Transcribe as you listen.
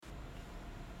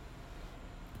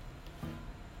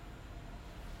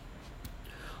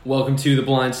Welcome to The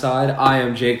Blind Side. I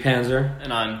am Jake Panzer.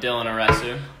 And I'm Dylan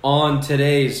Aresu. On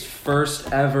today's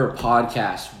first ever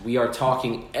podcast, we are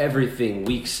talking everything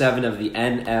Week 7 of the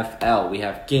NFL. We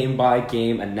have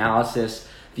game-by-game analysis,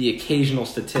 the occasional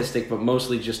statistic, but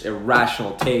mostly just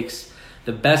irrational takes,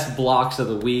 the best blocks of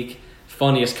the week,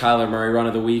 funniest Kyler Murray run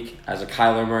of the week. As a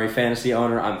Kyler Murray fantasy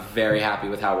owner, I'm very happy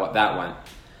with how that went.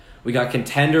 We got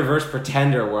contender versus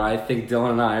pretender, where I think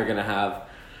Dylan and I are going to have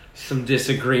some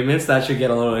disagreements. That should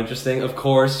get a little interesting. Of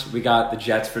course, we got the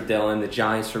Jets for Dylan, the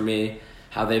Giants for me.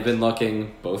 How they've been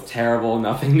looking, both terrible,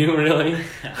 nothing new really.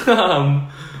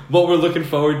 What we're looking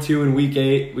forward to in Week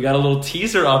 8. We got a little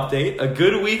teaser update. A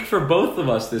good week for both of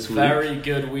us this week. Very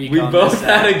good week. We both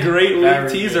had a great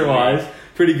week teaser-wise.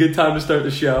 Pretty good time to start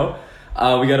the show.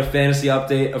 We got a fantasy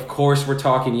update. Of course, we're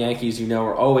talking Yankees. You know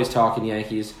we're always talking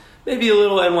Yankees. Maybe a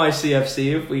little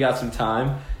NYCFC if we got some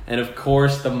time. And, of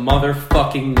course, the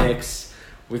motherfucking Knicks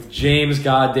with James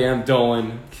goddamn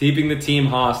Dolan keeping the team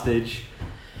hostage.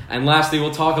 And lastly,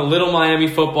 we'll talk a little Miami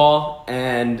football.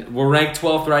 And we're ranked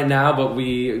 12th right now, but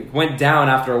we went down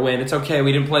after a win. It's okay.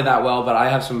 We didn't play that well, but I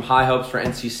have some high hopes for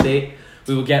NC State.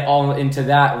 We will get all into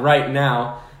that right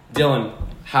now. Dylan,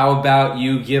 how about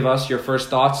you give us your first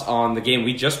thoughts on the game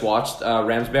we just watched,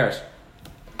 Rams-Bears?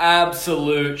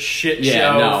 Absolute shit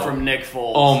show from Nick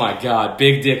Foles. Oh my God,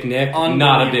 big dick Nick,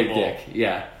 not a big dick.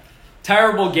 Yeah.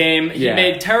 Terrible game. He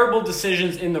made terrible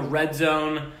decisions in the red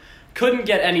zone. Couldn't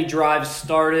get any drives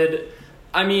started.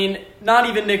 I mean, not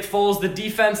even Nick Foles. The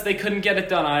defense, they couldn't get it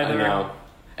done either. I know.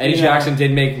 Eddie Jackson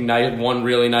did make one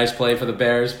really nice play for the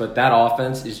Bears, but that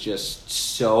offense is just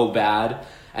so bad.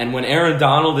 And when Aaron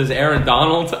Donald is Aaron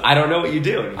Donald, I don't know what you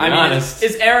do. I mean, honest.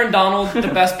 Is Aaron Donald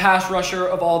the best pass rusher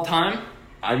of all time?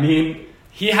 I mean,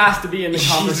 he has to be in the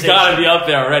conversation. He's got to be up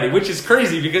there already, which is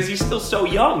crazy because he's still so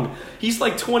young. He's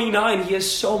like 29. He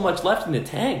has so much left in the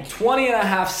tank. 20 and a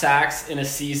half sacks in a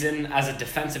season as a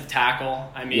defensive tackle.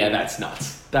 I mean, yeah, that's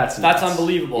nuts. That's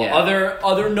unbelievable. Yeah.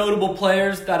 Other notable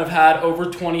players that have had over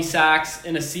 20 sacks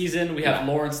in a season. We have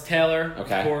Lawrence Taylor, of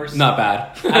course. Not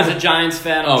bad. As a Giants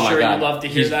fan, I'm sure you'd love to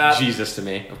hear that. Jesus to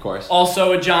me, of course.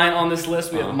 Also a Giant on this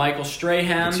list, we have Michael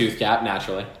Strahan. The tooth gap,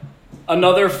 naturally.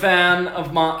 Another fan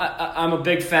of I'm a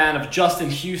big fan of Justin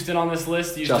Houston on this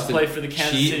list. He used to play for the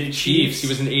Kansas City Chiefs. He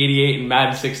was an 88 in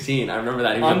Madden 16. I remember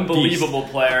that. He was unbelievable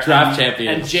player. Draft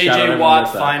champion. And J.J.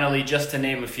 Watt finally, just to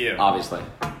name a few. Obviously.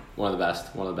 One of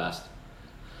the best.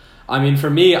 I mean, for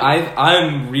me,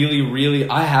 I'm really,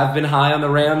 I have been high on the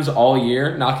Rams all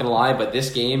year, not going to lie, but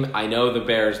this game, I know the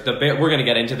Bears, we're going to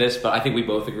get into this, but I think we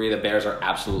both agree the Bears are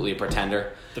absolutely a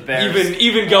pretender. The Bears.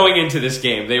 Even going into this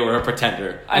game, they were a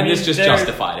pretender. And this just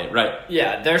justified it, right?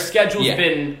 Yeah, their schedule's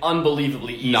been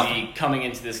unbelievably easy coming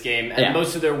into this game, and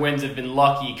most of their wins have been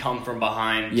lucky, come from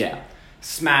behind. Yeah.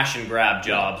 Smash and grab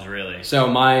jobs, really. So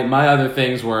my other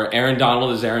things were Aaron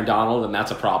Donald is Aaron Donald, and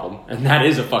that's a problem. And that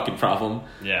is a fucking problem.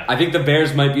 Yeah. I think the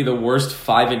Bears might be the worst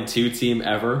 5-2 team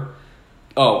ever.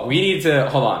 Oh, we need to...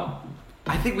 Hold on.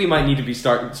 I think we might need to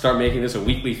start making this a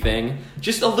weekly thing.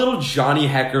 Just a little Johnny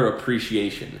Hecker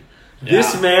appreciation. Yeah.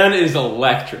 This man is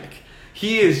electric.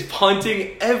 He is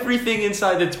punting everything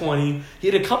inside the 20. He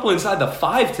had a couple inside the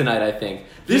 5 tonight, I think.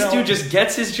 This dude just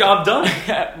gets his job done.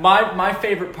 My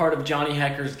favorite part of Johnny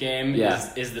Hecker's game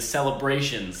is the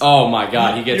celebrations. Oh my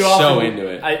God, he gets so into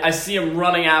it. I see him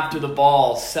running after the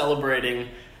ball, celebrating,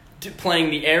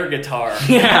 playing the air guitar.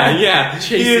 Yeah.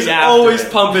 He is always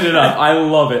pumping it up. I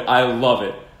love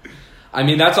it. I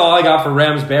mean, that's all I got for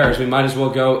Rams-Bears. We might as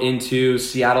well go into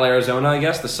Seattle, Arizona, I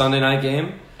guess, the Sunday night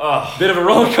game. Bit of a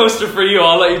roller coaster for you.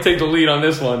 I'll let you take the lead on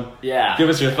this one. Yeah. Give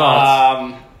us your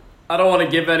thoughts. I don't want to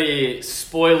give any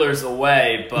spoilers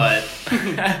away, but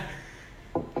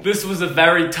this was a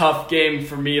very tough game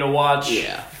for me to watch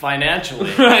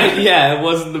financially. Right, yeah, it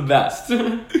wasn't the best.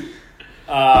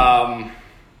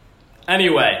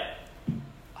 Anyway,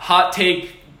 hot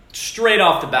take straight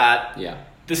off the bat. Yeah.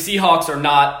 The Seahawks are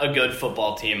not a good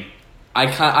football team. Give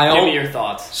me your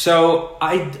thoughts. So,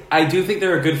 I do think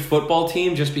they're a good football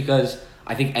team just because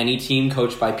I think any team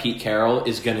coached by Pete Carroll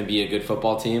is going to be a good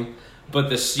football team. But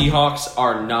the Seahawks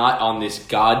are not on this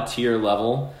God-tier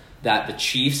level that the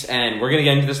Chiefs, and we're going to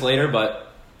get into this later,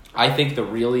 but I think the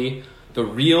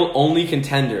real only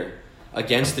contender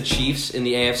against the Chiefs in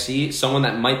the AFC, someone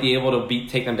that might be able to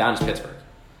take them down is Pittsburgh.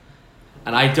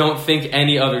 And I don't think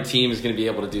any other team is going to be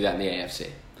able to do that in the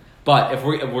AFC. But if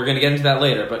we're going to get into that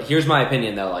later, but here's my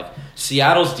opinion though, like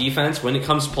Seattle's defense when it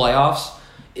comes to playoffs,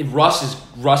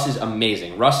 Russ is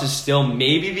amazing. Russ is still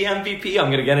maybe the MVP. I'm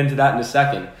going to get into that in a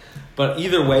second. But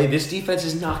either way, this defense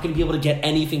is not going to be able to get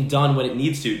anything done when it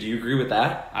needs to. Do you agree with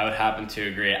that? I would happen to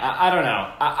agree. I don't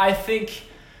know. I think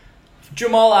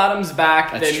Jamal Adams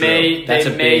back. That's They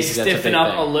true. may stiffen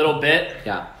up a little bit.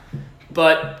 Yeah.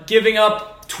 But giving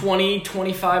up 20,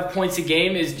 25 points a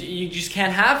game you just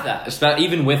can't have that.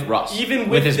 Even with Russ. Even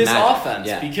with his this magic. offense.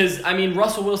 Yeah. Because, I mean,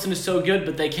 Russell Wilson is so good,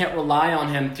 but they can't rely on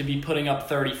him to be putting up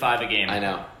 35 a game. I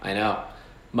know.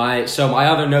 My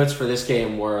other notes for this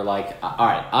game were like, all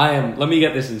right, let me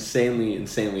get this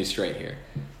insanely straight here.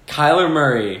 Kyler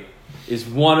Murray is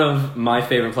one of my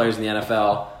favorite players in the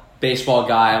NFL. Baseball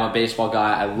guy. I'm a baseball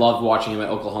guy. I loved watching him at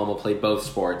Oklahoma play both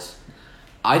sports.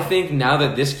 I think now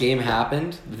that this game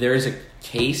happened, there's a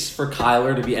case for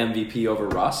Kyler to be MVP over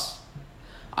Russ.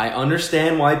 I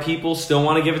understand why people still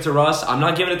want to give it to Russ. I'm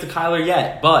not giving it to Kyler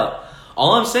yet, but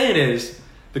all I'm saying is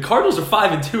the Cardinals are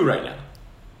 5-2 right now.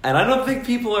 And I don't think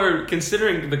people are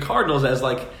considering the Cardinals as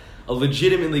like a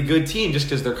legitimately good team just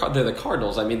because they're the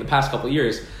Cardinals. I mean, the past couple of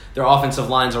years, their offensive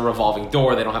line's a revolving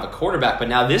door. They don't have a quarterback, but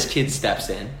now this kid steps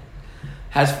in.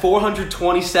 Has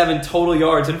 427 total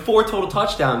yards and 4 total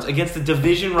touchdowns against a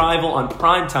division rival on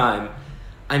prime time.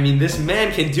 I mean, this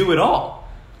man can do it all.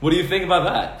 What do you think about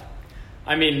that?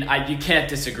 I mean, you can't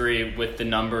disagree with the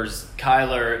numbers.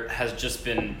 Kyler has just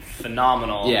been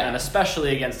phenomenal, and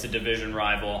especially against a division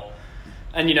rival.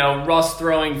 And, Russ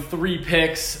throwing 3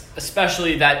 picks,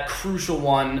 especially that crucial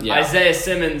one. Yeah. Isaiah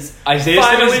Simmons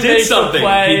did something.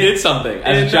 He did something.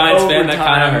 As a Giants fan, that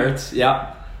kind of hurts.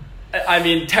 Yeah. I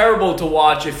mean, terrible to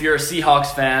watch if you're a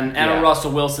Seahawks fan and a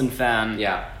Russell Wilson fan.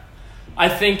 Yeah. I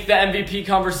think the MVP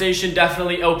conversation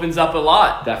definitely opens up a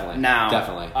lot. Definitely. Now.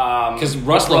 Definitely. Because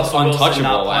Russ looks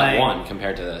untouchable at 1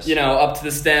 compared to this. Up to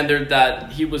the standard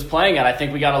that he was playing at. I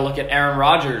think we got to look at Aaron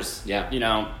Rodgers. Yeah. Green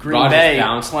Rodgers Bay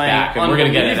bounced playing back, and we're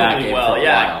going to get into that game for a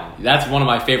while. That's one of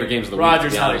my favorite games of the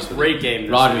Rodgers week. Rodgers had a great game this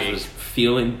week. Rodgers was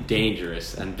feeling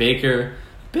dangerous, and Baker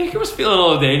was feeling a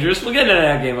little dangerous. We'll get into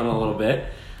that game in a little bit.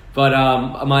 But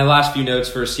my last few notes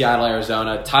for Seattle,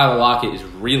 Arizona, Tyler Lockett is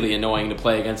really annoying to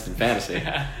play against in fantasy.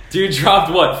 Dude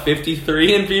dropped,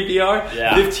 53 in PPR?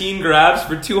 Yeah. 15 grabs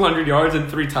for 200 yards and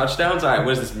 3 touchdowns. All right,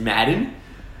 what is this, Madden?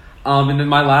 And then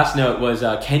my last note was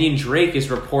Kenyon Drake is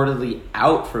reportedly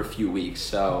out for a few weeks.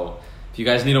 So if you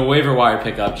guys need a waiver wire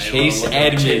pickup, Chase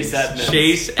Edmonds. That's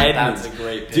a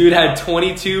great pick. Dude had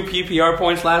 22 PPR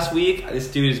points last week.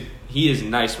 This dude is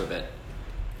nice with it.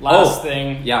 Last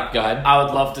thing. Yeah, go ahead. I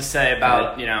would love to say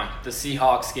about, the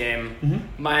Seahawks game.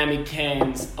 Mm-hmm. Miami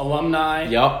Canes alumni.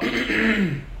 Yep.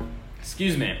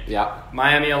 Excuse me. Yeah.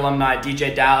 Miami alumni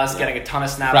DJ Dallas getting a ton of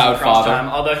snaps Proud in crunch father. time.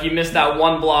 Although he missed that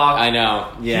one block. I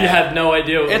know. Yeah. He had no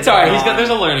idea. It's all right. There's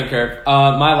a learning curve.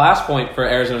 My last point for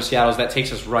Arizona Seattle is that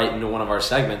takes us right into one of our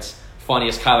segments.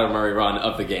 Funniest Kyler Murray run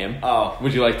of the game. Oh.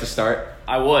 Would you like to start?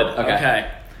 I would. Okay.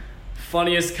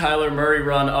 Funniest Kyler Murray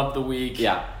run of the week.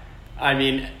 Yeah. I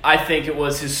mean, I think it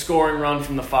was his scoring run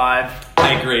from the 5.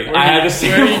 I agree. I had the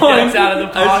same where he gets out of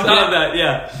the pocket. I saw that,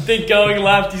 yeah. I think going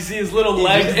left, you see his little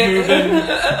legs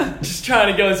moving, just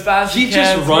trying to go as fast as he can.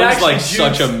 He just runs like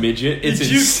such a midget. It's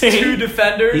insane. 2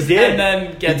 defenders. He did. And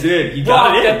then gets He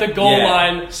got it in. at the goal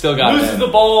line. Still got loses it in. the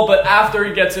ball, but after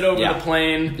he gets it over the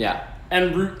plane. Yeah.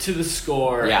 And route to the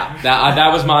score. Yeah,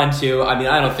 that was mine too. I mean,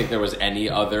 I don't think there was any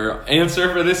other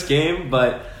answer for this game,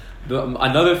 but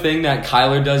another thing that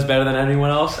Kyler does better than anyone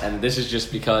else, and this is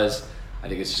just because I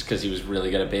think it's just because he was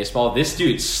really good at baseball. This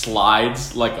dude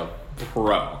slides like a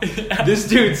pro. This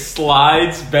dude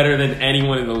slides better than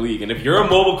anyone in the league. And if you're a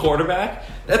mobile quarterback,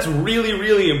 that's really,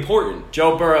 really important.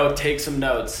 Joe Burrow, take some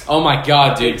notes. Oh my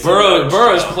God, dude.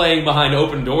 Burrow's playing behind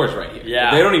open doors right here.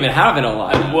 Yeah. They don't even have an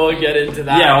O-line. We'll get into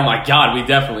that. Yeah, oh my God, we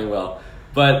definitely will.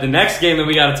 But the next game that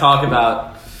we got to talk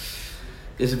about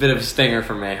is a bit of a stinger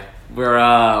for me. We're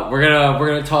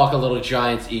gonna talk a little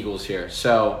Giants Eagles here.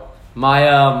 So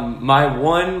my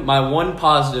one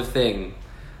positive thing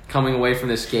coming away from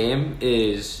this game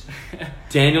is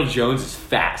Daniel Jones is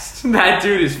fast. That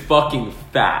dude is fucking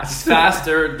fast.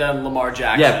 Faster than Lamar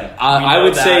Jackson. Yeah, I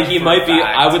would say he might be.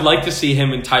 I would like to see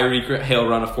him and Tyreek Hill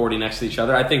run a 40 next to each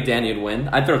other. I think Danny would win.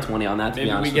 I'd throw 20 on that, to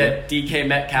be honest. Maybe we get DK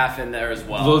Metcalf in there as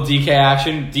well. A little DK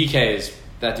action.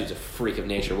 That dude's a freak of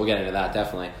nature. We'll get into that,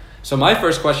 definitely. So my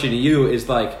first question to you is,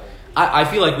 like, I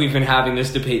feel like we've been having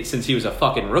this debate since he was a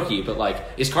fucking rookie, but, like,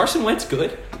 is Carson Wentz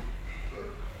good?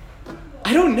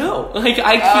 I don't know. Like,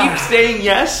 I keep saying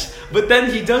yes, but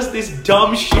then he does this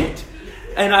dumb shit,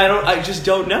 and I just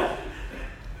don't know.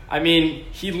 I mean,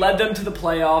 he led them to the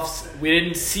playoffs. We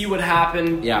didn't see what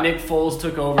happened. Yeah. Nick Foles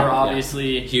took over,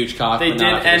 obviously. Yeah. Huge cock. They did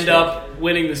end up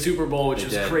winning the Super Bowl, which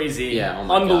was crazy. Yeah, oh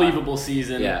my Unbelievable God.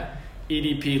 season. Yeah.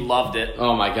 EDP loved it.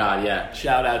 Oh my God, yeah.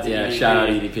 Shout out to EDP. Yeah, shout out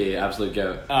EDP. Absolute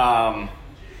goat.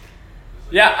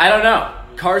 Yeah, I don't know.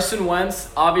 Carson Wentz,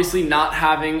 obviously not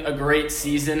having a great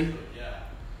season.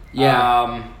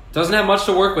 Yeah. Doesn't have much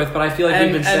to work with, but I feel like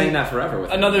we've been saying that forever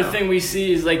with another thing we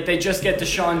see is like they just get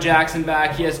Deshaun Jackson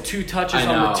back. He has 2 touches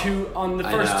on the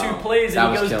first 2 plays,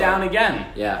 and he goes down again.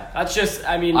 Yeah. That's just,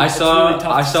 I saw really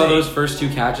tough I saw those first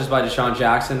 2 catches by Deshaun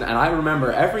Jackson, and I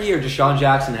remember every year Deshaun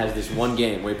Jackson has this one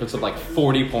game where he puts up like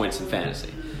 40 points in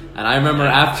fantasy. And I remember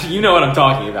after, you know what I'm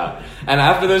talking about. And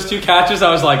after those 2 catches,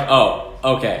 I was like, oh,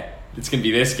 okay, it's going to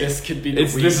be this game. This could be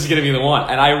This is going to be the one.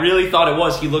 And I really thought it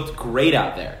was. He looked great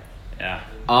out there. Yeah.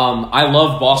 I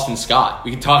love Boston Scott.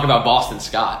 We can talk about Boston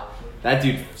Scott. That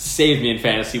dude saved me in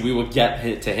fantasy. We will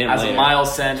get to him later. As a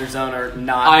Miles Sanders owner,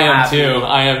 I am too.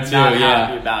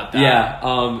 Happy about that.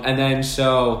 Yeah. And then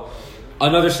so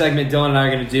another segment Dylan and I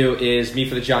are going to do is me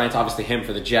for the Giants, obviously him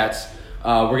for the Jets.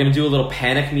 We're going to do a little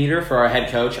panic meter for our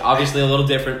head coach. Obviously a little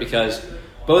different because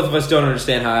both of us don't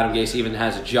understand how Adam Gase even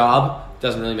has a job.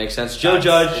 Doesn't really make sense. Joe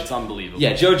Judge. It's unbelievable.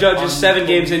 Yeah, Joe Judge is 7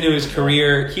 games into his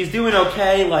career. He's doing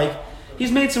okay.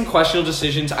 He's made some questionable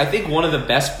decisions. I think one of the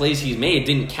best plays he's made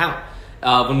didn't count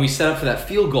when we set up for that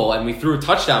field goal and we threw a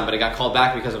touchdown, but it got called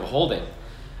back because of a holding.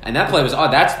 And that play was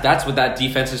odd. That's what that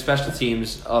defensive special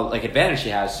teams advantage he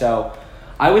has. So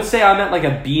I would say I'm at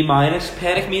a B-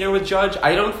 panic meter with Judge.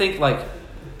 I don't think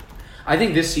I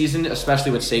think this season,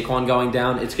 especially with Saquon going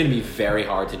down, it's going to be very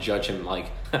hard to judge him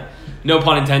no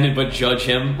pun intended, but judge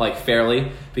him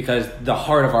fairly because the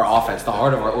heart of our offense, the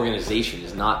heart of our organization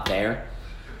is not there.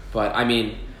 But, I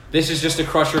mean, this is just a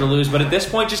crusher to lose. But at this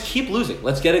point, just keep losing.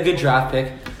 Let's get a good draft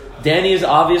pick. Danny is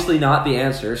obviously not the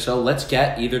answer, so let's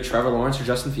get either Trevor Lawrence or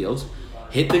Justin Fields.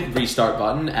 Hit the restart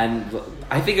button, and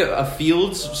I think a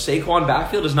Fields-Saquon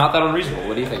backfield is not that unreasonable.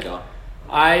 What do you think, Dylan?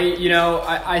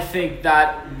 I think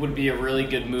that would be a really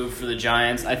good move for the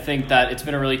Giants. I think that it's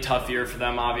been a really tough year for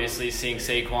them, obviously, seeing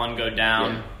Saquon go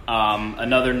down. Yeah.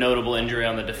 Another notable injury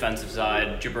on the defensive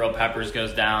side. Jabril Peppers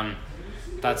goes down.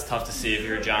 That's tough to see if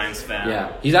you're a Giants fan.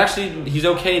 Yeah, he's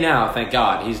okay now, thank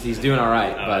God. He's doing all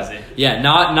right. Oh, but is he? Yeah,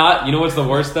 not. You know what's the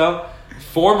worst though?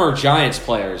 Former Giants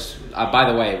players,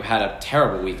 by the way, had a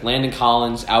terrible week. Landon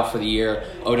Collins out for the year.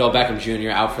 Odell Beckham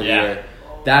Jr. out for the year.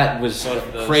 That was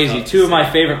crazy. 2 of my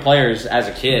favorite players as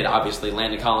a kid, obviously.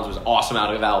 Landon Collins was awesome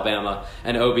out of Alabama,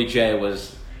 and OBJ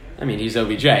was. I mean, he's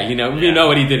OBJ. You know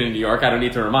what he did in New York. I don't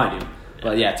need to remind you.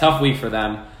 But yeah, tough week for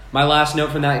them. My last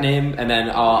note from that name, and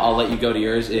then I'll let you go to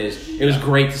yours, is it was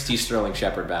great to see Sterling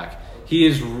Shepard back. He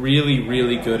is really,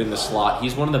 really good in the slot.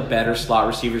 He's one of the better slot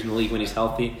receivers in the league when he's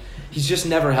healthy. He's just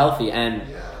never healthy. And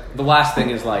the last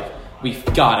thing is, we've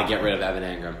got to get rid of Evan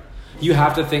Engram. You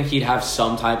have to think he'd have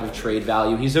some type of trade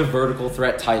value. He's a vertical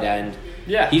threat tight end.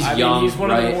 Yeah, he's young. He's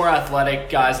one of the more athletic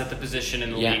guys at the position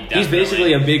in the league. Definitely. He's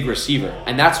basically a big receiver.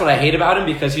 And that's what I hate about him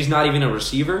because he's not even a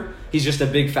receiver. He's just a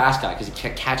big, fast guy because he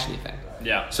can't catch anything.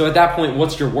 Yeah. So at that point,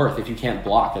 what's your worth if you can't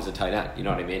block as a tight end? You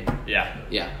know what I mean? Yeah.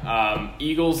 Yeah.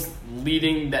 Eagles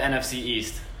leading the NFC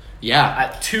East. Yeah.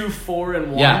 At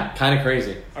 2-4-1. Yeah, kind of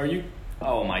crazy. Are you?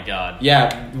 Oh my God.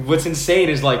 Yeah. What's insane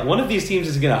is one of these teams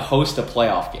is going to host a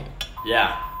playoff game.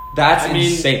 Yeah. That's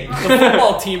insane. The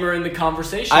football team are in the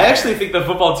conversation. I actually think the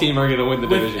football team are going to win the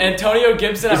division. Antonio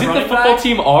Gibson. Is it the football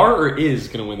team are or is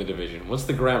going to win the division? What's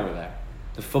the grammar there?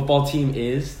 The football team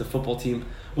is the football team.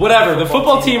 Whatever, the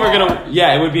football team are going to...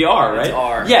 Yeah, it would be R, right? It's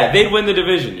R. Yeah, they'd win the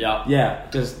division. Yeah. Yeah,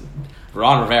 just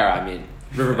Ron Rivera,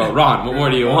 Riverboat Ron, what more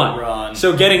do you want? Ron.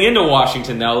 So getting into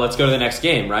Washington, though, let's go to the next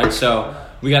game, right? So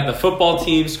we got the football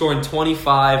team scoring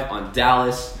 25 on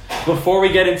Dallas. Before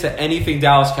we get into anything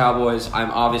Dallas Cowboys,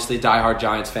 I'm obviously a diehard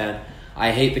Giants fan.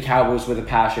 I hate the Cowboys with a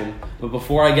passion. But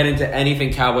before I get into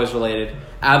anything Cowboys related,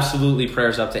 absolutely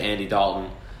prayers up to Andy Dalton.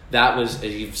 That was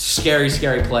a scary,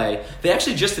 scary play. They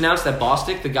actually just announced that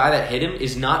Bostic, the guy that hit him,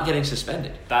 is not getting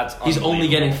suspended. He's only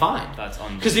getting fined. That's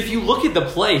unbelievable. Because if you look at the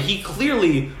play, he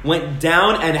clearly went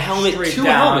down and helmet to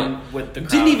helmet. With the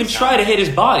didn't even try to hit his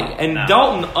body. And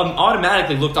Dalton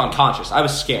automatically looked unconscious. I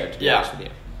was scared, to be honest with you.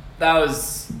 That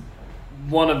was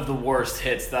one of the worst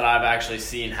hits that I've actually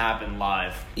seen happen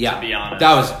live, to be honest.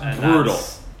 That was brutal.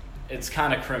 It's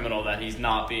kind of criminal that he's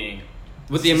not being...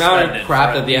 With the amount of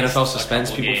crap that the NFL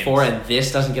suspends people for, and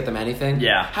this doesn't get them anything,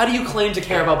 how do you claim to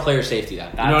care about player safety then?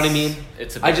 You know what I mean?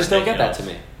 I just don't get that to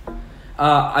me.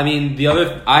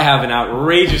 I have an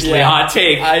outrageously hot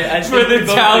take for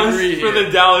the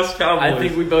Dallas Cowboys. I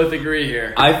think we both agree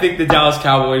here. I think the Dallas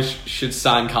Cowboys should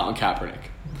sign Colin Kaepernick.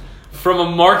 From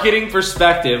a marketing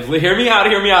perspective, hear me out.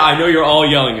 I know you're all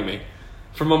yelling at me.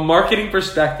 From a marketing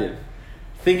perspective,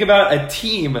 think about a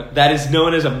team that is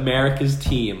known as America's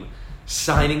team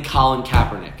signing Colin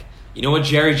Kaepernick. You know what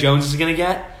Jerry Jones is going to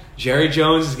get? Jerry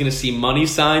Jones is going to see money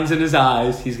signs in his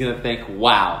eyes. He's going to think,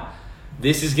 wow,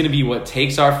 This is going to be what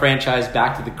takes our franchise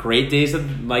back to the great days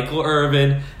of Michael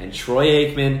Irvin and Troy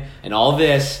Aikman and all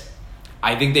this.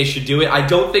 I think they should do it. I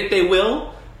don't think they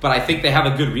will, but I think they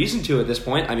have a good reason to at this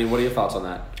point. I mean, what are your thoughts on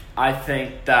that? I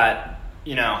think that,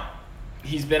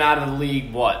 he's been out of the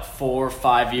league, 4 or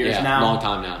 5 years now? Yeah, long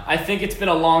time now. I think it's been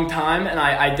a long time, and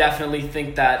I definitely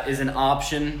think that is an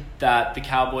option that the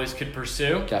Cowboys could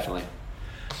pursue. Definitely.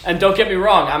 And don't get me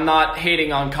wrong, I'm not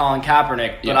hating on Colin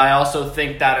Kaepernick, but I also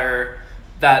think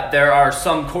that there are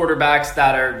some quarterbacks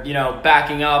that are,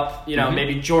 backing up,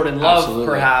 maybe Jordan Love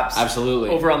perhaps. Absolutely.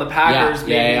 Over on the Packers.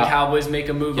 Maybe the Cowboys make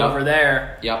a move over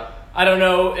there. Yep. I don't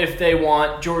know if they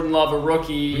want Jordan Love, a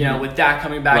rookie, with Dak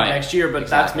coming back next year, but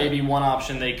that's maybe one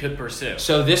option they could pursue.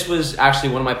 So this was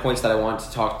actually one of my points that I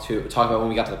wanted to talk about when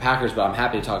we got to the Packers, but I'm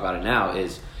happy to talk about it now,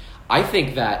 is I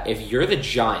think that if you're the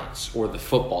Giants or the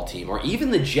football team or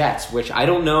even the Jets, which I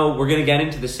don't know, we're going to get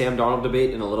into the Sam Darnold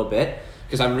debate in a little bit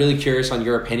because I'm really curious on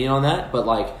your opinion on that,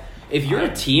 but if you're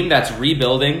a team that's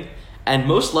rebuilding and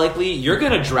most likely you're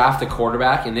going to draft a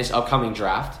quarterback in this upcoming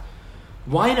draft,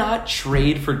 why not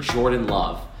trade for Jordan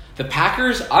Love? The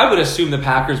Packers, I would assume the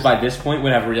Packers by this point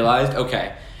would have realized,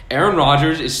 okay, Aaron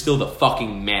Rodgers is still the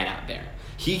fucking man out there.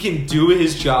 He can do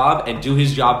his job and do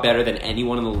his job better than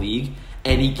anyone in the league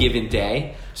any given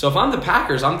day. So if I'm the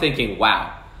Packers, I'm thinking,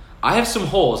 wow, I have some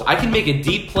holes. I can make a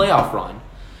deep playoff run.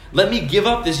 Let me give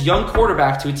up this young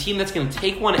quarterback to a team that's going to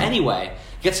take one anyway,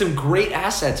 get some great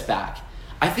assets back.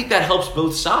 I think that helps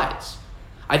both sides.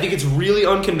 I think it's really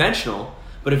unconventional.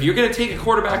 But if you're going to take a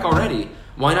quarterback already,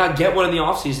 why not get one in the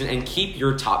offseason and keep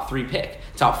your top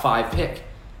 5 pick?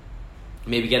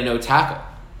 Maybe get a no tackle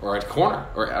or a corner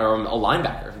or a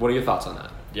linebacker. What are your thoughts on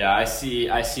that? Yeah, I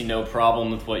see no problem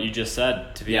with what you just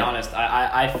said, to be honest.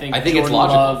 I think it's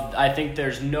logical. I think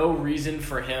there's no reason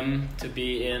for him to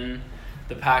be in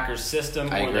the Packers system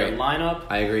or their lineup.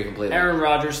 I agree completely. Aaron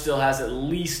Rodgers still has at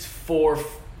least 4 years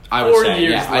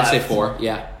left. I'd say 4,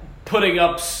 putting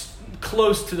up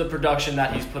close to the production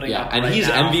that he's putting up and right he's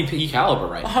now. MVP caliber,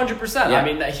 right? 100%. Yeah. I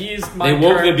mean, he's my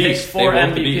current pick for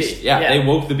MVP. They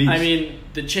woke the beast. I mean,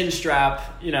 the chin strap,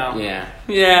 Yeah.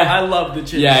 I love the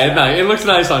chin strap. Yeah, it looks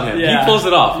nice on him. Yeah. He pulls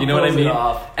it off. You know what I mean?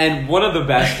 Off. And one of the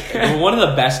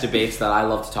best debates that I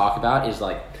love to talk about is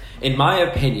in my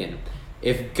opinion,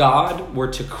 if God were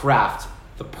to craft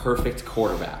the perfect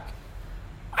quarterback,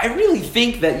 I really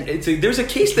think that there's a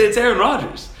case that it's Aaron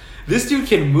Rodgers. This dude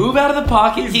can move out of the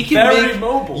pocket. He's very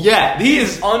mobile. Yeah, he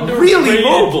is really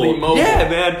mobile. Yeah,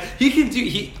 man. He can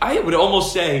do. I would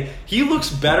almost say he looks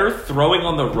better throwing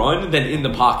on the run than in the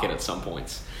pocket at some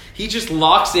points. He just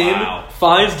locks in,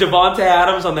 finds Devontae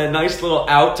Adams on that nice little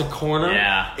out to corner.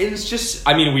 Yeah. It's just,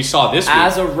 we saw this week.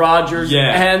 As a Rodgers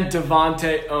and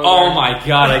Devontae owner. Oh my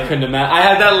God, I couldn't imagine. I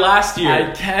had that last year.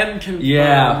 I can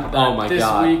confirm that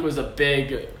this week was a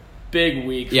big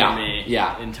week for me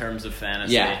in terms of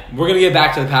fantasy. Yeah, we're going to get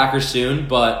back to the Packers soon,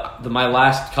 but my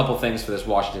last couple things for this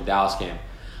Washington-Dallas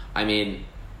game.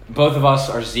 Both of us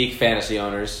are Zeke fantasy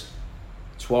owners.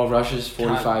 12 rushes,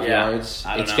 45 yards.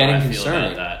 It's getting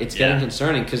concerning. It's getting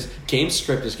concerning because game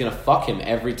script is going to fuck him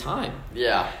every time.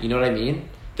 Yeah. You know what I mean?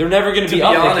 They're never going to be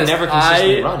up. They can never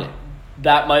consistently run it.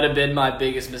 That might have been my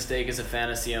biggest mistake as a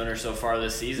fantasy owner so far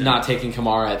this season. Not taking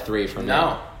Kamara at 3 from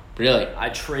now. Really? I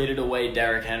traded away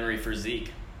Derrick Henry for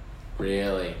Zeke.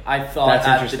 Really? I thought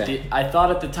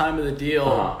at the time of the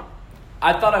deal,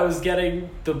 I thought I was getting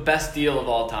the best deal of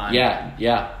all time.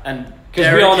 Yeah. And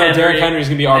because we all know Derrick Henry's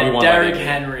going to be RB1. Derrick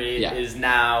Henry is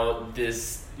now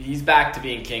he's back to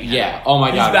being king. Yeah. Oh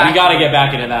my God. We got to get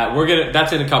back into that.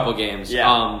 That's in a couple games.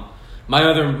 Yeah. My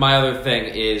other thing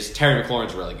is Terry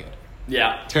McLaurin's really good.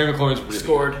 Yeah. Terry McLaurin's really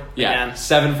scored. Good. Yeah. Again.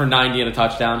 7 for 90 and a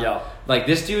touchdown. Yeah.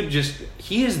 This dude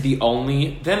he is the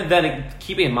only. Then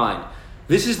keeping in mind,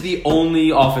 this is the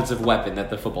only offensive weapon that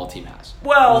the football team has.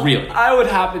 Well, really, I would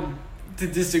happen to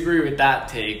disagree with that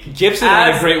take. Gibson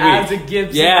had a great week. As a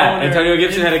Gibson owner Antonio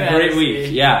Gibson had a great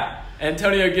week. Yeah.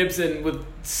 Antonio Gibson with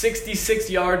 66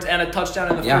 yards and a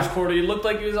touchdown in the first quarter. He looked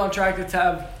like he was on track to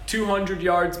have 200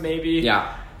 yards maybe.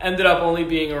 Yeah. Ended up only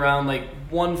being around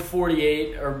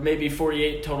 148 or maybe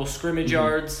 48 total scrimmage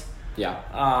yards.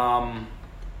 Yeah.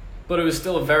 But it was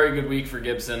still a very good week for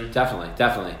Gibson.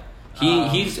 Definitely.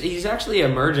 He's actually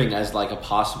emerging as a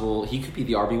possible. He could be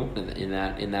the RB1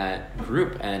 in that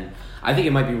group, and I think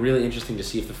it might be really interesting to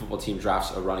see if the football team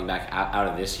drafts a running back out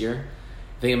of this year.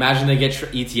 Imagine they get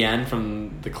Etienne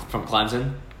from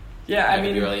Clemson. Yeah, that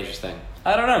could be really interesting.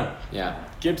 I don't know. Yeah.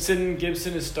 Gibson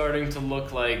is starting to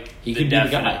look like he the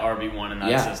definite RB1 in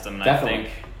that system. And definitely. I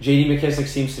think J.D. McKissick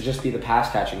seems to just be the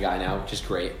pass catching guy now, which is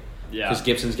great. Yeah. Because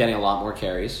Gibson's getting a lot more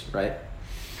carries, right?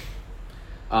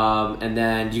 And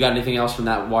then, you got anything else from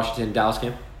that Washington-Dallas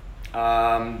game?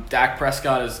 Dak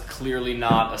Prescott is clearly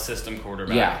not a system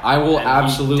quarterback. Yeah, I will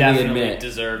absolutely he definitely admit.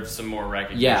 deserves some more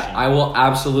recognition. Yeah, I will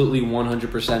absolutely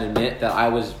 100% admit that I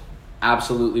was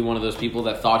absolutely one of those people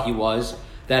that thought he was.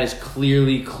 That is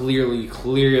clearly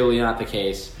not the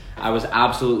case. I was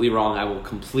absolutely wrong. I will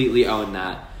completely own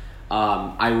that.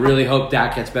 I really hope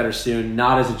Dak gets better soon,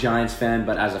 not as a Giants fan,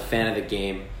 but as a fan of the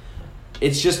game.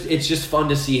 It's just fun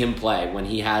to see him play when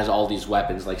he has all these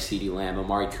weapons like CeeDee Lamb,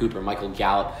 Amari Cooper, Michael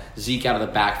Gallup, Zeke out of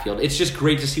the backfield. It's just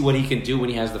great to see what he can do when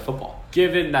he has the football.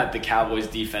 Given that the Cowboys'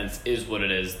 defense is what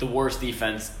it is, the worst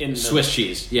defense in the Swiss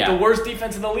cheese, yeah. The worst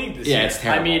defense in the league this year. Yeah, it's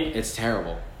terrible. I mean, it's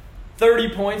terrible. 30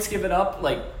 points given up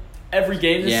like every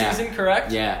game this season,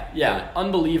 correct? Yeah.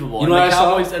 Unbelievable. You know and what the I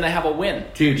saw? Cowboys and they have a win.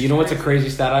 Dude, you know what's a crazy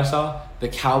stat I saw? The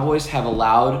Cowboys have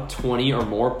allowed 20 or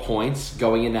more points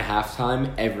going into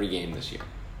halftime every game this year.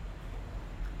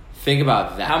 Think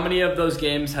about that. How many of those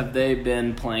games have they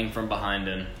been playing from behind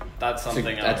in? That's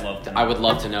something I would love to know. I would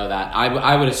love to know that.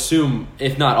 I would assume,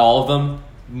 if not all of them,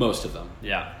 most of them.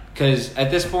 Yeah. Because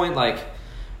at this point, like,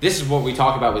 this is what we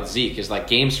talk about with Zeke, is like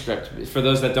game script. For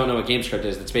those that don't know what game script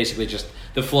is, it's basically just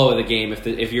the flow of the game.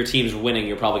 If your team's winning,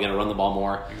 you're probably going to run the ball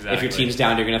more. Exactly. If your team's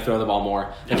down, you're going to throw the ball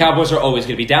more. The Cowboys are always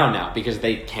going to be down now because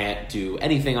they can't do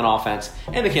anything on offense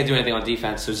and they can't do anything on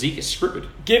defense, so Zeke is screwed.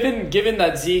 Given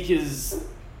that Zeke is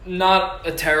not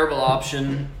a terrible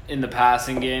option in the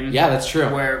passing game. Yeah, that's true.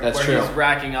 Where he's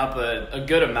racking up a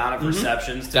good amount of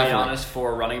receptions, to be honest,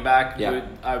 for a running back. Yeah.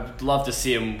 I would love to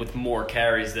see him with more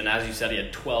carries than, as you said, he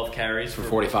had 12 carries for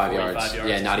 45 yards.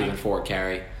 Yeah, not even 4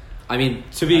 carry. I mean,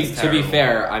 to be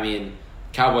fair, I mean,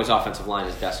 Cowboys' offensive line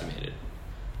is decimated.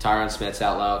 Tyron Smith's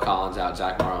out, Lyle Collins out,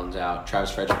 Zach Marlin's out,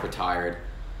 Travis Frederick retired.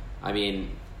 I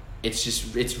mean,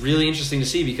 it's really interesting to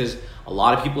see because a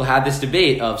lot of people had this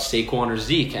debate of Saquon or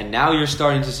Zeke, and now you're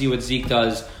starting to see what Zeke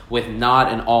does with not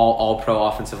an all-pro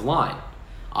offensive line.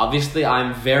 Obviously,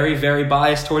 I'm very, very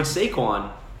biased towards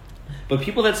Saquon, but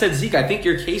people that said Zeke, I think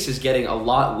your case is getting a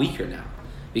lot weaker now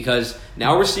because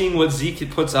now we're seeing what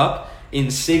Zeke puts up in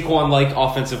Saquon-like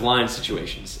offensive line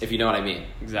situations, if you know what I mean.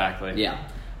 Exactly. Yeah.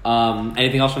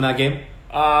 Anything else from that game?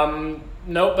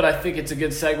 Nope, but I think it's a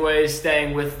good segue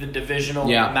staying with the divisional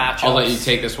matchups. I'll let you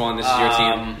take this one. This is your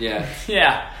team. Yeah.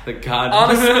 Yeah. The God.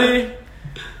 Honestly,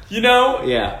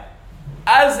 Yeah.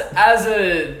 As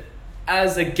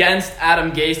against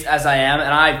Adam Gase as I am,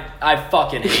 and I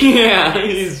fucking hate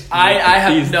him. I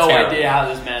have no idea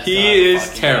how this man's He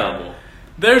is terrible.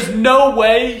 There's no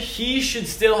way he should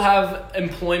still have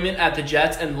employment at the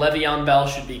Jets, and Le'Veon Bell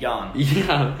should be gone.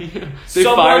 Yeah. They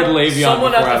fired Le'Veon.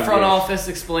 Someone at the front office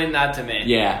explained that to me.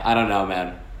 Yeah, I don't know,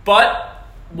 man. But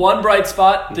one bright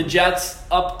spot, the Jets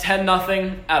up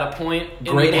 10-0 at a point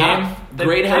in the game. Half. They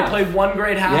played one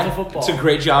great half of football. It's a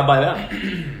great job by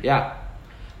them. Yeah.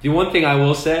 The one thing I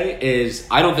will say is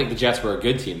I don't think the Jets were a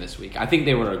good team this week. I think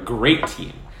they were a great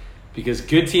team. Because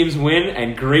good teams win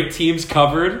and great teams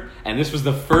covered, and this was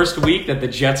the first week that the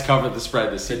Jets covered the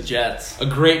spread this season. The Jets. A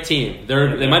great team.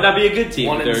 They might not be a good team,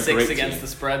 but they're a great 1-6 against team. the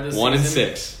spread this 1-6,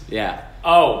 season. yeah.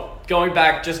 Oh, going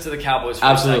back just to the Cowboys for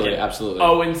a second. Absolutely.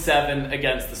 0-7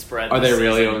 against the spread. Are they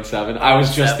really 0-7? I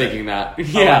was just thinking that.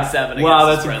 Yeah. 0-7 wow,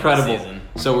 against that's the spread incredible. this season.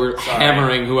 So we're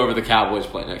hammering whoever the Cowboys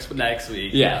play next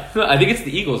week. Yeah. I think it's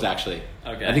the Eagles, actually.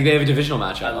 Okay. I think they have a divisional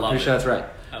matchup. I'm pretty sure that's right.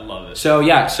 I love it. So,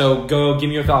 go give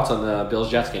me your thoughts on the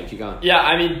Bills-Jets game. Keep going. Yeah,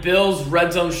 I mean, Bills'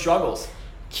 red zone struggles.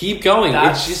 Keep going.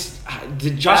 It's just...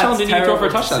 Josh Allen didn't even throw for a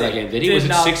touchdown that game, did he? Was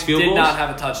it 6 field goals? Did not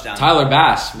have a touchdown. Tyler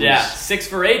Bass was... 6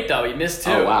 for 8, though. He missed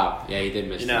 2. Oh, wow. Yeah, he did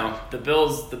miss 2. The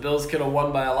Bills could have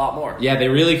won by a lot more. Yeah, they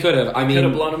really could have. I mean... Could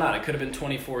have blown them out. It could have been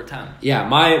 24-10. Yeah,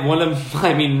 my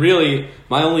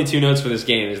only 2 notes for this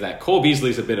game is that Cole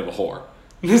Beasley's a bit of a whore.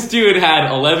 This dude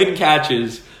had 11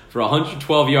 catches for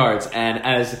 112 yards, and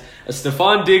as a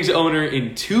Stephon Diggs owner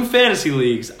in 2 fantasy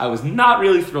leagues, I was not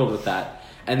really thrilled with that.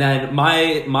 And then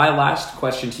my last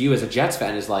question to you as a Jets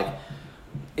fan is like,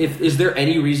 is there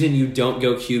any reason you don't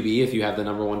go QB if you have the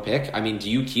number 1 pick? I mean, do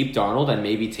you keep Darnold and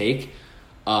maybe take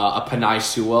a Penei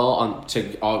Sewell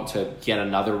to get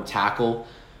another tackle?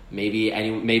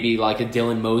 Maybe like a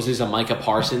Dylan Moses, a Micah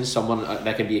Parsons, someone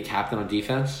that can be a captain on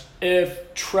defense?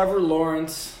 If Trevor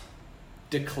Lawrence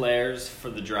declares for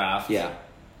the draft,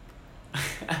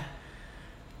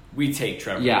 we take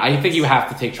Trevor. Yeah, I think you have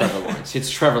to take Trevor Lawrence. It's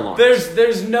Trevor Lawrence.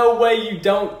 There's no way you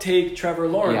don't take Trevor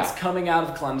Lawrence coming out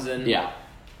of Clemson. Yeah.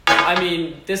 I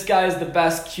mean, this guy is the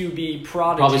best QB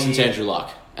prodigy. Probably since Andrew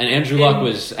Luck. And Andrew Luck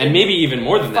was, and maybe even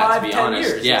more than that, to be honest.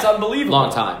 Years. Yeah. It's unbelievable.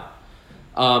 Long time.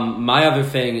 My other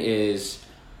thing is,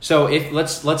 so if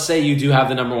let's say you do have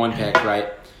the number 1 pick,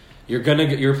 right?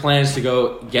 Your plan is to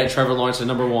go get Trevor Lawrence at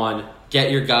number 1, get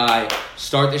your guy,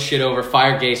 start this shit over,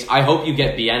 fire Gase. I hope you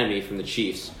get Bieniemy from the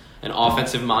Chiefs, an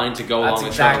offensive mind to go along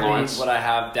with Trevor Lawrence. That's exactly what I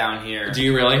have down here. Do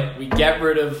you really? We get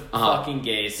rid of fucking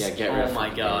Gase. Yeah, get rid of Oh my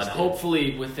god! Gase,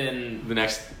 hopefully within the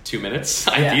next 2 minutes,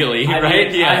 ideally, I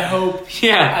right? Mean, I hope.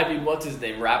 Yeah. I mean, what's his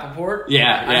name? Rappaport.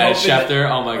 Yeah,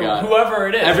 Schefter. Oh my god. Whoever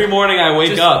it is. Every morning I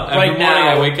wake up.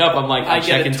 I'm like, I'm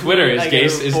checking Twitter. Is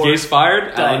Gase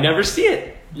fired? I never see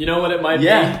it. You know what it might be?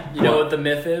 You know what the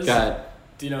myth is? Go ahead.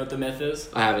 Do you know what the myth is?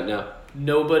 I haven't, no.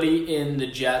 Nobody in the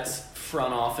Jets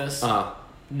front office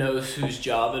knows whose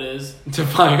job it is to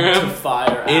fire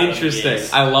him. Interesting.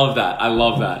 I love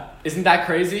that. Isn't that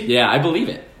crazy? Yeah, I believe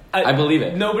it. I believe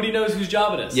it. Nobody knows whose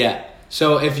job it is. Yeah.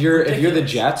 So if you're the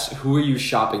Jets, who are you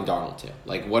shopping Darnold to?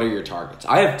 Like, what are your targets?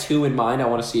 I have 2 in mind. I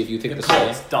want to see if you think the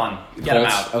same. Done. Get him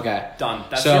out. Okay. Done.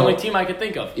 That's the only team I could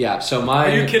think of. Yeah. So Are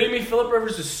you kidding me? Phillip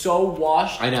Rivers is so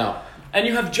washed. I know. And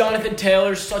you have Jonathan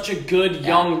Taylor, such a good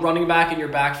young running back in your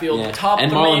backfield. Yeah. Top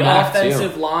and 3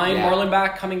 offensive line. Yeah. Marlon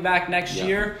back coming back next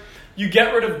year. You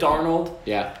get rid of Darnold.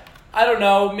 Yeah. I don't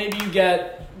know. Maybe you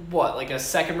get, like a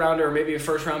second rounder or maybe a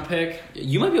first round pick?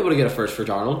 You might be able to get a first for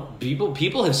Darnold.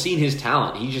 People have seen his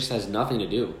talent. He just has nothing to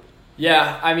do.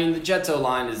 Yeah, I mean, the Jets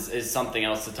O-line is something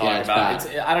else to talk about.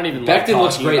 I don't even Becton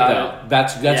looks great, though.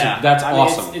 That's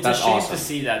awesome. It's that's a shame awesome. to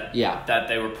see that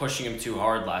they were pushing him too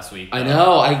hard last week. I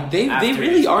know. They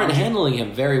really aren't handling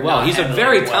him very well. He's a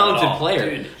very talented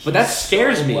player. Dude, but that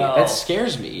scares me. Well. That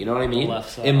scares me. You know what I mean?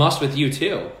 It must with you,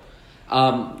 too.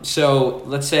 So,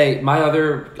 let's say my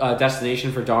other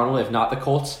destination for Darnold, if not the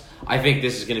Colts, I think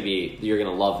this is going to be, you're going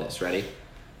to love this. Ready?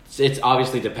 It's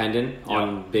obviously dependent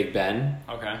on Big Ben.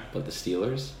 Okay. But the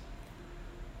Steelers?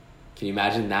 Can you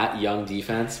imagine that young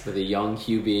defense with a young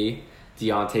QB,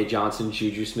 Deontay Johnson,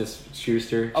 Juju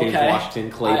Smith-Schuster, James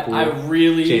Washington,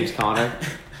 Claypool, James Conner?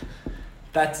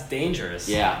 That's dangerous.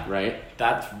 Yeah, right?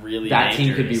 That's really dangerous. That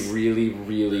team could be really,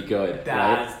 really good.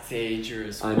 That's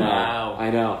dangerous. I know. Wow. I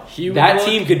know. That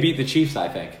team could beat the Chiefs, I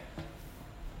think.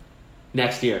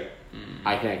 Next year,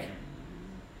 I think.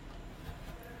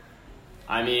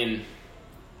 I mean,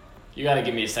 you got to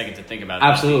give me a second to think about it.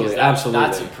 Absolutely.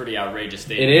 That's a pretty outrageous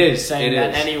statement. It is. Saying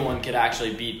that anyone could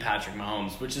actually beat Patrick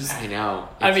Mahomes, which is... I know.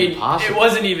 Impossible. It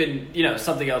wasn't even,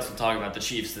 something else we'll talk about the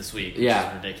Chiefs this week, which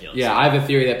is ridiculous. Yeah, I have a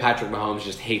theory that Patrick Mahomes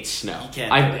just hates snow. He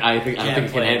can't I don't think he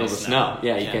can handle the snow.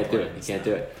 Yeah, he can't do it. He can't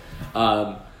do it.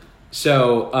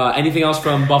 So, anything else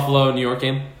from Buffalo, New York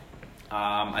game?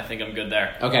 I think I'm good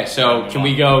there. Okay, so can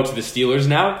we go to the Steelers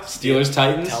now?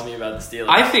 Titans? Tell me about the Steelers.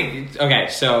 I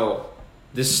think, so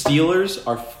the Steelers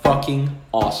are fucking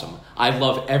awesome. I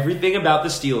love everything about the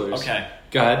Steelers. Okay.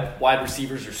 Go ahead. Wide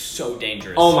receivers are so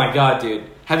dangerous. Oh my god, dude.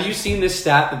 Have you seen this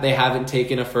stat that they haven't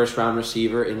taken a first-round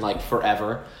receiver in,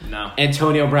 forever? No.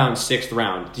 Antonio Brown, 6th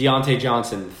round. Deontay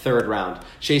Johnson, 3rd round.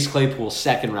 Chase Claypool,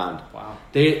 2nd round. Wow.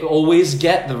 They always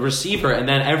get the receiver, and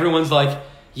then everyone's like,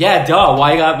 yeah, duh,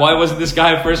 why wasn't this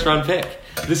guy a first-round pick?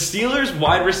 The Steelers'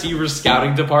 wide receiver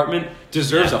scouting department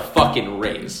deserves a fucking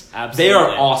raise. Absolutely. They are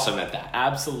awesome at that.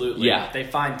 Absolutely. Yeah. They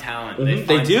find talent.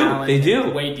 Mm-hmm. They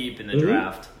do. Way deep in the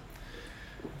draft.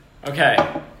 Okay.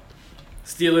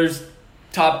 Steelers,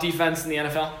 top defense in the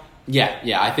NFL?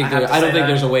 Yeah. I think I don't think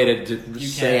there's a way to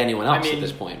say anyone else at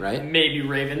this point, right? Maybe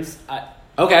Ravens.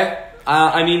 Okay.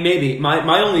 Maybe.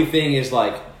 My only thing is,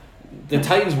 the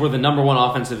Titans were the number 1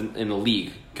 offensive in the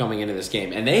league coming into this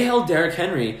game, and they held Derrick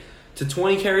Henry to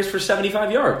 20 carries for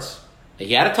 75 yards.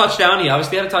 He had a touchdown. He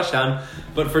obviously had a touchdown.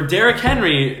 But for Derrick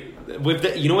Henry,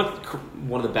 you know what?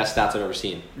 One of the best stats I've ever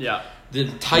seen. Yeah. The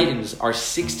Titans are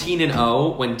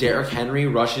 16-0 when Derrick Henry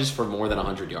rushes for more than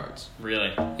 100 yards.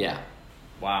 Really? Yeah.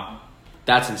 Wow.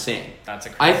 That's insane. That's a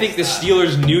crazy I think the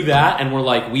Steelers knew that and were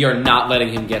like, we are not letting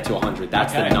him get to 100.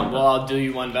 That's the number. Well, I'll do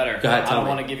you one better. Go ahead, I don't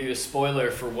want to give you a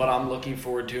spoiler for what I'm looking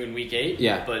forward to in Week 8.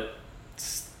 Yeah. But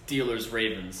Steelers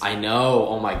Ravens. I know.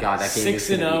 Oh my god, that game is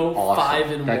going to be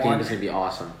awesome. 6-0, 5-1. That game is going to be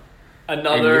awesome.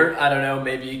 Another, I don't know,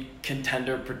 maybe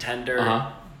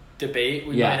contender-pretender debate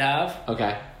we might have.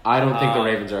 Okay. I don't think the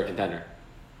Ravens are a contender.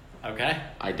 Okay.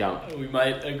 I don't. We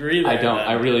might agree there. I don't. Then.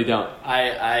 I really don't.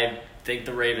 I think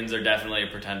the Ravens are definitely a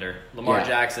pretender. Lamar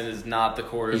Jackson is not the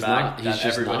quarterback that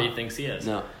everybody thinks he is.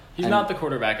 No. He's not the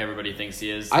quarterback everybody thinks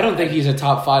he is. I don't think he's a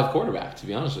top 5 quarterback, to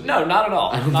be honest with you. No, not at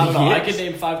all. Not at all. I could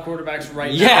name 5 quarterbacks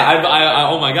right now. Yeah,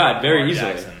 oh my god, very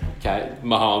easily. Jackson. Okay,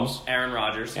 Mahomes. Aaron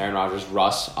Rodgers,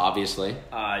 Russ, obviously.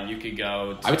 You could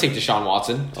go... I would take Deshaun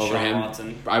Watson over him.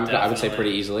 Watson, I would say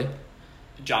pretty easily.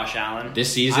 Josh Allen.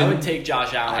 This season? I would take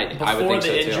Josh Allen. I would think the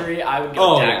so injury, too. I would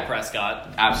go Dak Prescott.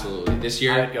 Absolutely. This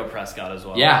year, I would go Prescott as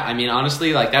well. Yeah, I mean,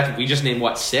 honestly, like that. We just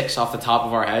named 6 off the top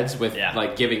of our heads with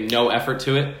like giving no effort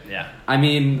to it. Yeah. I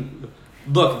mean,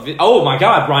 look. Oh my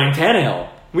God, Ryan Tannehill.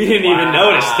 We didn't even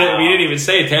notice. We didn't even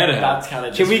say Tannehill. That's kind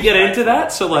of. Can we get into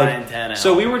that? So like, Ryan Tannehill.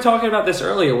 So we were talking about this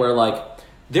earlier, where like,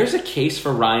 there's a case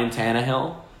for Ryan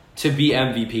Tannehill to be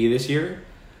MVP this year.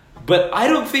 But I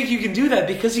don't think you can do that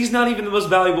because he's not even the most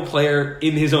valuable player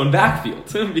in his own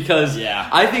backfield. Because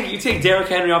I think you take Derrick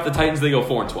Henry off the Titans, they go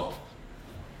 4-12.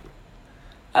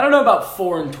 I don't know about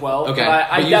 4-12. Okay,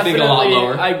 but you think a lot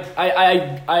lower.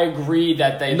 I agree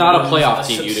that they not lose a playoff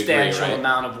team. You'd agree, substantial right?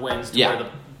 amount of wins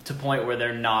to point where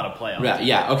they're not a playoff. Yeah,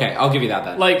 yeah. Okay, I'll give you that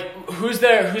then. Like who's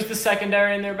the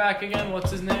secondary in their back again?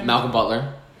 What's his name? Malcolm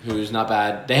Butler, who's not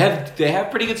bad. They have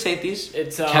pretty good safeties.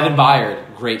 It's Kevin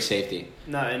Byard, great safety.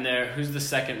 No, in there. Who's the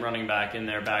second running back in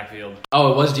their backfield?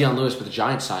 Oh, it was Deion Lewis, but the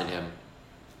Giants signed him.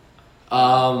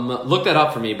 Look that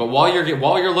up for me. But while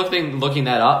you're looking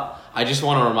that up, I just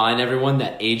want to remind everyone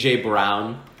that AJ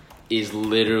Brown is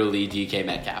literally DK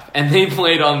Metcalf, and they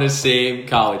played on the same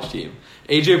college team.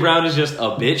 AJ Brown is just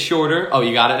a bit shorter. Oh,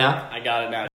 you got it now? I got it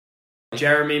now.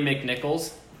 Jeremy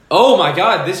McNichols. Oh my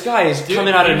God, this guy is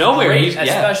coming out of nowhere. Great,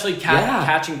 especially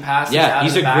catching passes. Yeah,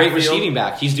 he's a great backfield. Receiving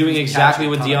back. He's doing exactly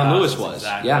what Deion Lewis was.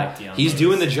 Exactly like he's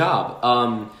doing the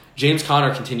job. James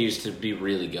Conner continues to be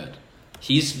really good.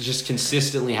 He's just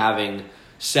consistently having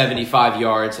 75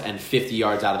 yards and 50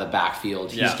 yards out of the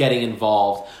backfield. He's getting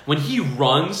involved. When he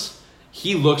runs,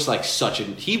 he looks like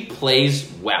he plays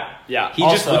well. Yeah, he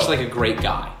just looks like a great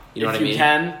guy. You know what I mean? If you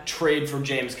can, trade for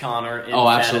James Conner in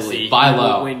absolutely. fantasy. Buy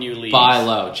low. When you leave. Buy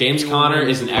low. James Conner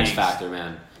is an X factor,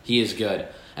 man. He is good.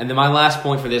 And then my last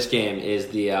point for this game is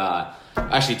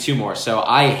actually 2 more. So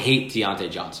I hate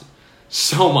Deontay Johnson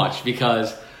so much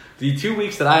because the 2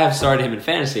 weeks that I have started him in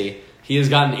fantasy, he has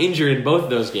gotten injured in both of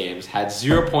those games, had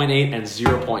 0.8 and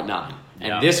 0.9.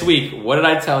 And this week, what did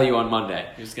I tell you on Monday?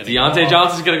 Deontay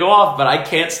Johnson's going to go off, but I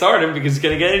can't start him because he's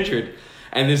going to get injured.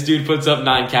 And this dude puts up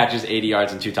 9 catches, 80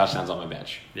 yards, and 2 touchdowns on my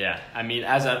bench. Yeah, I mean,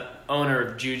 as an owner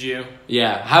of Juju.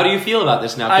 Yeah, how do you feel about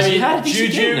this now? I mean,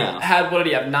 Juju had, what did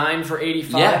he have, 9 for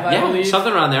 85, I believe?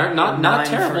 Something around there. Not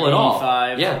terrible at all.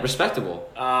 Yeah, respectable.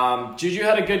 Juju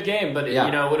had a good game, but it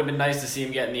would have been nice to see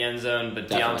him get in the end zone, but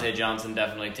Deontay Johnson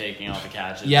definitely taking all the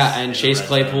catches. Yeah, and Chase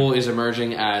Claypool is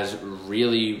emerging as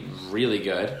really, really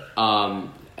good.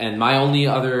 And my only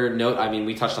other note, I mean,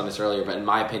 we touched on this earlier, but in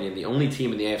my opinion, the only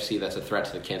team in the AFC that's a threat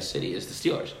to the Kansas City is the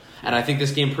Steelers. And I think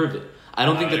this game proved it. I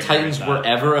don't think the Titans were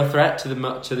ever a threat to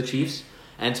the Chiefs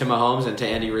and to Mahomes and to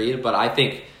Andy Reid, but I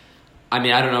think, I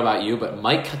mean, I don't know about you, but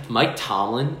Mike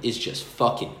Tomlin is just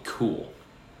fucking cool.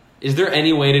 Is there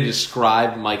any way to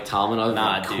describe Mike Tomlin other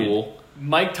than cool? Dude.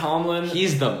 Mike Tomlin.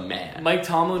 He's the man. Mike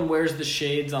Tomlin wears the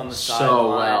shades on the sideline.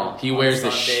 So well. He wears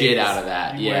the shit out of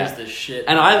that. He wears the shit.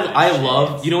 And I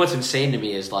love, you know what's insane to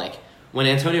me is like, when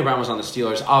Antonio Brown was on the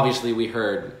Steelers, obviously we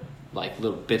heard like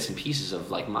little bits and pieces of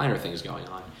like minor things going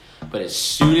on. But as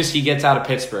soon as he gets out of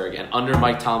Pittsburgh and under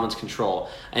Mike Tomlin's control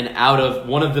and out of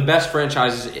one of the best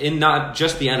franchises in not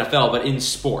just the NFL, but in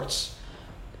sports,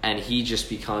 and he just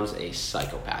becomes a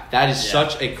psychopath. That is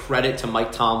such a credit to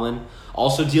Mike Tomlin.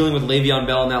 Also dealing with Le'Veon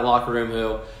Bell in that locker room,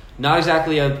 who, not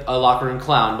exactly a locker room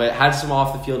clown, but had some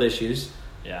off-the-field issues.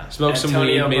 Yeah. Smoked some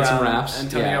weed, made some raps.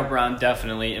 Antonio Brown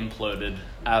definitely imploded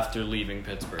after leaving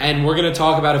Pittsburgh. And we're going to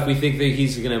talk about if we think that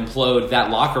he's going to implode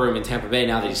that locker room in Tampa Bay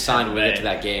now that he's signed when we get to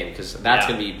that game, because that's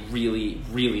going to be really,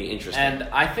 really interesting. And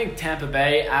I think Tampa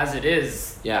Bay, as it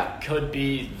is, could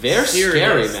be They're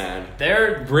serious. Scary,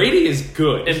 man. Brady is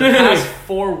good. In the past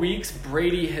 4 weeks,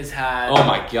 Brady has had oh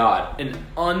my God, an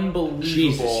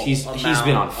unbelievable he's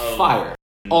been on fire.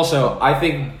 Also, I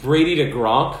think Brady to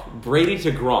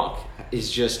Gronk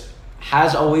is just,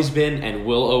 has always been and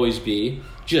will always be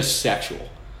just sexual.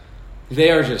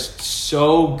 They are just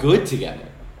so good together.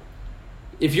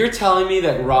 If you're telling me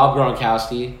that Rob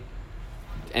Gronkowski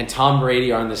and Tom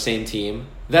Brady are on the same team,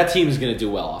 that team is going to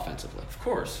do well offensively. Of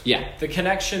course. Yeah. The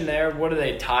connection there, what are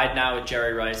they tied now with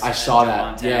Jerry Rice? I saw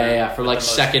that. Yeah. For like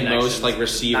second most like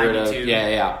receiver 92. to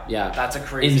yeah. That's a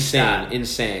crazy stat.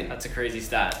 Insane. That's a crazy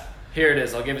stat. Here it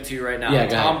is. I'll give it to you right now. Yeah,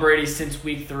 Tom Brady since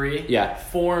week 3.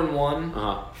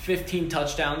 4-1. 15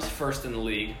 touchdowns, first in the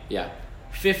league.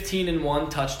 15-1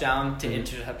 touchdown to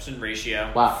interception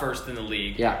ratio. Wow. First in the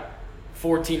league.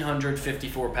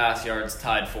 1,454 pass yards,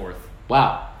 tied 4th.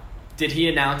 Wow. Did he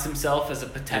announce himself as a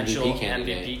potential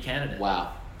MVP candidate?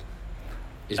 Wow.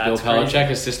 Is That's Bill Belichick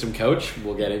a system coach?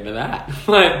 We'll get into that.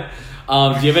 But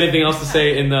do you have anything else to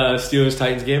say in the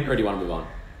Steelers-Titans game, or do you want to move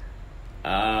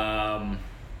on?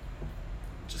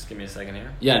 give me a second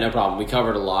here. Yeah, no problem. We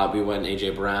covered a lot. We went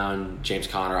A.J. Brown, James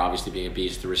Conner obviously being a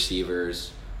beast, the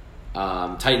receivers.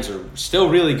 Titans are still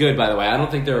really good, by the way. I don't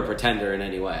think they're a pretender in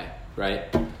any way, right?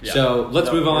 Yeah. So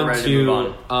let's move on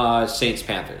to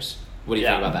Saints-Panthers. What do you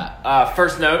think about that?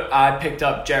 First note, I picked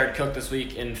up Jared Cook this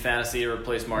week in fantasy to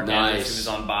replace Mark Andrews, who was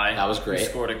on bye. That was great. He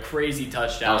scored a crazy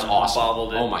touchdown. That was awesome.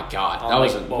 Bobbled it. Oh, my God. That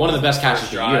was one of the best catches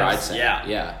of the year, I'd say.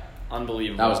 Yeah.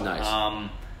 Unbelievable. That was nice.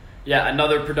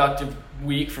 Another productive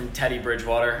week from Teddy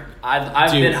Bridgewater.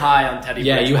 I've been high on Teddy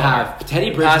Bridgewater. Yeah, you have. Teddy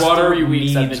Bridgewater 3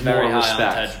 weeks I've been needs very more high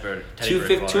respect. on Teddy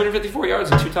Bridgewater. 254 yards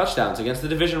and 2 touchdowns against the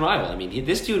division rival. I mean,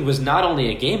 this dude was not only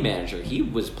a game manager, he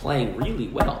was playing really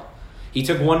well. He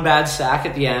took one bad sack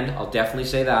at the end. I'll definitely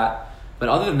say that. But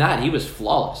other than that, he was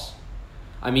flawless.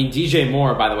 I mean, DJ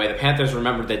Moore, by the way, the Panthers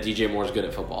remembered that DJ Moore's good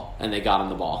at football, and they got him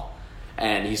the ball.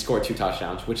 And he scored 2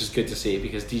 touchdowns, which is good to see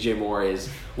because DJ Moore is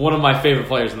one of my favorite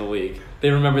players in the league. They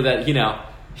remember that,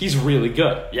 he's really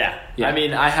good. Yeah. I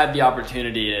mean, I had the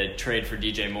opportunity to trade for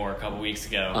DJ Moore a couple weeks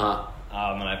ago,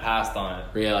 and I passed on it.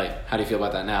 Really? How do you feel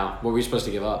about that now? What were you supposed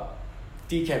to give up?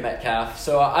 DK Metcalf.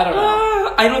 So I don't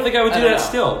know. I don't think I would do that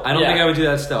still. I don't think I would do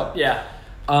that still. Yeah.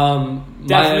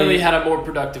 Definitely had a more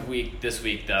productive week this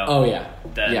week, though. Oh, yeah.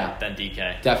 Than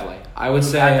DK. Definitely. I would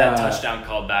say... had that touchdown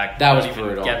called back. That was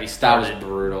brutal. Get me started. That was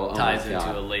brutal. Ties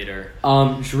into it later.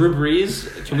 Drew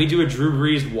Brees. Can we do a Drew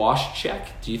Brees wash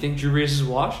check? Do you think Drew Brees is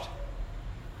washed?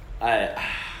 I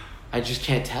just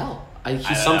can't tell. He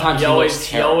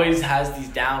always has these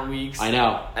down weeks. I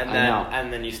know.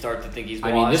 And then you start to think he's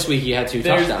washed. I mean, this week he had 2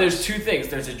 touchdowns. There's 2 things.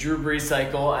 There's a Drew Brees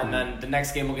cycle, and then the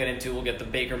next game we'll get the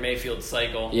Baker Mayfield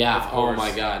cycle. Yeah. Oh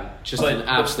my God. An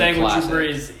absolute classic. With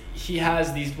Drew Brees, he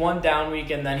has these one down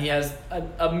week, and then he has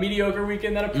a mediocre week,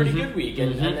 and then a pretty good week,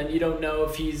 and then you don't know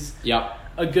if he's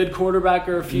a good quarterback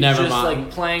or if he's like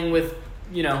playing with.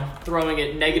 Throwing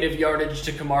it negative yardage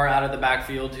to Kamara out of the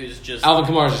backfield, who's just...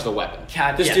 Alvin Kamara's just a weapon.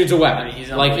 This dude's a weapon.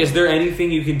 I mean, is there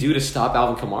anything you can do to stop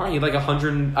Alvin Kamara? He had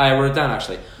 100... I wrote it down,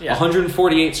 actually. Yeah.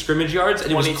 148 scrimmage yards,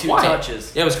 and it was quiet. 22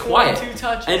 touches. Yeah, it was quiet. 22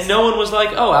 touches. And no one was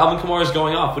like, oh, Alvin Kamara's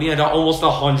going off, but he had almost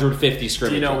 150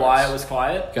 scrimmage yards. Do you know why it was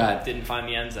quiet? Go ahead. Didn't find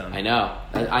the end zone. I know.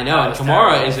 And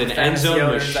Kamara is an end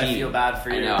zone machine. I feel bad for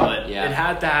you, but it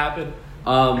had to happen.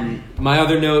 My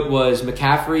other note was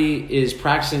McCaffrey is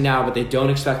practicing now, but they don't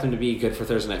expect him to be good for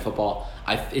Thursday Night Football.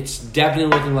 It's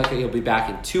definitely looking like he'll be back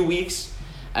in 2 weeks.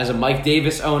 As a Mike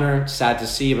Davis owner, sad to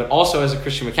see, but also as a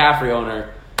Christian McCaffrey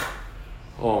owner,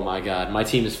 oh my God, my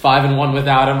team is 5-1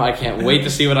 without him. I can't wait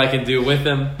to see what I can do with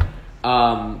him.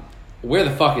 Where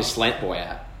the fuck is Slant Boy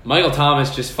at? Michael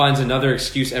Thomas just finds another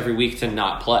excuse every week to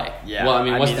not play. Yeah.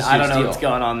 Well, what's the I don't know deal? What's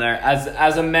going on there.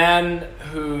 As a man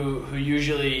who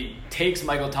usually takes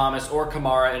Michael Thomas or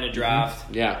Kamara in a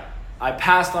draft, I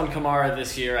passed on Kamara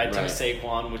this year. I took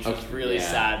Saquon, which was really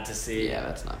sad to see. Yeah,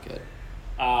 that's not good.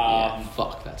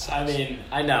 Fuck, that sucks. I mean,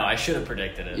 I know. I should have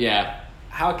predicted it. Yeah.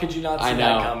 How could you not see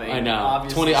that coming? I know.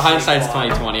 Obviously, Hindsight's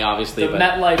 2020, obviously. The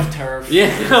MetLife turf. Yeah,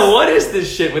 what is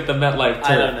this shit with the MetLife turf?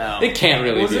 I don't know. It can't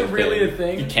really be a thing. Was it really a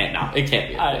thing? It can't be a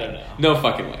thing. I don't know. No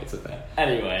fucking way it's a thing.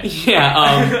 Anyway.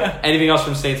 Yeah, anything else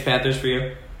from Saints-Panthers for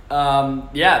you?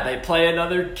 They play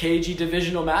another cagey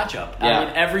divisional matchup. Yeah. I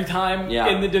mean, every time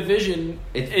in the division,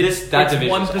 it's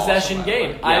one possession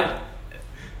game. Yeah.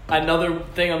 Another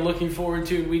thing I'm looking forward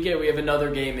to in week 8, we have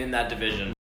another game in that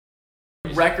division.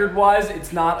 Record-wise,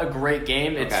 it's not a great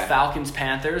game. It's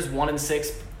Falcons-Panthers,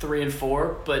 1-6,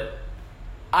 3-4, but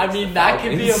I mean, that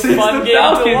could be a fun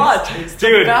game to watch.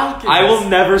 Dude, I will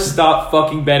never stop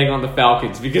fucking betting on the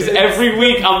Falcons because every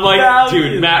week I'm like,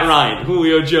 dude, Matt Ryan,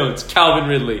 Julio Jones, Calvin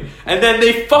Ridley, and then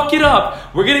they fuck it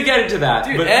up. We're gonna get into that,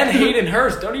 dude. And Hayden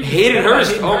Hurst, don't even Hayden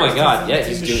Hurst. Oh my God, yeah,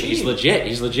 he's legit.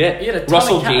 He's legit. He had a ton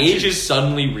Russell of catches. Gage is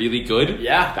suddenly really good.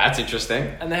 Yeah, that's interesting.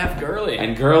 And they have Gurley.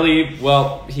 And Gurley,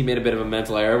 well, he made a bit of a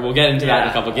mental error. We'll get into that in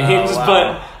a couple games,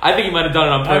 but I think he might have done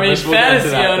it on purpose. I mean,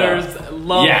 fantasy owners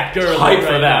love Gurley. Hype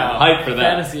for that. Hype for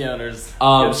that. Fantasy owners.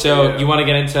 So you want to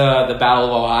get into the Battle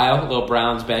of Ohio, little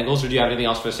Browns-Bengals, or do you have anything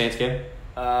else for the Saints game?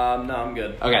 No, I'm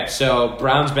good. Okay, so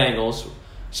Browns-Bengals.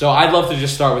 So I'd love to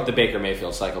just start with the Baker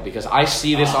Mayfield cycle because I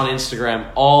see this on Instagram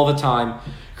all the time.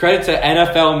 Credit to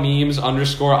NFL memes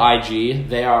 _IG.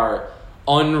 They are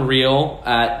unreal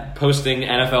at posting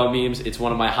NFL memes. It's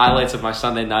one of my highlights of my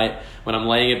Sunday night when I'm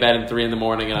laying in bed at 3 a.m.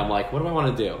 and I'm like, what do I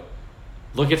want to do?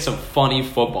 Look at some funny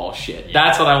football shit. Yeah.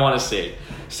 That's what I want to see.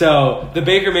 So the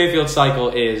Baker Mayfield cycle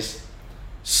is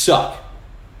suck.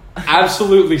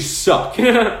 Absolutely suck.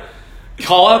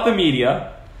 Call out the media.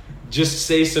 Just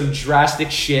say some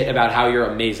drastic shit about how you're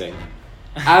amazing.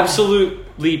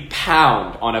 Absolutely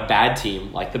pound on a bad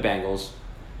team like the Bengals.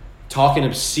 talking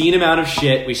obscene amount of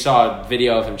shit. We saw a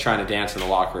video of him trying to dance in the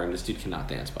locker room. This dude cannot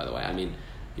dance, by the way. I mean,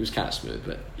 he was kind of smooth,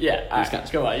 but yeah, he was kind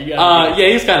of come on, you gotta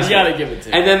he's kind of smooth. You gotta give it to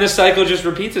him. And then the cycle just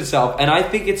repeats itself, and I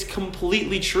think it's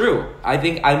completely true.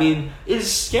 It's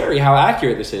scary how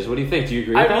accurate this is. What do you think? Do you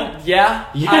agree with that? Yeah,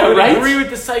 yeah, I would right? agree with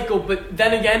the cycle, but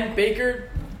then again, Baker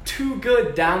too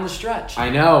good down the stretch. I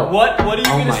know. What are you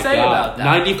going to say about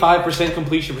that? 95%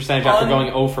 completion percentage after going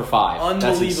 0 for 5. Unbelievable.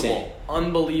 That's insane.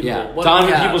 Unbelievable. Yeah.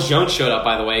 Donovan Peoples-Jones showed up,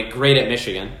 by the way. Great at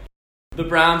Michigan. The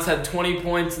Browns had 20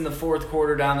 points in the fourth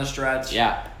quarter down the stretch.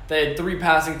 Yeah. They had 3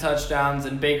 passing touchdowns,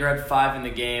 and Baker had 5 in the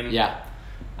game. Yeah.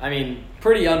 I mean,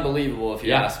 pretty unbelievable if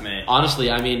you ask me. Honestly,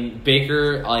 I mean,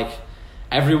 Baker,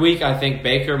 every week I think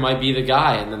Baker might be the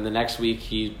guy, and then the next week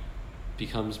he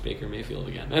becomes Baker Mayfield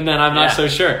again. And then I'm not so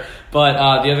sure.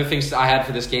 But the other things I had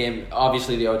for this game,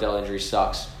 obviously the Odell injury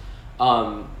sucks.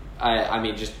 I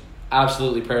mean, just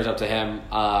absolutely prayers up to him.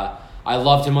 I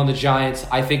loved him on the Giants.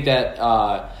 I think that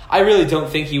I really don't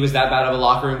think he was that bad of a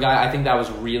locker room guy. I think that was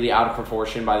really out of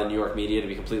proportion by the New York media, to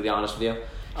be completely honest with you.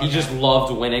 He just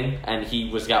loved winning, and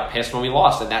he got pissed when we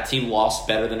lost, and that team lost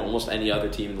better than almost any other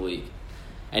team in the league.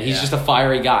 And he's just a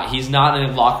fiery guy. He's not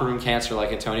a locker room cancer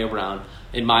like Antonio Brown,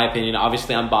 in my opinion.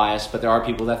 Obviously, I'm biased, but there are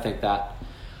people that think that.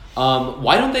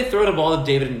 Why don't they throw the ball to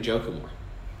David Njoku more?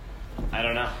 I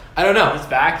don't know. He's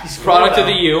back. He's product of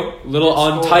the U. Little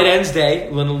on tight ends day.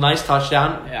 Little nice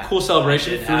touchdown. Yeah. Cool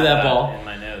celebration. Threw that ball. In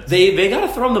my notes. They got to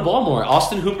throw him the ball more.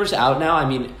 Austin Hooper's out now. I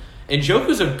mean,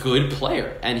 Njoku's a good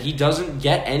player, and he doesn't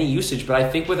get any usage. But I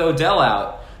think with Odell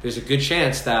out, there's a good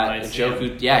chance that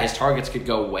Njoku, his targets could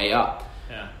go way up.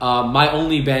 My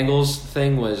only Bengals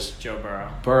thing was Joe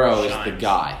Burrow. Burrow is the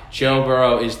guy. Joe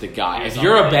Burrow is the guy. If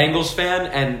you're a Bengals fan,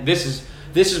 and this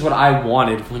is what I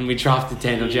wanted when we drafted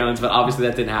Daniel Jones, but obviously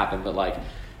that didn't happen. But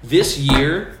this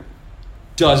year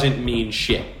doesn't mean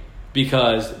shit,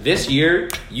 because this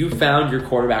year you found your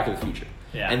quarterback of the future,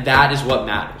 and that is what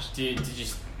matters. Did you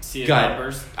see his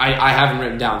numbers? I haven't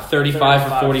written down. 35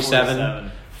 for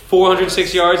 47,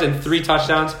 406 yards and 3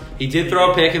 touchdowns. He did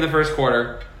throw a pick in the first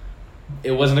quarter.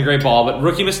 It wasn't a great ball, but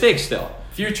rookie mistake still.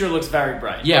 Future looks very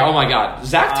bright. Yeah, oh my God.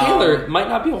 Zach Taylor might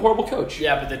not be a horrible coach.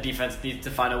 Yeah, but the defense needs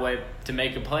to find a way to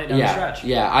make a play down the stretch.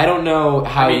 Yeah, I don't know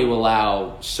how you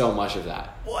allow so much of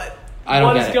that. What? I don't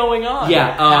what get is it. going on?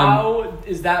 Yeah, how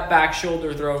is that back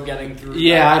shoulder throw getting through?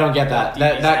 Yeah, I don't get that.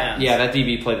 That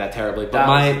DB played that terribly. But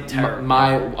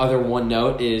my other one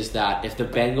note is that if the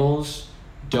Bengals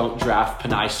don't draft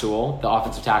Penei Sewell, the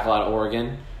offensive tackle out of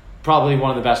Oregon, probably one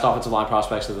of the best offensive line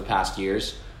prospects of the past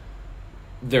years,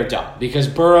 they're done. Because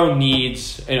Burrow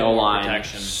needs an O-line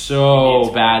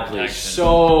so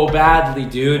badly,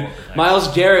 dude. Myles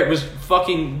Garrett was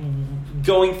fucking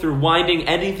going through, winding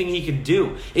anything he could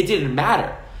do. It didn't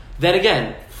matter. Then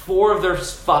again, 4 of their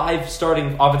 5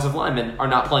 starting offensive linemen are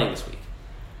not playing this week,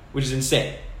 which is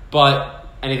insane. But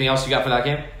anything else you got for that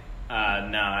game?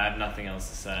 No, I have nothing else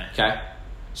to say. Okay.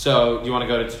 So, do you want to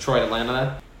go to Detroit, Atlanta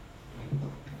then?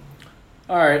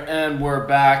 All right, and we're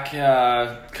back.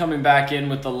 Coming back in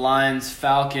with the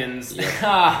Lions-Falcons.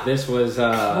 Yeah. This was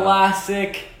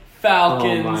classic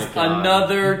Falcons. Oh my God.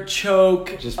 Another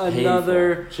choke. Just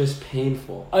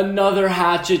painful. Another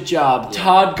hatchet job. Yeah.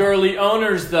 Todd Gurley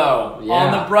owners, though,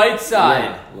 on the bright side.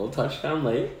 Yeah. A little touchdown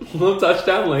late.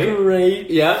 Great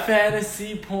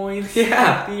fantasy points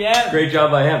at the end. Great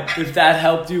job by him. If that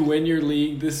helped you win your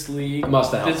league this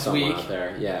must have helped this week, out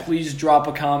there. Yeah. Please drop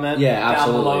a comment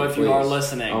down below if you are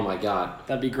listening. Oh my God.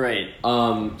 That'd be great.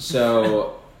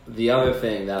 So the other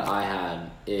thing that I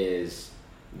had is,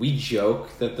 we joke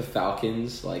that the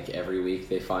Falcons, every week,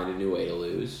 they find a new way to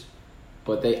lose.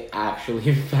 But they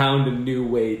actually found a new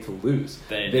way to lose.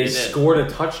 They scored a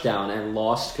touchdown and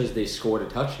lost because they scored a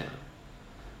touchdown.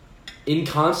 In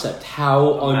concept,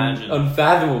 how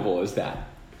unfathomable is that?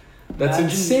 That's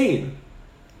insane.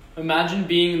 Imagine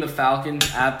being the Falcons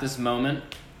at this moment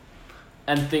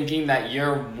and thinking that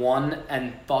you're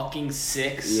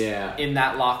 1-6 in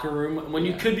that locker room when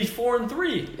you could be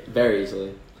 4-3. Very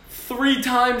easily. 3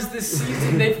 times this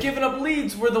season, they've given up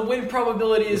leads where the win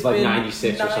probability has been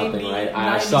 96 or something, right?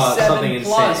 I saw something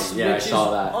plus, insane. Yeah, I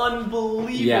saw that.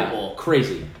 Unbelievable. Yeah,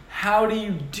 crazy. How do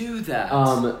you do that?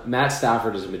 Matt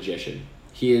Stafford is a magician.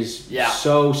 He is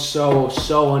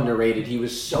so underrated. He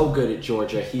was so good at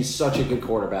Georgia. He's such a good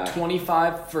quarterback.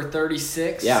 25 for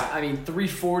 36. Yeah. I mean,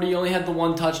 340. Only had the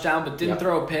 1 touchdown, but didn't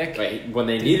throw a pick. Right. When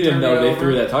they needed him, though, they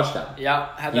threw that touchdown.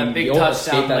 Yeah. Had that big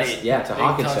touchdown late. Yeah, to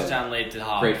Hawkinson. Big touchdown late to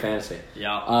Hawkinson. Great fantasy.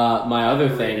 Yeah. My other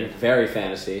thing, very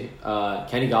fantasy,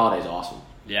 Kenny Galladay's awesome.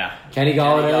 Yeah. Kenny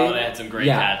Galladay had some great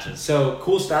catches. So,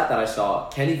 cool stat that I saw.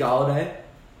 Kenny Galladay,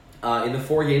 in the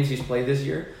 4 games he's played this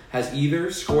year, has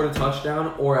either scored a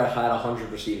touchdown or had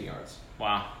 100 receiving yards.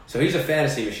 Wow. So he's a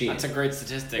fantasy machine. That's a great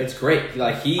statistic. It's great.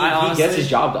 Like he honestly, gets his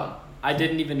job done. I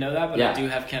didn't even know that, but I do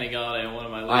have Kenny Galladay on one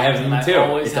of my lists. I have him too. I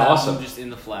always it's have awesome. him just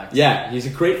in the flex. Yeah, he's a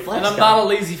great flex. And I'm guy. not a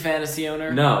lazy fantasy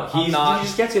owner. No, he not.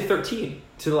 just gets you 13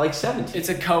 to like 17. It's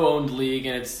a co-owned league,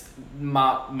 and it's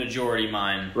majority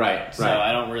mine. Right. So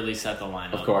I don't really set the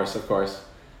lineup. Of course.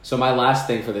 So my last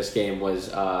thing for this game was,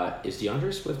 is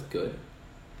DeAndre Swift good?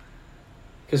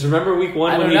 Because remember week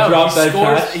 1 when he dropped that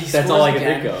catch? That's all I could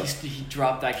think of. He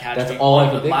dropped that catch. That's all I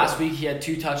could think of. Last week he had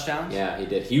 2 touchdowns. Yeah, he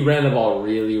did. He ran the ball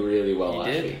really, really well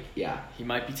last week. Yeah. He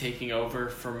might be taking over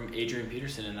from Adrian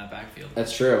Peterson in that backfield.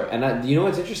 That's true. And you know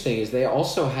what's interesting is they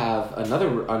also have another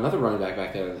running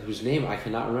back there whose name I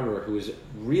cannot remember, who is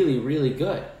really, really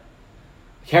good.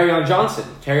 Kerryon Johnson.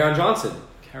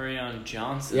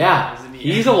 Yeah.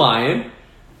 He's a Lion.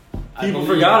 People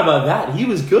forgot about that. He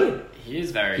was good. He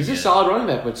is very He's good. a solid running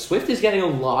back, but Swift is getting a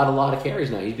lot of carries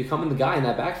now. He's becoming the guy in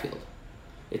that backfield.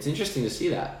 It's interesting to see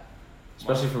that,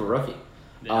 especially from a rookie.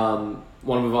 Yeah.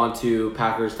 Want to move on to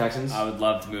Packers-Texans? I would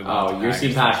love to move on to you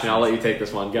seem passionate. I'll let you take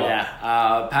this one. Go.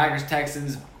 Yeah.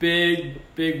 Packers-Texans, big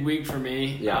week for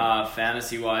me,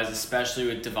 fantasy-wise, especially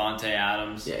with Devontae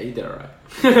Adams. Yeah, you did all right.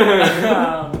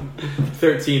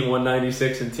 13,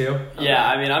 196, and 2. Yeah,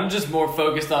 I mean, I'm just more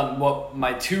focused on what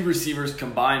my 2 receivers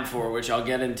combined for, which I'll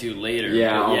get into later.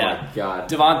 Yeah, my God.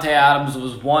 Devontae Adams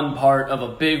was one part of a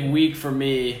big week for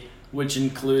me, which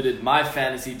included my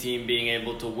fantasy team being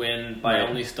able to win by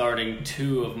only starting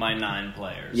 2 of my 9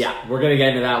 players. Yeah, we're going to get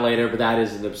into that later, but that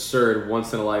is an absurd,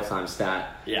 once-in-a-lifetime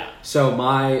stat. Yeah. So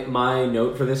my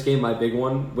note for this game, my big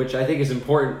one, which I think is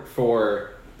important for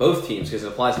both teams because it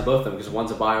applies to both of them because one's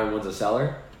a buyer and one's a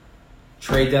seller,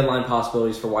 trade deadline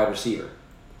possibilities for wide receiver.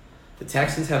 The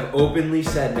Texans have openly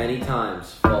said many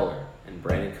times, Fuller and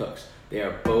Brandon Cooks, they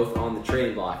are both on the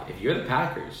trading block. If you're the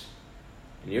Packers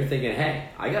and you're thinking, hey,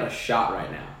 I got a shot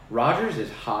right now. Rodgers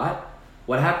is hot.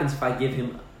 What happens if I give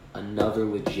him another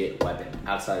legit weapon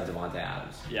outside of Devontae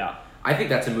Adams? Yeah. I think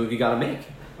that's a move you got to make.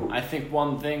 I think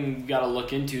one thing you got to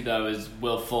look into, though, is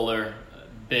Will Fuller.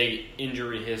 Big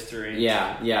injury history.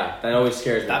 Yeah. That always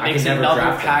scares me. That makes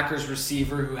another Packers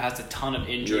receiver who has a ton of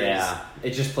injuries. Yeah, it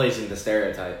just plays into the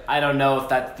stereotype. I don't know if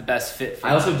that's the best fit for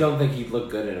I also don't think he'd look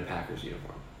good in a Packers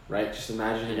uniform, right? Just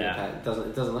imagine him in it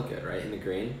doesn't look good, right? In the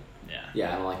green.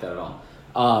 Yeah, I don't like that at all.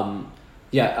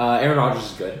 Aaron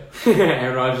Rodgers is good.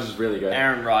 Aaron Rodgers is really good.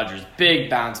 Aaron Rodgers, big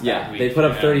bounce back week. They put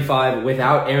up 35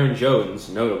 without Aaron Jones,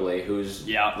 notably, who's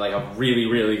like a really,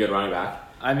 really good running back.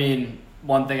 I mean,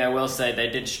 one thing I will say, they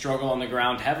did struggle on the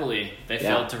ground heavily. They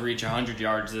failed to reach 100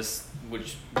 yards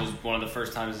which was one of the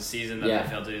first times this season that they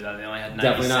failed to do that. They only had 96.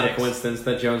 Definitely not a coincidence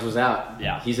that Jones was out.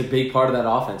 Yeah. He's a big part of that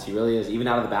offense. He really is, even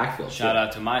out of the backfield. Shout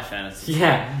out to my fantasy.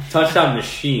 Yeah. Touchdown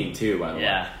machine, too, by the way.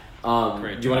 Yeah. Do you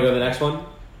want to go to the next one?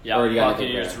 Yeah,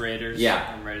 Buccaneers, Raiders. Yeah.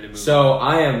 I'm ready to move So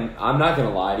on. I'm not going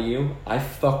to lie to you. I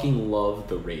fucking love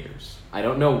the Raiders. I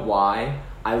don't know why.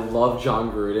 I love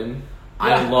John Gruden.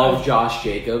 I love Josh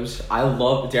Jacobs. I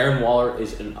love Darren Waller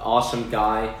is an awesome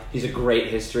guy. He's a great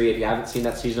history. If you haven't seen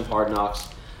that season of Hard Knocks,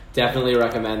 definitely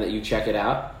recommend that you check it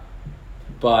out.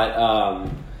 But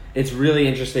it's really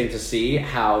interesting to see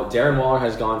how Darren Waller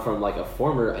has gone from like a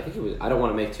former, I don't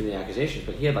want to make too many accusations,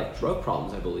 but he had like drug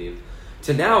problems, I believe,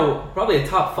 to now probably a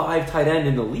top 5 tight end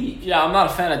in the league. Yeah, I'm not a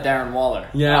fan of Darren Waller.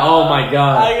 Yeah, oh my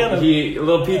God. A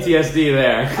little PTSD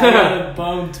there. I got a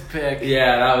bone to pick.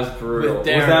 Yeah, that was brutal. Was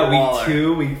that week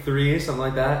 2, week 3, something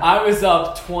like that? I was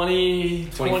up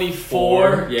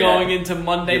 24 going into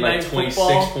Monday Night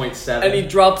Football. 26.7. And he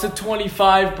drops a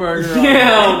 25 burger.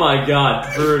 Yeah, oh my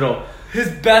God, brutal. His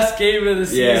best game of the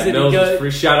season. Yeah, Mills was free.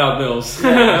 Shout out Mills.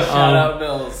 Yeah, shout out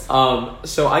Mills.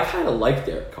 So I kind of like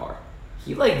Derek Carr.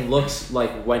 He looks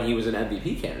like when he was an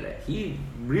MVP candidate. He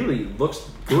really looks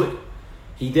good.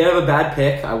 He did have a bad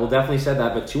pick. I will definitely say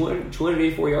that, but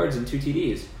 284 yards and 2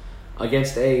 TDs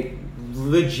against a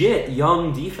legit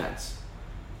young defense.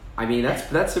 I mean,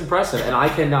 that's impressive, and I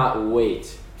cannot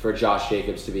wait for Josh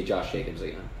Jacobs to be Josh Jacobs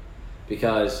again,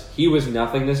 because he was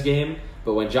nothing this game.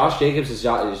 But when Josh Jacobs is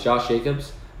Josh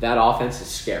Jacobs, that offense is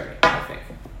scary, I think.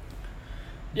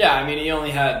 Yeah, I mean, he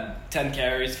only had 10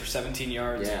 carries for 17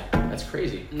 yards. Yeah, that's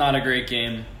crazy. Not a great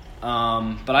game.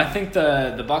 But I think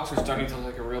the Bucs are starting to look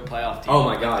like a real playoff team. Oh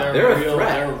my God, they're a threat.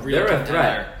 They're a real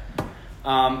contender.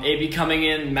 AB coming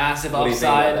in, massive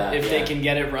upside if they can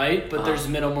get it right, but there's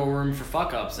minimal room for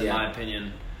fuck-ups, in my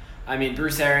opinion. I mean,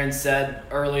 Bruce Arians said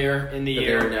earlier in the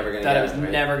year that it was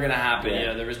never going to happen.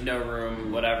 Yeah. There was no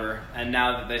room, whatever. And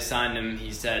now that they signed him,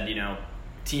 he said,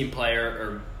 team player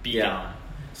or be gone.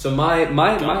 So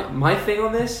my thing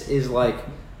on this is like,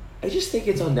 I just think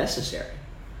it's unnecessary.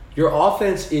 Your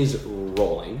offense is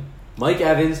rolling. Mike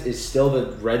Evans is still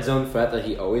the red zone threat that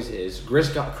he always is. Chris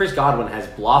Godwin has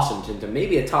blossomed into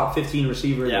maybe a top 15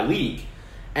 receiver in the league.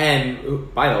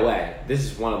 And, by the way, this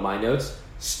is one of my notes.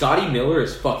 Scotty Miller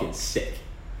is fucking sick.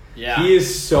 Yeah. He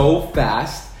is so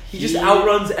fast. He just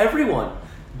outruns everyone.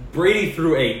 Brady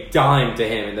threw a dime to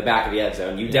him in the back of the end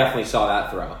zone. You definitely saw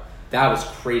that throw. That was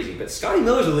crazy. But Scotty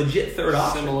Miller's a legit third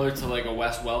option. Similar to like a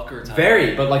Wes Welker type.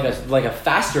 Very, but like a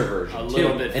faster version. A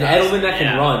little bit An faster. Edelman that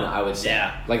can run, I would say.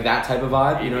 Yeah. Like that type of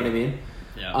vibe, you know what I mean?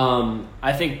 Yeah.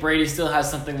 I think Brady still has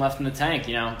something left in the tank,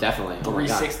 you know? Definitely.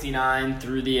 369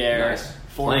 through the air. Nice.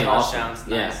 4 Playing touchdowns.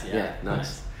 awesome. Nice. Yeah,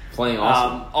 nice. Playing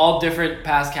awesome. All different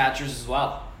pass catchers as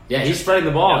well. Yeah, he's spreading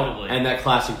the ball. Notably. And that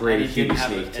classic Brady QB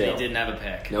sneak, too. And he didn't have a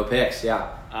pick. No picks, yeah.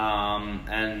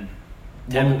 And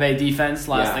Tampa Bay defense,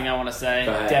 last thing I want to say.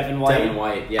 Devin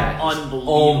White, yeah.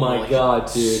 Unbelievable. Oh, my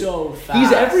God, dude. So fast.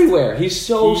 He's everywhere. He's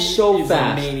so fast. He's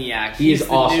a maniac. He's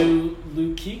awesome. The new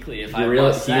Luke Kuechly, if I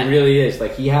must He say. really is.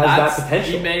 Like, he has that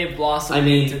potential. He may have blossomed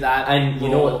into that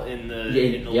role in the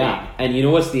league. And you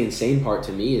know what's the insane part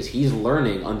to me is he's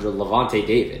learning under Levante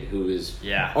David, who is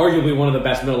arguably one of the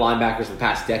best middle linebackers of the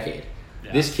past decade.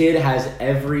 Yeah. This kid has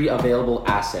every available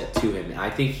asset to him, and I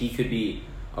think he could be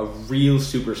a real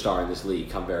superstar in this league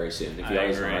come very soon. If he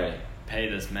hasn't already. Pay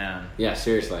this man. Yeah,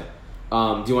 seriously. Do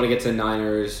you want to get to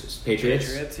Niners Patriots?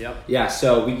 Patriots, yep. Yeah,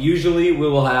 so we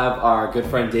will have our good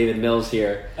friend David Mills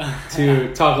here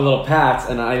to talk a little Pats,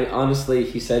 and I honestly,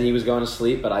 he said he was going to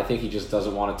sleep, but I think he just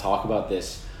doesn't want to talk about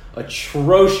this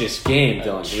atrocious game,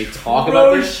 Dylan. Can we talk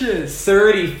about this?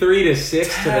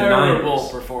 33-6 to the Niners. Terrible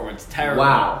performance. Terrible.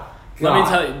 Wow. Let me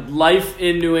tell you, life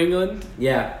in New England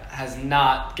has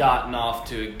not gotten off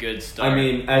to a good start. I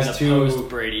mean, as in the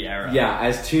post-Brady era. Yeah,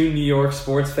 as two New York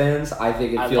sports fans, I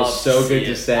think it feels so good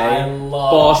to say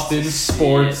Boston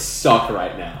sports suck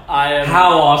right now.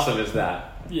 How awesome is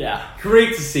that? Yeah.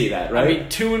 Great to see that, right? I mean,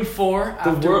 2-4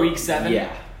 after week 7.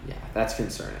 Yeah, that's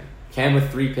concerning. Cam with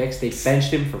 3 picks. They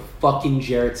benched him for fucking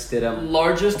Jarrett Stidham.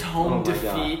 Largest home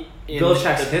defeat in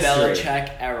Belichick's the history.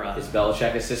 Belichick era. Is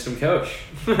Belichick assistant coach?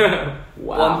 Wow.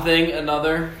 One thing,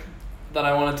 another that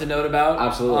I wanted to note about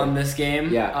on this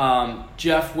game. Yeah.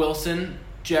 Jeff Wilson,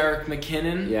 Jerick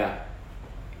McKinnon. Yeah.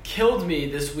 Killed me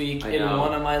this week in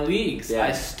one of my leagues. Yeah.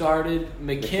 I started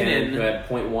McKinnon, who had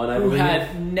 .1, I who believe.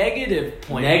 had negative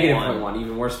 .1. Negative .1,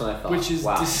 even worse than I thought. Which is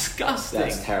disgusting.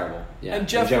 That's terrible. Yeah. And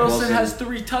Jeff Wilson has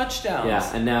 3 touchdowns.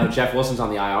 Yeah, and now Jeff Wilson's on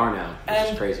the IR now,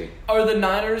 which is crazy. Are the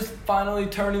Niners finally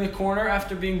turning the corner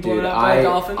after being blown out by the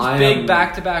Dolphins? Big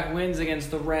back-to-back wins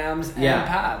against the Rams and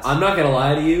Pats. I'm not going to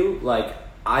lie to you. Like,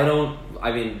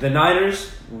 the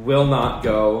Niners will not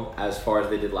go as far as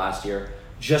they did last year,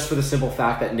 just for the simple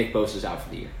fact that Nick Bosa's out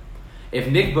for the year. If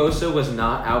Nick Bosa was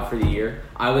not out for the year,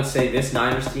 I would say this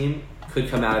Niners team could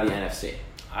come out of the NFC.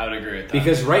 I would agree with that.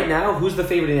 Because right now, who's the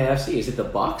favorite in the NFC? Is it the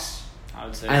Bucs? I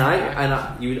would say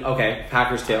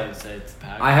Packers too. I would say it's the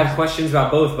Packers. I have questions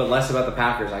about both, but less about the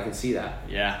Packers. I can see that.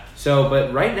 Yeah. So,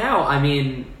 but right now, I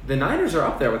mean, the Niners are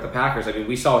up there with the Packers. I mean,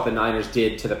 we saw what the Niners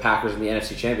did to the Packers in the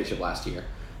NFC Championship last year.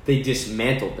 They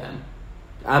dismantled them.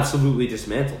 Absolutely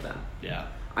dismantled them. Yeah.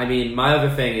 I mean, my other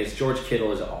thing is George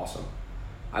Kittle is awesome.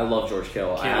 I love George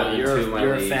Kittle.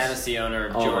 You're a fantasy owner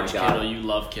of George Kittle. You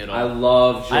love Kittle. I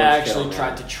love George Kittle. I actually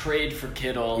tried to trade for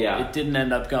Kittle. Yeah. It didn't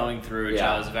end up going through, which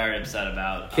I was very upset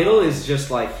about. Kittle is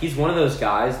just like, he's one of those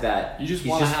guys that he's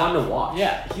just fun to watch.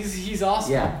 Yeah, he's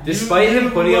awesome. Yeah, despite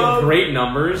him putting up great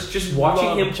numbers, just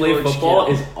watching him play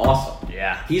football is awesome.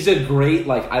 Yeah. He's a great,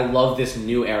 I love this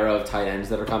new era of tight ends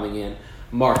that are coming in.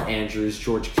 Mark Andrews,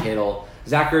 George Kittle.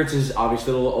 Zach Ertz is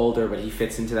obviously a little older, but he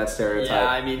fits into that stereotype. Yeah,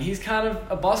 I mean, he's kind of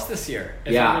a bust this year.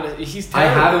 He's terrible. I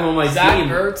have him on my team. Zach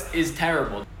Ertz is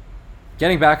terrible.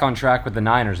 Getting back on track with the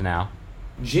Niners now.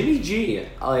 Jimmy G,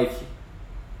 I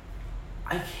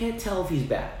can't tell if he's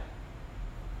bad.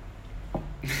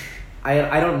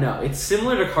 I don't know. It's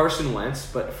similar to Carson Wentz,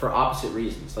 but for opposite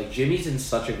reasons. Like, Jimmy's in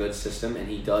such a good system, and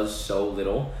he does so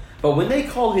little. But when they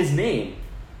call his name,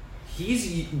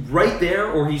 he's right there,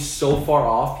 or he's so far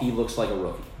off, he looks like a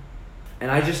rookie.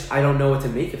 And I don't know what to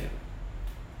make of him.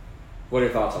 What are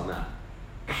your thoughts on that?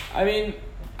 I mean,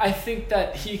 I think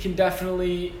that he can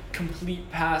definitely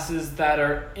complete passes that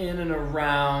are in and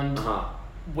around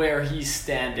where he's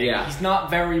standing. Yeah. He's not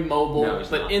very mobile,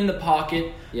 but in the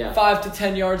pocket, 5 to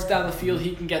 10 yards down the field,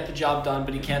 he can get the job done,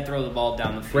 but he can't throw the ball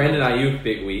down the field. Brandon Ayuk,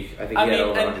 big week. I think he had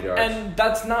over 100 yards. And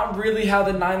that's not really how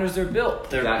the Niners are built.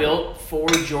 They're built for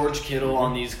George Kittle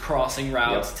on these crossing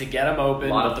routes to get him open.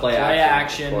 A lot of the play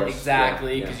action, of course.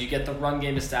 because you get the run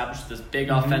game established with this big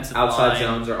offensive Outside line.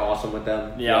 zones are awesome with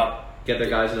them. Yeah. get their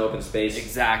guys in open space.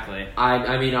 Exactly.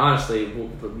 I mean, honestly,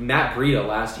 Matt Breida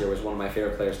last year was one of my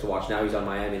favorite players to watch. Now he's on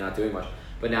Miami, not doing much.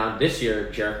 But now this year,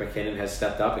 Jerick McKinnon has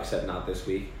stepped up, except not this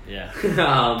week. Yeah.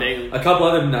 A couple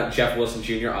other than that, Jeff Wilson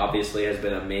Jr. obviously has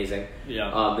been amazing.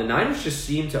 Yeah. The Niners just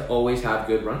seem to always have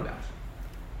good running backs.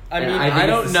 I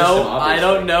don't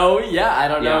know. Yeah, I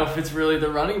don't know if it's really the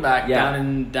running back down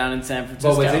in San Francisco.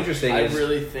 But what's interesting I is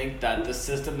really think that the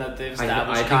system that they've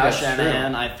established, Kyle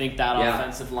Shanahan, I think that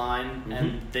offensive line,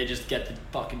 and they just get the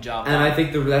fucking job done. And I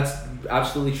think that's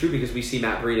absolutely true because we see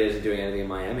Matt Breida isn't doing anything in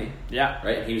Miami. Yeah.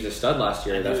 Right? He was a stud last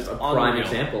year. And that's a prime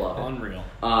example of it.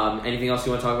 Unreal. Anything else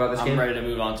you want to talk about this game? I'm ready to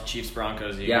move on to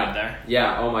Chiefs-Broncos. You good there?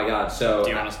 Yeah, oh my God. So, do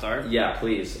you want to start? Yeah,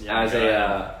 please.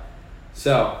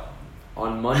 So,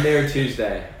 on Monday or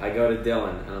Tuesday, I go to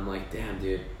Dylan, and I'm like, damn,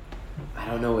 dude, I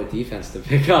don't know what defense to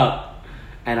pick up.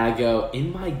 And I go,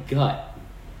 in my gut,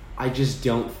 I just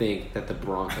don't think that the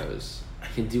Broncos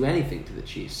can do anything to the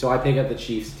Chiefs. So I pick up the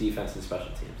Chiefs' defense and special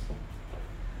teams.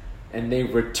 And they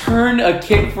return a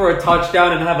kick for a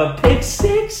touchdown and have a pick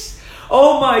six?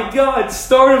 Oh my God,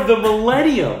 start of the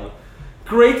millennium.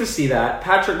 Great to see that.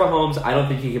 Patrick Mahomes, I don't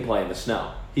think he can play in the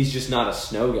snow. He's just not a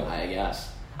snow guy, I guess.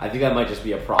 I think that might just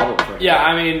be a problem for him. Yeah,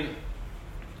 I mean,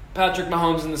 Patrick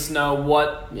Mahomes in the snow,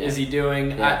 what is he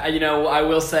doing? Yeah. I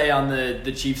will say on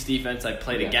the Chiefs defense, I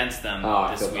played against them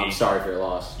this week. I'm sorry for your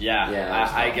loss.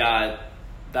 Yeah,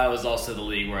 that was also the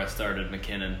league where I started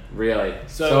McKinnon. Really?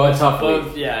 So a tough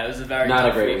week. Yeah, it was a very not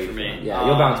tough a great week for me. Yeah,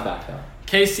 you'll bounce back though.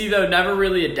 KC though, never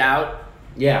really a doubt.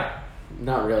 Yeah,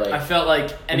 not really. I felt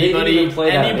like anybody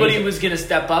was going to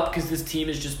step up because this team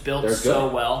is just built so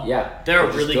well. Yeah, they're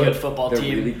a really good football team.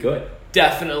 They're really good.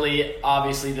 Definitely,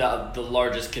 obviously, the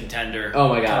largest contender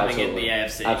coming in the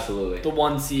AFC. Absolutely. The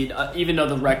one seed, even though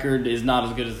the record is not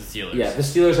as good as the Steelers. Yeah, the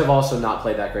Steelers have also not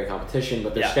played that great competition,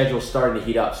 but their schedule's starting to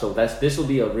heat up, so this will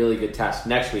be a really good test.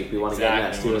 Next week, we want to get in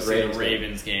that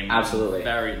Steelers-Ravens game. Absolutely.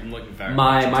 I'm looking very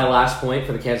My last point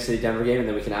for the Kansas City-Denver game, and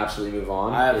then we can absolutely move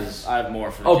on. I have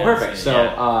more for the Kansas perfect. City,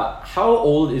 So, how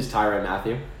old is Tyrann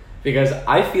Mathieu? Because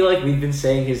I feel like we've been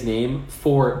saying his name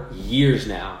for years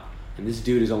now, and this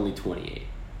dude is only 28.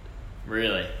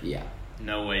 Really? Yeah.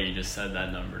 No way you just said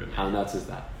that number to me. How nuts is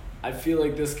that? I feel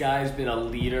like this guy's been a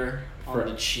leader on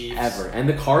the Chiefs. Ever. And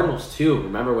the Cardinals, too.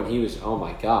 Remember when he was, oh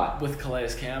my God. With Calais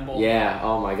Campbell. Yeah,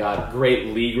 oh my God. Great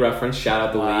league reference. Shout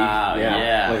out the league.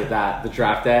 Yeah. Look at that. The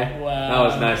draft day. Wow. That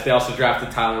was nice. They also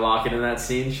drafted Tyler Lockett in that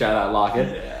scene. Shout out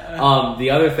Lockett. Yeah. The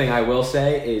other thing I will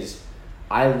say is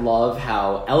I love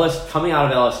how coming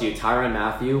out of LSU, Tyrann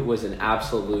Mathieu was an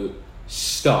absolute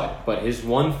stud. But his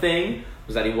one thing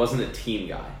was that he wasn't a team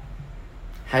guy.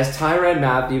 Has Tyrann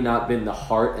Mathieu not been the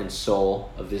heart and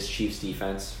soul of this Chiefs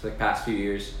defense for the past few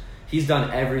years? He's done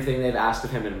everything they've asked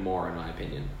of him and more, in my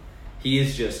opinion. He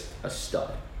is just a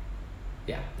stud.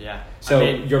 Yeah. So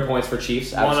your points for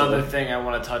Chiefs? Absolutely. One other thing I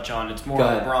want to touch on. It's more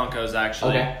on the Broncos,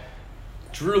 actually. Okay.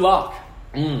 Drew Lock.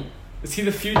 Is he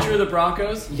the future of the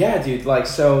Broncos? Yeah, dude.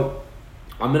 So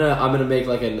I'm gonna make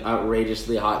an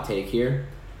outrageously hot take here.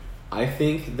 I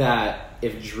think that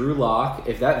if Drew Lock,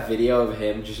 if that video of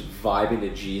him just vibing to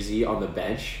Jeezy on the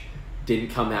bench didn't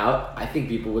come out, I think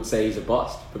people would say he's a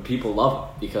bust. But people love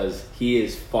him because he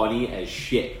is funny as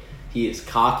shit. He is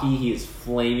cocky, he is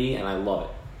flamey, and I love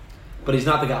it. But he's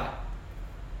not the guy.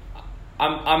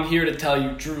 I'm here to tell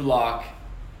you Drew Lock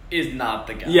is not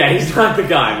the guy. Yeah, he's not the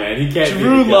guy, man. He can't be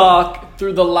Drew the guy. Lock,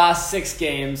 through the last 6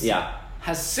 games, yeah,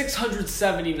 has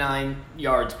 679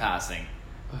 yards passing.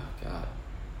 Oh, God.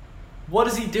 What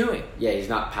is he doing? Yeah, he's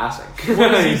not passing.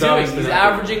 What is he doing? He's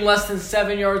averaging less than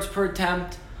 7 yards per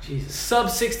attempt. Jesus. Sub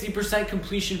 60%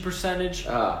 completion percentage.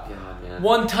 Oh, God, man.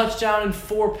 1 touchdown and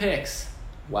 4 picks.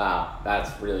 Wow,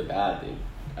 that's really bad, dude.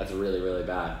 That's really, really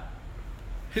bad.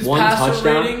 His 1 passer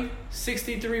touchdown? rating,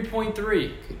 63.3.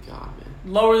 Good God, man.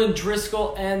 Lower than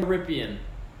Driscoll and Ripien.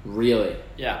 Really?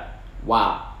 Yeah.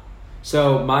 Wow.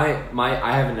 So I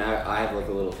have like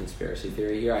a little conspiracy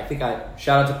theory here. I think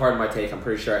shout out to Pardon My Take. I'm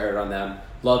pretty sure I heard it on them.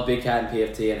 Love Big Cat and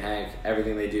PFT and Hank.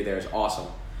 Everything they do there is awesome.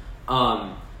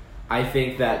 I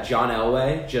think that John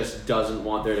Elway just doesn't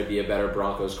want there to be a better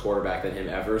Broncos quarterback than him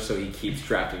ever, so he keeps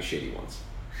drafting shitty ones.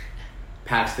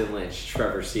 Paxton Lynch,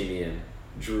 Trevor Siemian,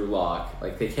 Drew Lock.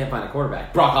 Like, they can't find a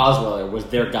quarterback. Brock Osweiler was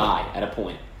their guy at a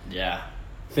point. Yeah.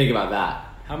 Think about that.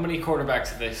 How many quarterbacks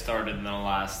have they started in the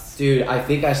last... Dude, I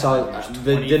think I saw...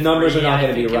 The numbers are not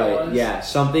going to be right. Yeah,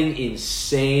 something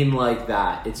insane like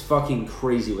that. It's fucking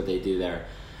crazy what they do there.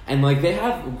 And, like, they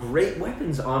have great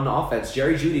weapons on offense.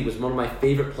 Jerry Jeudy was one of my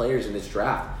favorite players in this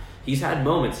draft. He's had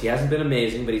moments. He hasn't been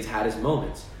amazing, but he's had his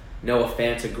moments. Noah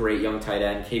Fant's a great young tight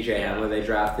end. KJ Hamler they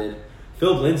drafted.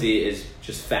 Philip Lindsay is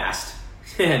just fast.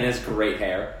 and has great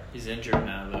hair. He's injured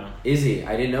now, though. Is he?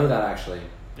 I didn't know that, actually.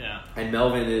 Yeah. And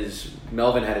Melvin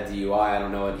had a DUI. I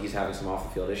don't know, and he's having some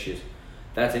off-the-field issues.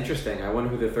 That's interesting. I wonder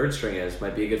who the third string is.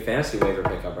 Might be a good fantasy waiver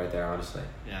pickup right there, honestly.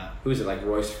 Yeah. Who is it, like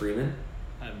Royce Freeman?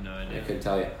 I have no idea. I couldn't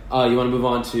tell you. You want to move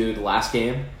on to the last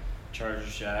game?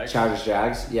 Chargers-Jags.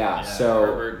 Chargers-Jags, yeah. So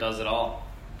Herbert does it all.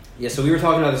 Yeah, so we were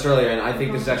talking about this earlier, and I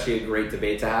think this is actually a great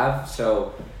debate to have.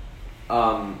 So,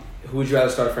 who would you rather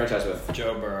start a franchise with?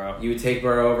 Joe Burrow. You would take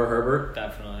Burrow over Herbert?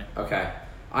 Definitely. Okay.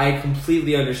 I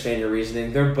completely understand your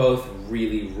reasoning. They're both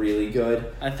really, really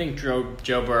good. I think Joe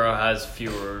Burrow has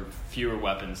fewer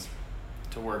weapons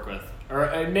to work with.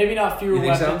 Or maybe not fewer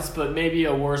weapons, but maybe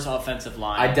a worse offensive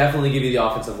line. I definitely give you the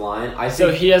offensive line.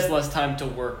 So he has less time to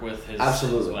work with his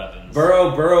weapons.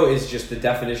 Burrow is just the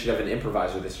definition of an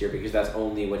improviser this year because that's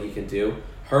only what he can do.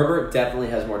 Herbert definitely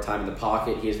has more time in the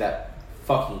pocket. He has that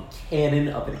fucking cannon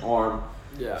of an arm.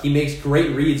 Yeah. He makes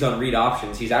great reads on read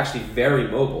options. He's actually very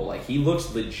mobile. Like, he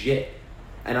looks legit.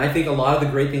 And I think a lot of the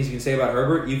great things you can say about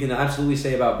Herbert, you can absolutely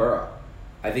say about Burrow.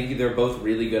 I think they're both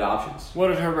really good options. What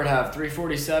did Herbert have?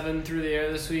 347 through the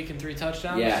air this week and 3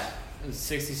 touchdowns? Yeah.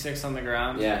 66 on the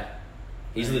ground? Yeah.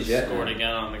 He's legit. Scored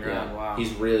again on the ground. Yeah. Wow.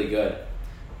 He's really good.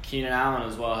 Keenan Allen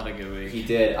as well had a good week. He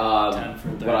did.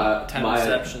 10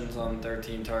 receptions on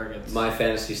 13 targets. My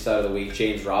fantasy stud of the week,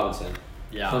 James Robinson.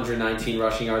 Yeah. 119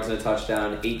 rushing yards and a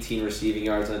touchdown, 18 receiving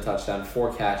yards and a touchdown,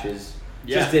 4 catches.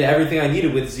 Yeah. Just did everything I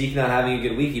needed with Zeke not having a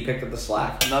good week. He picked up the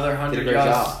slack. Another 100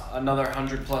 yards, another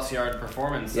 100+ yard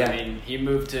performance. Yeah. I mean, he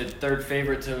moved to third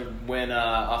favorite to win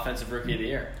Offensive Rookie of the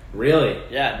Year. Really?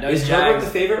 Yeah. No is Jags, Herbert the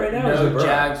favorite right now? No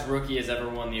Jags rookie has ever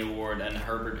won the award, and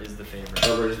Herbert is the favorite.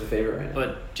 Herbert is the favorite right now.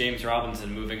 But James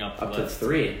Robinson moving up the list. To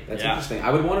 3. That's interesting. I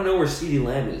would want to know where CeeDee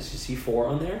Lamb is. Is he 4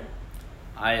 on there?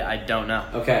 I don't know.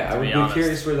 Okay, I would be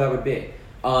curious where that would be.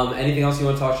 Anything else you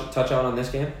want to touch on this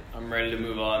game? I'm ready to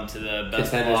move on to the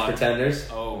best Pretenders.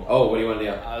 Oh, what do you want to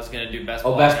do? I was going to do best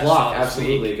block. Oh, best block,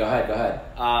 absolutely. Go ahead.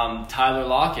 Tyler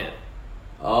Lockett.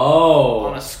 Oh.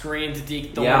 On a screen to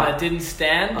Deke, the one that didn't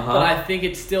stand, but I think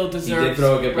it still deserves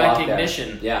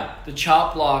recognition. Yeah. The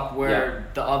chop block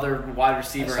where the other wide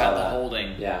receiver had the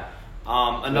holding. Yeah.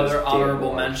 Another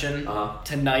honorable mention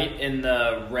tonight in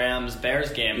the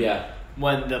Rams-Bears game. Yeah.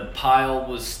 When the pile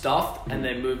was stuffed and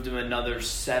they moved him another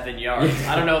 7 yards.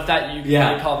 I don't know if that you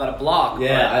can call that a block.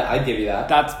 Yeah, I'd give you that.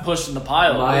 That's pushing the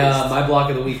pile. My block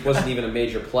of the week wasn't even a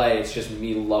major play. It's just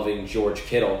me loving George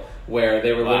Kittle, where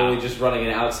they were literally just running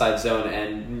an outside zone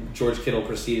and George Kittle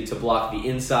proceeded to block the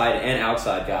inside and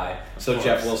outside guy so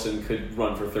Jeff Wilson could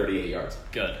run for 38 yards.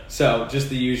 Good. So just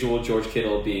the usual George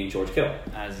Kittle being George Kittle.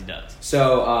 As he does.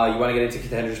 So you want to get into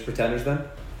contenders, pretenders then?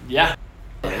 Yeah.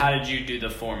 How did you do the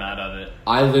format of it?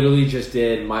 I literally just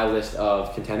did my list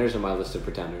of contenders and my list of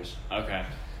pretenders. Okay.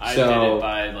 I did it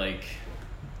by,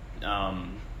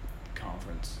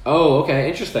 conference. Oh, okay.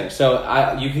 Interesting.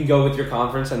 So you can go with your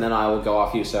conference, and then I will go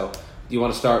off you. So do you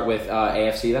want to start with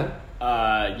AFC then?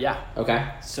 Yeah. Okay.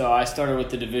 So I started with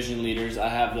the division leaders. I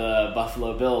have the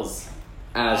Buffalo Bills.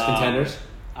 As contenders?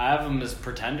 I have them as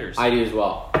pretenders. I do as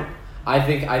well. I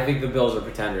think the Bills are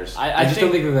pretenders. I just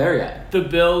don't think they're there yet. The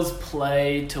Bills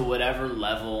play to whatever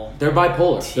level. They're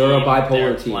bipolar. They're a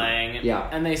bipolar team. Playing, yeah,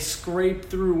 and they scrape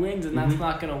through wins, and that's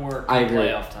not going to work in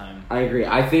playoff time. I agree.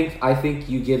 I think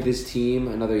you give this team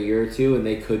another year or two, and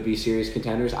they could be serious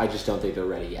contenders. I just don't think they're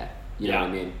ready yet. You know what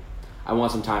I mean? I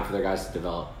want some time for their guys to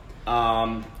develop.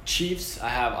 Chiefs, I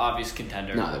have obvious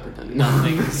contender. No, they're pretenders.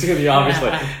 Nothing. It's going to be obviously.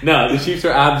 No, the Chiefs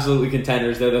are absolutely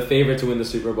contenders. They're the favorite to win the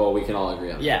Super Bowl. We can all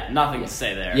agree on. Yeah, nothing to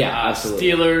say there. Yeah, absolutely.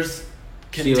 Steelers,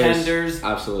 contenders.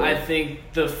 Absolutely. I think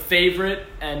the favorite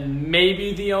and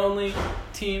maybe the only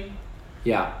team.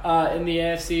 Yeah. In the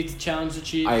AFC to challenge the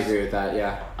Chiefs. I agree with that.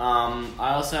 Yeah.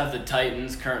 I also have the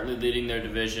Titans currently leading their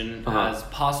division as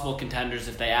possible contenders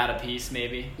if they add a piece,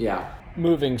 maybe. Yeah.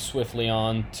 Moving swiftly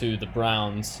on to the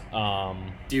Browns.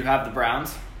 Do you have the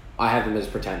Browns? I have them as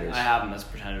pretenders. I have them as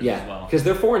pretenders as well. Because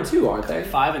they're 4-2, aren't they?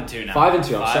 5-2 now.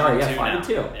 5-2. I'm sorry. Yeah,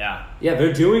 5-2. Yeah. Yeah,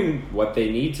 they're doing what they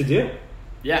need to do.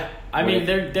 Yeah, I mean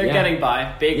they're getting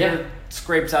by. Baker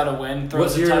scrapes out a win,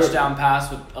 throws a touchdown pass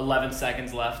with 11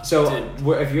 seconds left. So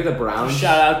if you're the Browns,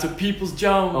 shout out to Peoples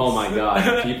Jones. Oh my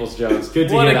God, Peoples Jones. Good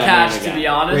to hear that. What a catch, to be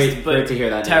honest. Great to hear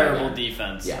that. Terrible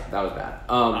defense. Yeah, that was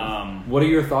bad. What are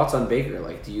your thoughts on Baker?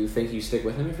 Like, do you think you stick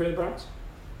with him if you're the Browns?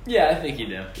 Yeah, I think you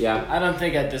do. Yeah. I don't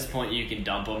think at this point you can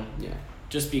dump him. Yeah.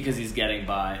 just because he's getting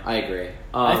by. I agree.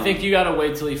 I think you got to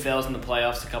wait till he fails in the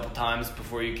playoffs a couple times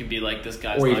before you can be like, this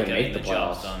guy's not getting the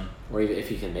job done. Or even if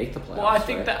he can make the playoffs. Well,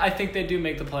 I think they do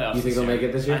make the playoffs. You think they'll make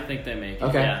it this year? I think they make it.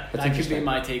 Okay, yeah. That could be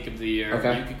my take of the year.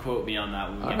 Okay. You could quote me on that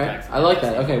when we get Okay, back to I like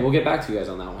that. Okay, we'll get back to you guys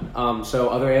on that one. So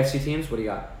other AFC teams, what do you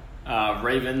got?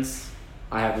 Ravens.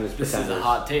 I have them as pretenders. This is a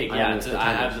hot take. I have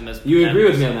them as pretenders. You agree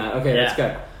with me on that? Okay, yeah. That's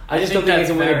good. I just don't think they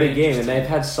can win a big game, and they've they've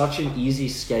had such an easy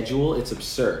schedule. It's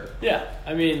absurd. Yeah,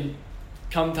 I mean,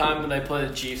 come time when they play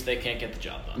the Chiefs, they can't get the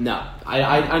job done. No,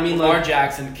 I mean, Lamar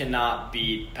Jackson cannot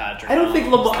beat Patrick. I don't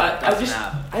think Lamar. Happen.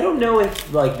 I don't know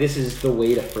if this is the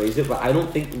way to phrase it, but I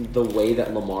don't think the way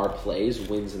that Lamar plays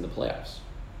wins in the playoffs.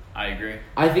 I agree.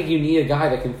 I think you need a guy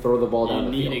that can throw the ball down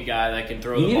the field. You need a guy that can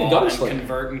throw the ball and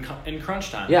convert in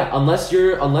crunch time. Yeah, unless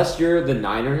you're the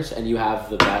Niners and you have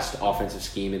the best offensive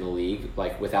scheme in the league,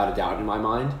 like without a doubt in my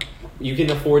mind, you can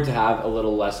afford to have a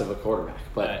little less of a quarterback.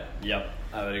 But yep,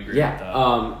 I would agree with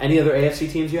that. Any other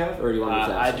AFC teams you have, or do you want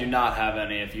to? I do not have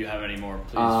any. If you have any more,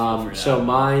 please feel free to So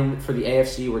mine for the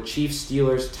AFC were Chiefs,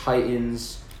 Steelers,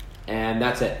 Titans, and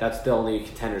that's it. That's the only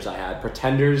contenders I had.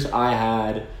 Pretenders, I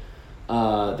had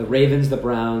the Ravens, the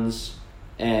Browns,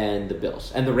 and the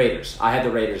Bills, and the Raiders. I had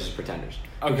the Raiders as pretenders.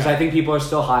 Okay. Because I think people are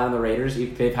still high on the Raiders.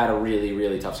 They've had a really,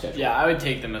 really tough schedule. Yeah, I would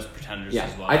take them as pretenders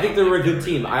as well. I think they were a good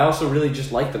team. I also really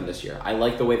just like them this year. I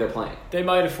like the way they're playing. They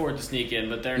might afford to sneak in,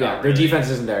 but they're not. Yeah, their defense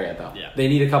isn't there yet, though. Yeah. They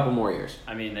need a couple more years.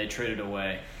 I mean, they traded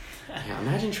away. Yeah,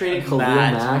 imagine trading Khalil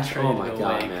Mack. Oh, my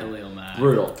God, man. Khalil Mack.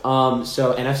 Brutal.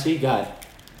 So, NFC, go ahead.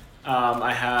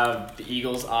 I have the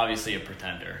Eagles, obviously a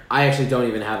pretender. I actually don't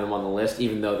even have them on the list,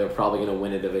 even though they're probably going to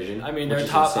win a division. I mean, they're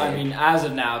top. Insane. I mean, as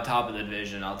of now, top of the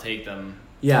division. I'll take them.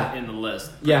 In the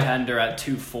list. Pretender at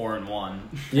 2-4-1.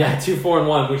 Yeah,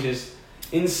 2-4-1, which is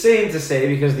insane to say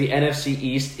because the NFC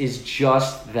East is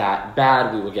just that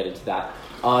bad. We will get into that.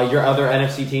 Your other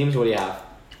NFC teams, what do you have?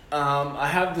 I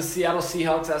have the Seattle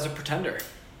Seahawks as a pretender.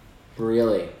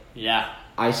 Really? Yeah.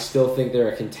 I still think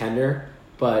they're a contender,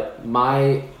 but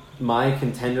my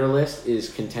contender list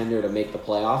is contender to make the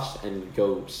playoffs and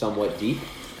go somewhat deep.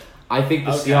 I think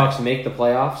the Seahawks make the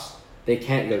playoffs. They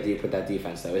can't go deep with that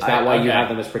defense, though. Is that why you have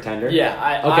them as pretender? Yeah,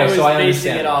 I was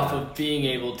basing it off of being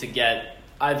able to get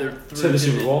either through to the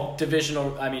Super Bowl,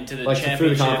 divisional. I mean, to the championship, through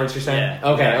the conference. You're saying?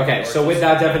 Yeah. Okay. So with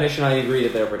that definition, I agree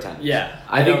that they're pretenders. Yeah,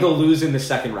 I think they'll lose in the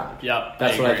second round. Yep,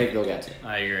 that's what I think they'll get to.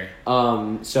 I agree.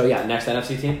 So yeah, next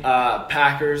NFC team.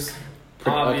 Packers,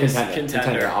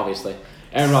 contender, obviously.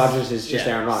 Aaron Rodgers is just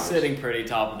Aaron Rodgers. Sitting pretty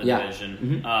top of the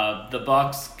division. Mm-hmm. The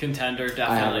Bucks, contender,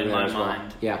 definitely in my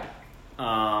mind. Yeah.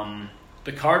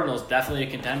 The Cardinals, definitely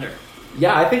a contender.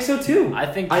 Yeah, I think so too. I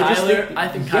think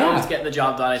Kyler's getting the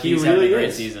job done. I think he's having a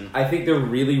great season. I think they're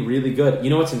really, really good. You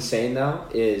know what's insane though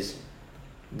is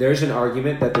there's an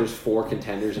argument that there's 4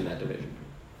 contenders in that division: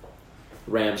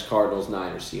 Rams, Cardinals,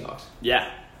 Niners, Seahawks.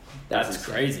 Yeah, that's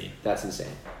crazy. That's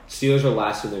insane. Steelers are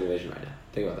last in their division right now.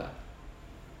 Think about that.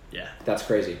 Yeah, that's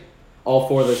crazy. All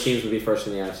 4 of those teams would be first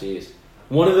in the NFC East.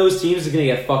 One of those teams is going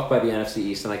to get fucked by the NFC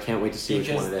East, and I can't wait to see which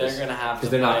one it is. Because they're going to have to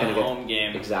play a home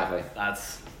game. Exactly.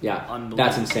 That's unbelievable.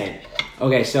 That's insane.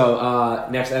 Okay, so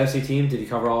next NFC team, did you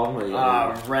cover all of them?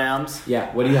 Or Rams.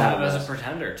 Yeah, what do you have them as a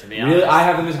pretender, to be honest. Really, I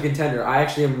have them as a contender. I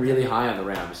actually am really high on the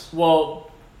Rams. Well,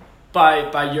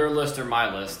 by your list or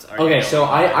my list? So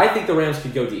I think the Rams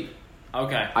could go deep.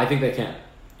 Okay. I think they can.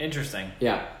 Interesting.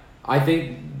 Yeah. I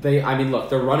think look,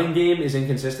 their running game is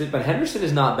inconsistent, but Henderson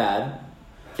is not bad.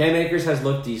 Cam Akers has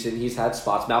looked decent. He's had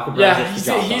spots. Malcolm Brown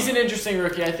he's an interesting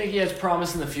rookie. I think he has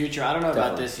promise in the future. I don't know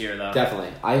about this year, though.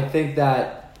 Definitely. I think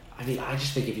that... I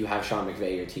just think if you have Sean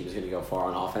McVay, your team is going to go far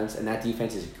on offense, and that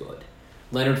defense is good.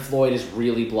 Leonard Floyd is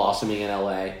really blossoming in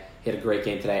L.A. He had a great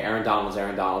game today. Aaron Donald's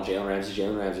Aaron Donald. Jalen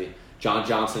Ramsey. John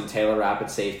Johnson, Taylor Rapp at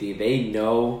safety. They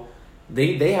know...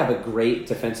 They have a great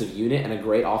defensive unit and a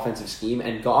great offensive scheme,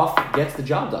 and Goff gets the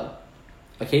job done.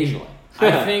 Occasionally.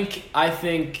 I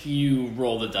think you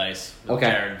roll the dice with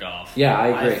Jared Goff. Yeah, I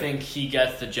agree. I think he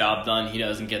gets the job done. He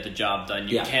doesn't get the job done.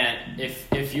 You can't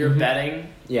if you're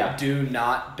betting. Yeah. Do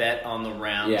not bet on the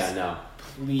Rams. Yeah, no.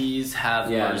 Please have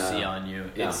mercy on you.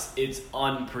 No. It's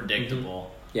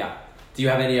unpredictable. Mm-hmm. Yeah. Do you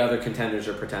have any other contenders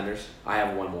or pretenders? I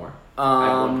have one more. I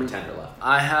have one pretender left.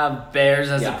 I have Bears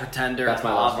as a pretender. That's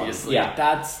my last obviously. One. Yeah.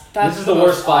 That's this is the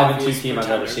worst 5-2 team I've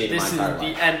ever seen in my entire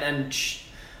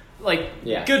life.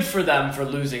 Good for them for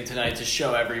losing tonight to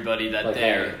show everybody that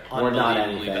they're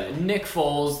unbelievably bad. Nick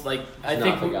Foles, I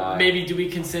think maybe do we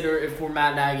consider if we're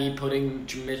Matt Nagy putting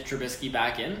Mitch Trubisky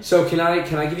back in? So can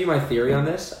I give you my theory on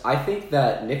this? I think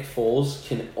that Nick Foles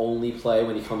can only play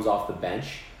when he comes off the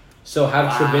bench. So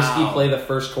have Trubisky play the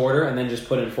first quarter and then just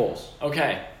put in Foles.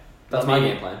 Okay. That's my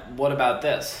game plan. What about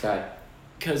this? Okay.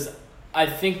 Because I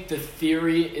think the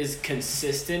theory is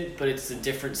consistent, but it's a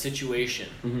different situation.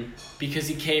 Mm-hmm. Because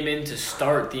he came in to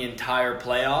start the entire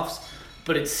playoffs,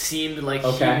 but it seemed like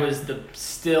he was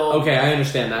still. Okay, I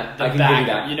understand that. I can back, give you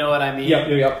that. You know what I mean?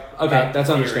 Yep. Okay, that's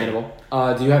theory. understandable.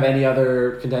 Do you have any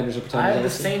other contenders or pretenders? I have the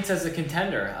Saints as a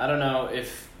contender. I don't know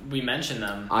if we mentioned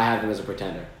them. I have them as a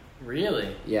pretender.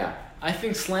 Really? Yeah. I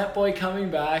think Slant Boy coming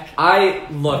back.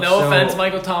 No offense,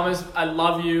 Michael Thomas. I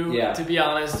love you. Yeah. To be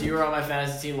honest, you were on my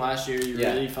fantasy team last year. You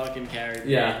really fucking carried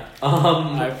me. Yeah.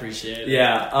 I appreciate it.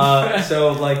 Yeah.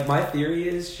 So my theory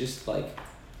is just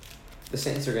the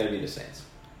Saints are going to be the Saints.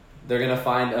 They're going to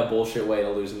find a bullshit way to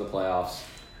lose in the playoffs,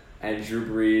 and Drew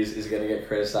Brees is going to get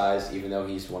criticized, even though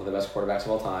he's one of the best quarterbacks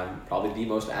of all time, probably the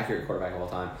most accurate quarterback of all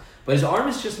time. But his arm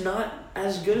is just not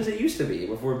as good as it used to be.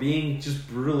 If we're being just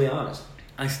brutally honest.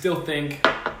 I still think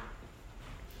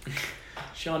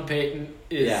Sean Payton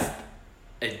is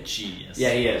a genius.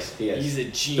 Yeah, he is. He's a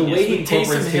genius. The way he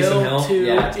incorporates Taysom Hill too,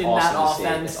 in that awesome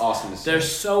offense. It's awesome to see. They're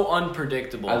so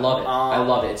unpredictable. I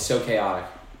love it. It's so chaotic.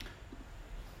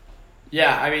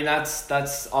 Yeah, I mean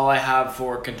that's all I have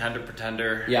for contender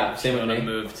pretender. Yeah, same with me. I'm gonna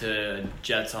move to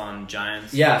Jets on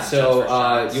Giants. Yeah, so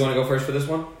Jets do you want to go first for this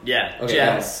one? Yeah, Okay,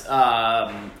 Jets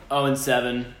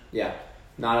 0-7. Yeah,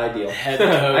 not ideal. Head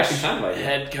coach, actually kind of ideal.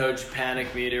 Head coach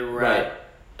panic meter. We're Right.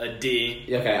 at a D.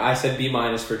 Okay, I said B-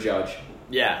 for Judge.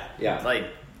 Yeah. Yeah. Like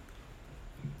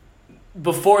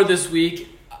before this week,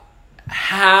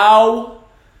 how?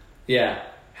 Yeah.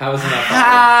 How is it not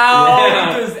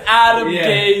How does Adam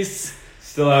Gase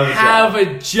still have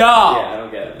a job? Yeah, I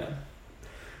don't get it, man.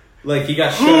 Like, he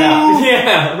got shut out.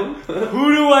 Yeah.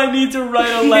 Who do I need to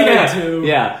write a letter to?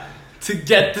 Yeah. To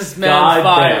get this man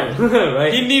fired.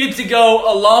 Right? He needed to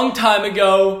go a long time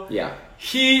ago. Yeah.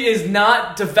 He is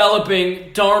not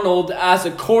developing Darnold as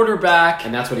a quarterback.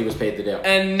 And that's what he was paid to do.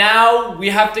 And now we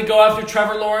have to go after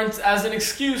Trevor Lawrence as an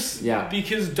excuse. Yeah.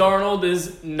 Because Darnold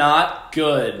is not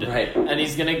good. Right. And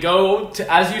he's going to go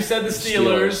to, as you said, the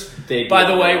Steelers. They by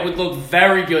the way, would look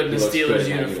very good in the looks Steelers good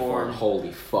in that uniform.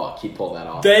 Holy fuck, he pulled that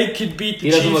off. They could beat the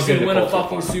Chiefs and win a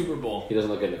fucking uniform. Super Bowl. He doesn't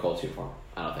look good in the Colts uniform,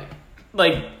 I don't think.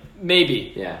 Like,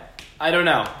 maybe. Yeah. I don't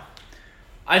know.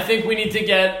 I think we need to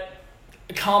get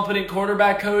a competent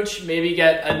quarterback coach, maybe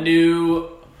get a new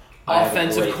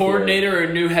offensive coordinator or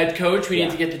a new head coach. We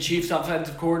need to get the Chiefs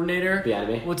offensive coordinator.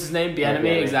 Bieniemy. What's his name?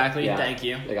 Bieniemy, exactly. Yeah. Thank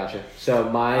you. I got you. So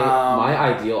my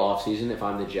ideal offseason, if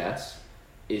I'm the Jets,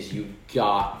 is you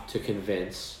got to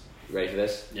convince, ready for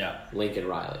this? Yeah. Lincoln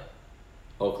Riley,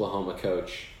 Oklahoma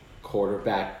coach,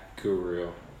 quarterback guru,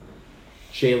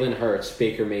 Jalen Hurts,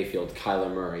 Baker Mayfield,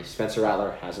 Kyler Murray. Spencer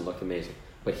Rattler hasn't looked amazing,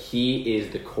 but he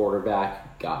is the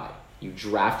quarterback guy. You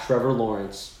draft Trevor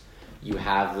Lawrence, you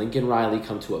have Lincoln Riley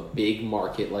come to a big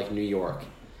market like New York,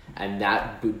 and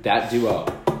that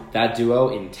duo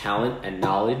in talent and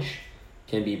knowledge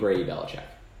can be Brady Belichick.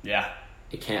 Yeah.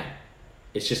 It can.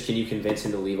 It's just, can you convince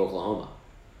him to leave Oklahoma?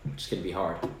 It's going to be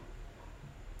hard.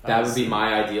 That would be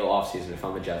my ideal offseason if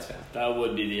I'm a Jets fan. That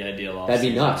would be the ideal offseason. That'd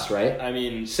be nuts, right? I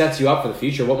mean, sets you up for the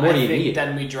future. What more do you need?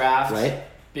 Then we draft right?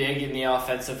 big in the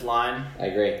offensive line. I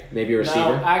agree. Maybe a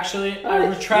receiver. No, actually, I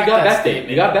retract that statement.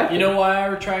 You got Beckham. You know why I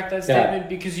retract that statement?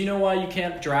 Because you know why you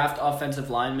can't draft offensive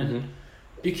linemen? Mm-hmm.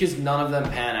 Because none of them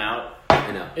pan out.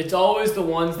 I know. It's always the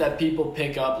ones that people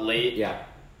pick up late. Yeah.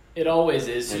 It always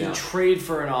is. So you trade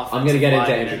for an offensive I'm going to get into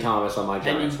lineman, Andrew Thomas on my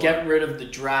Giants. and you get rid of the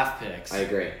draft picks. I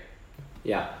agree.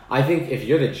 Yeah. I think if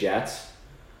you're the Jets,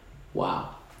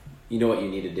 wow. You know what you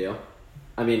need to do?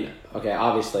 I mean, okay,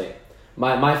 obviously,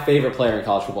 my favorite player in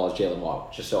college football is Jalen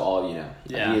Waddle, just so all of you know.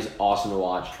 Yeah. He is awesome to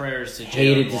watch. Prayers to Jalen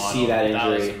Hated to Waddle. see that injury.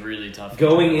 That was a really tough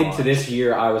Going into this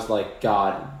year, I was like,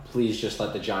 God, please just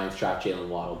let the Giants draft Jalen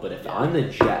Waddle. But if I'm the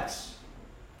Jets,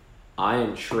 I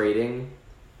am trading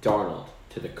Darnold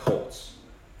to the Colts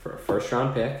for a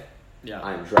first-round pick. Yeah.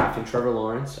 I am drafting Trevor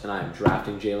Lawrence, and I am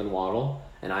drafting Jalen Waddle,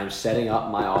 and I am setting up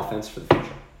my offense for the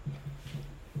future.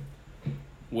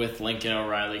 With Lincoln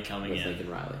O'Reilly coming in. With Lincoln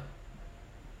Riley.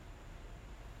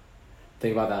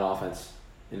 Think about that offense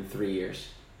in 3 years.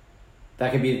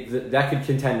 That could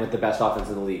contend with the best offense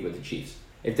in the league with the Chiefs.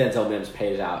 If Denzel Mims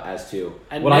pays out as to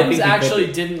and what Mims I think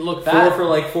actually didn't look bad. 4 for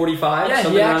like 45. Yeah,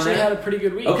 something he around actually there. had a pretty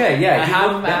good week. Okay, yeah, I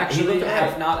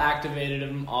have not activated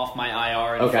him off my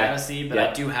IR in fantasy, but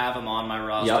I do have him on my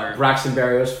roster. Yep. Braxton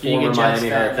Berrios, Being former a Jets Miami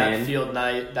fan,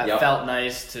 Hurricane. that felt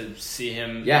nice to see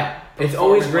him. Yeah, it's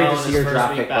always great to see your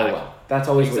draft pick back. go well. That's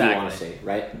always what you want to see,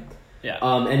 right?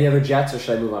 Yeah. Any other Jets, or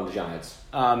should I move on to Giants?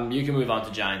 You can move on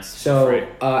to Giants. So,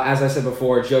 as I said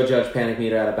before, Joe Judge panic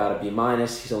meter at about a B-.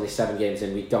 He's only 7 games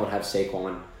in. We don't have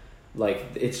Saquon. Like,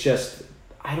 it's just,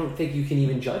 I don't think you can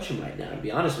even judge him right now, to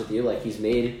be honest with you. Like, he's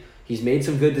made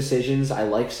some good decisions. I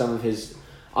like some of his...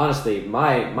 Honestly,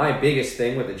 my biggest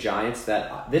thing with the Giants,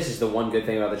 this is the one good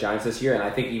thing about the Giants this year, and I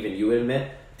think even you would admit,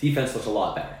 defense looks a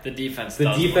lot better. The defense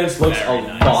looks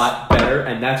a lot better,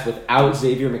 and that's without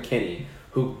Xavier McKinney,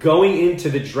 who going into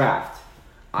the draft,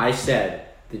 I said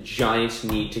the Giants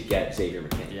need to get Xavier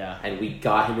McKinney. Yeah. And we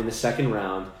got him in the second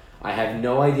round. I have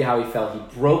no idea how he felt.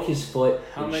 He broke his foot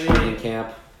in training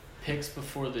camp. Picks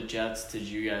before the Jets did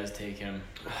you guys take him?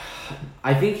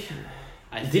 I think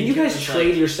did you guys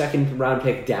trade your second round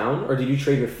pick down, or did you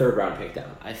trade your third round pick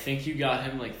down? I think you got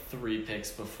him like 3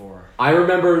 picks before. I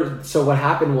remember, so what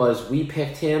happened was we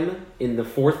picked him in the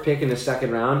 4th pick in the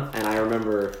second round, and I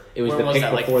remember it was the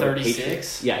pick before the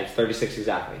Patriots. Yeah, it's 36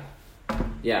 exactly.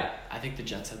 Yeah. I think the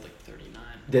Jets had like 39.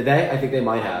 Did they? I think they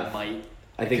might have.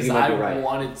 I think you might be right. I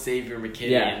wanted Xavier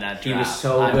McKinney in that draft. He was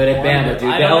so good at Bama, dude.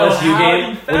 The LSU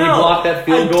game, when he blocked that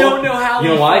field goal. I don't know how You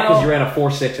know why? Because you ran a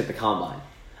 4.6 at the combine.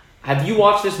 Have you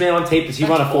watched this man on tape? Does he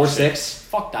run a 4.6?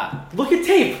 Fuck that. Look at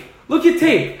tape.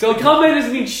 The combine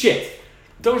doesn't mean shit.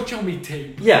 Don't show me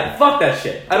tape. Yeah, fuck that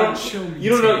shit. You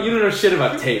don't know shit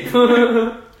about tape. You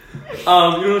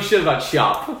don't know shit about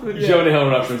Chop. Yeah. Jonah Hill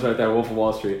reference right there, Wolf of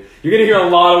Wall Street. You're going to hear a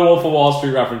lot of Wolf of Wall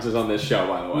Street references on this show,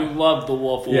 by the way. We love the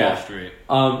Wolf of Wall Street.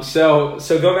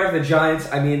 So going back to the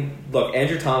Giants, I mean, look,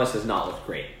 Andrew Thomas has not looked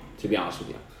great, to be honest with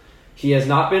you. He has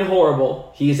not been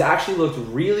horrible. He's actually looked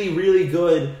really, really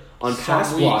good on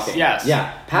pass blocking. Yes.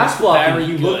 Yeah, pass blocking,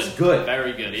 he looks good.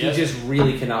 Very good. He just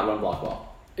really cannot run block well.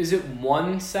 Is it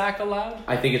 1 sack allowed?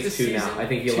 I think it's 2 now. I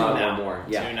think he allowed 1 more.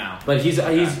 Yeah. 2 now. But he's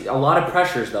a lot of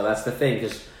pressures though. That's the thing,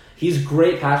 because he's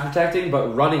great pass protecting,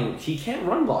 but running he can't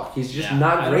run block. He's just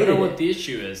not great at it. I don't know what the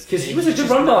issue is. Because he was a good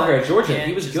run blocker at Georgia.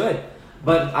 He was good.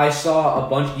 But I saw a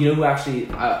bunch. You know who actually?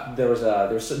 There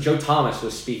was Joe Thomas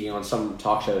was speaking on some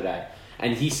talk show today,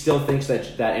 and he still thinks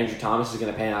that Andrew Thomas is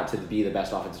going to pan out to be the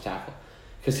best offensive tackle,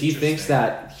 because he thinks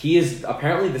that he is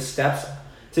apparently the steps.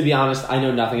 To be honest, I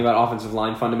know nothing about offensive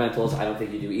line fundamentals. I don't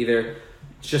think you do either.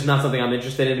 It's just not something I'm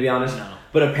interested in, to be honest. No.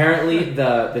 But apparently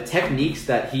the techniques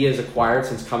that he has acquired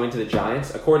since coming to the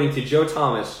Giants, according to Joe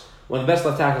Thomas, one of the best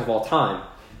left tackles of all time,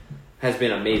 has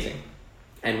been amazing.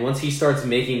 And once he starts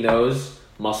making those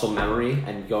muscle memory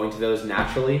and going to those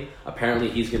naturally, apparently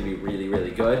he's going to be really,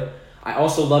 really good. I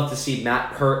also love to see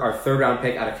Matt Hurt, our 3rd round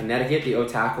pick out of Connecticut, the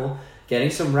O-tackle, getting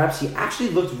some reps. He actually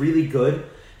looked really good.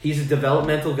 He's a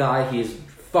developmental guy. He is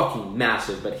fucking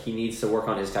massive, but he needs to work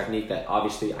on his technique that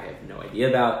obviously I have no idea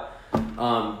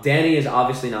about. Danny is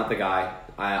obviously not the guy.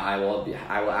 I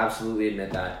will absolutely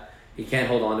admit that. He can't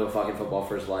hold on to a fucking football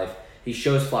for his life. He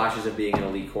shows flashes of being an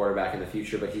elite quarterback in the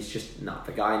future, but he's just not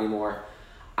the guy anymore.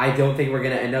 I don't think we're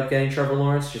going to end up getting Trevor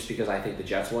Lawrence, just because I think the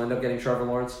Jets will end up getting Trevor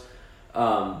Lawrence.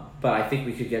 But I think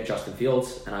we could get Justin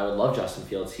Fields, and I would love Justin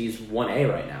Fields. He's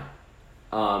 1A right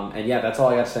now. And yeah, that's all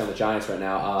I got to say on the Giants right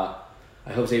now.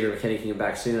 I hope Xavier McKinney can get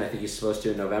back soon. I think he's supposed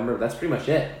to in November. But that's pretty much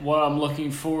it. What I'm looking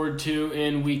forward to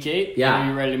in Week 8. Yeah. Are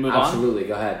you ready to move Absolutely.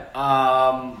 Go ahead.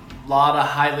 A lot of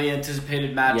highly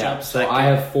anticipated matchups. Yeah. So I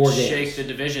have 4 games. Shake the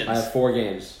divisions. I have 4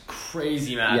 games.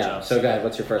 Crazy matchups. Yeah. So go ahead.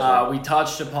 What's your first one? We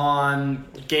touched upon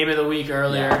Game of the Week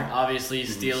earlier. Yeah. Obviously,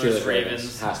 Steelers,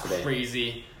 Ravens. Has to be.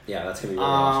 Crazy. Yeah, that's going to be really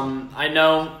awesome. I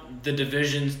know the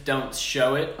divisions don't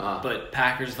show it, but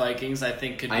Packers-Vikings, I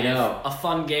think, could be a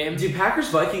fun game. Dude,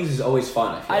 Packers-Vikings is always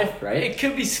fun, I feel like, right? It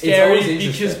could be scary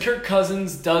because Kirk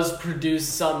Cousins does produce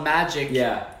some magic.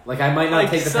 Yeah. Like, I might not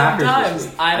take the Packers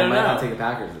this week. I don't know. I might not take the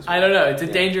Packers this week. I don't know. It's a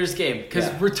dangerous game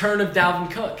because return of Dalvin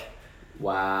Cook.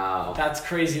 Wow. That's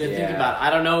crazy to think about.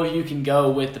 I don't know if you can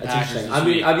go with the Packers this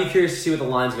week. I'd be curious to see what the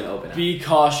line's going to open at. Be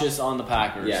cautious on the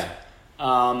Packers. Yeah.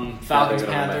 Falcons,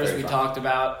 Panthers, we talked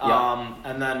about.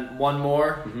 And then one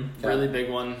more, really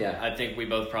big one. Yeah. I think we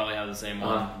both probably have the same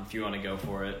one, if you want to go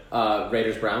for it.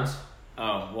 Raiders, Browns?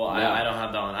 Oh, well, I don't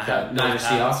have that one. I have Niners,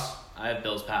 Seahawks? I have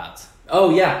Bills, Pats. Oh,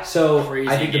 yeah. So Crazy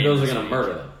I think the Bills are going to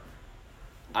murder them.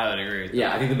 I would agree with that.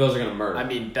 Yeah, I think the Bills are going to murder them. I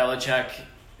mean, Belichick,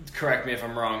 correct me if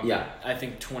I'm wrong. Yeah. I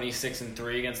think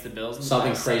 26-3 against the Bills. In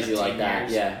Something the last crazy like that.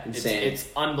 years. Yeah, insane. It's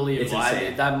unbelievable. It's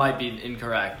insane. That might be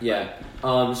incorrect. Yeah.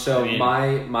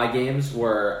 My games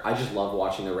were, I just love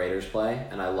watching the Raiders play,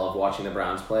 and I love watching the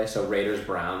Browns play. So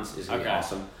Raiders-Browns is going to be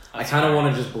awesome. I kind of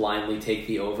want to just blindly take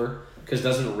the over, because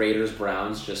doesn't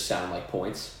Raiders-Browns just sound like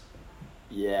points?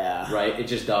 Yeah. Right? It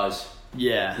just does.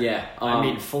 Yeah. Yeah. I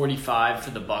mean, 45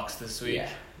 for the Bucks this week.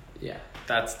 Yeah.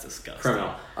 That's disgusting.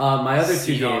 Criminal. My other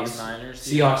 2 games,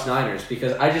 Seahawks-Niners,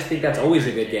 because I just think that's always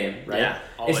a good game, right? Yeah,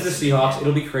 it's the Seahawks.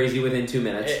 It'll be crazy within 2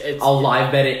 minutes. I'll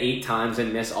live bet it 8 times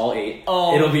and miss all 8.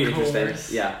 Oh, it'll be interesting.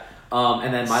 Yeah.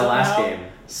 And then my last game.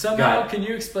 Somehow, can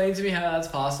you explain to me how that's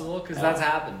possible? Because that's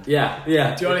happened. Yeah. Do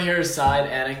you want to hear a side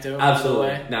anecdote? Absolutely.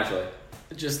 By the way? Naturally.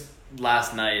 Just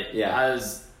last night, I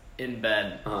was in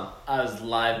bed. I was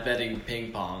live betting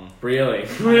ping pong. Really?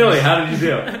 Really? How did you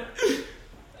do?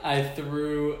 I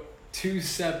threw 2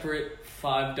 separate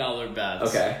 $5 bets.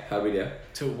 Okay. How'd we do?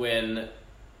 To win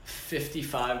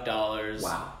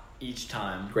 $55 each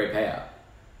time. Great payout.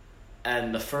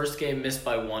 And the first game missed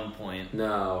by 1 point.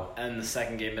 No. And the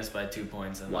second game missed by 2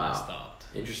 points, and then I stopped.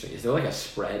 Interesting. Is there like a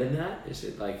spread in that? Is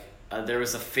it like... there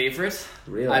was a favorite.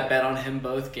 Really? I bet on him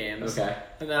both games. Okay.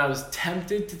 And then I was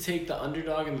tempted to take the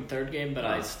underdog in the third game, but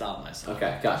I stopped myself.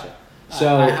 Okay, gotcha.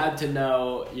 So I had to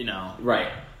know, Right.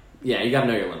 Yeah, you gotta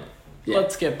know your limit. Yeah.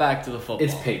 Let's get back to the football.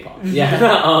 It's ping pong.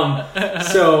 Yeah.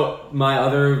 So my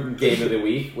other game of the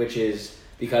week, which is...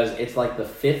 because it's like the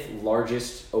 5th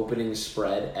largest opening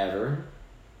spread ever.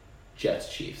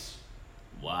 Jets-Chiefs.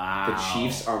 Wow. The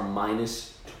Chiefs are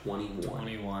minus 21.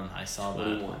 21. I saw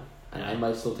 21. that. And I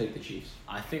might still take the Chiefs.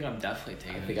 I think I'm definitely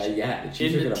taking the Chiefs.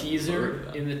 Chiefs in are the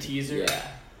teaser. In the teaser. Yeah.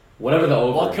 Whatever the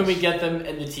over. What can we get them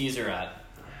in the teaser at?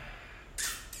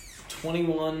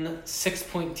 21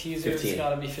 6-point teaser. 15. It's got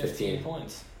to be 15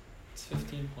 points. It's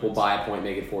 15 points. We'll buy a point,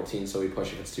 make it 14, so we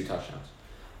push if it's 2 touchdowns.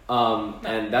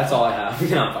 And that's all I have.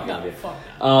 No, I'm fucking with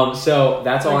you. So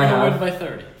that's all I have. Win by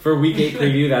 30. For week 8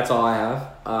 preview, that's all I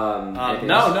have.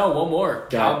 No, one more.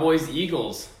 Cowboys,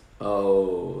 Eagles.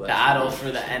 Oh. Battle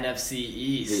for the NFC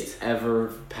East. The ever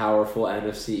powerful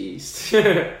NFC East.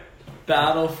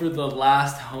 Battle for the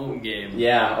last home game.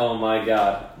 Yeah, oh my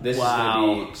god. This is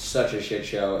going to be such a shit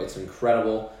show. It's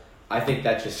incredible. I think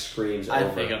that just screams over. I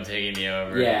think I'm taking the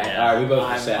over. Yeah. All right, we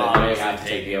both said it. We have to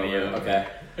take taking the over. over. Okay.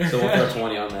 So we'll throw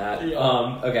 20 on that.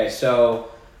 Yeah. Okay,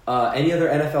 so any other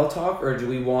NFL talk, or do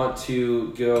we want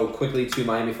to go quickly to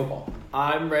Miami football?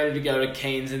 I'm ready to go to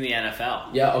Canes in the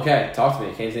NFL. Yeah, okay. Talk to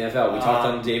me. Canes in the NFL. We talked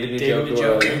on David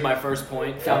Njoku, my first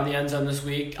point. Found the end zone this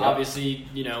week. Yep. Obviously,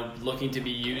 looking to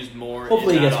be used more.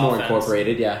 Hopefully he gets more offense.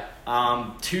 Incorporated, yeah.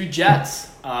 2 Jets,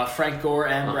 Frank Gore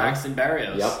and Braxton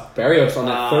Berrios. Yep. Berrios on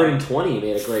that 3rd and 20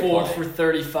 made a great 4 play. for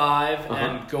 35,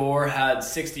 and Gore had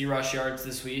 60 rush yards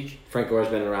this week. Frank Gore's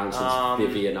been around since the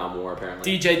Vietnam War,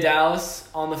 apparently. DJ Dallas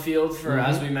on the field for,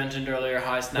 as we mentioned earlier,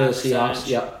 high snap percentage. Seahawks,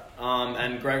 yep.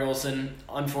 And Greg Olsen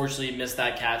unfortunately missed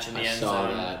that catch in the end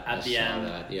zone at the end.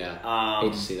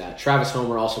 Hate to see that. Travis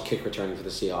Homer also kick returning for the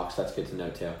Seahawks. That's good to know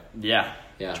too. Yeah.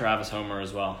 Travis Homer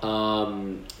as well.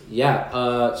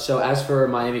 So as for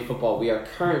Miami football, we are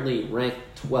currently ranked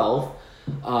 12.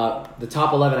 The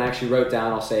top 11 I actually wrote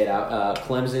down. I'll say it out.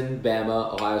 Clemson,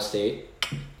 Bama, Ohio State,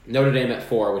 Notre Dame at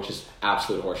 4, which is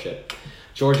absolute horseshit.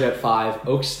 Georgia at 5,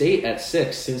 Oak State at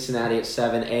 6, Cincinnati at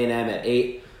 7, A&M at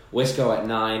 8, Wisco at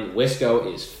 9.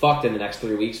 Wisco is fucked in the next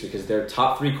 3 weeks because their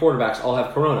top 3 quarterbacks all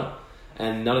have corona,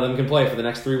 and none of them can play for the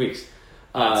next 3 weeks.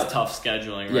 That's tough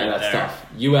scheduling there. Tough.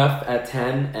 UF at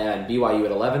 10 and BYU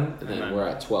at 11, and then we're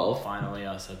at 12. Finally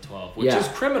us at 12, which is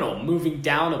criminal, moving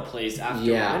down a place after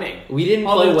winning. We didn't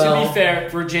play well. To be fair,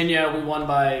 Virginia, we won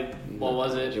by, what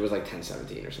was it? It was like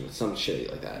 10-17 or something, some shitty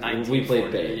like that. 19, we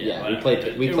played 40,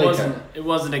 big. We played it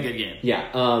wasn't a good game.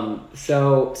 Yeah.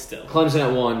 So still, Clemson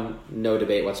at 1, no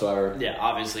debate whatsoever. Yeah,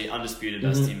 obviously undisputed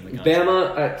best team in the country.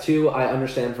 Bama at 2, I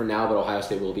understand for now, but Ohio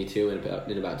State will be 2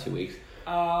 in about 2 weeks.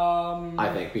 I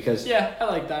think because I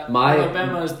like that.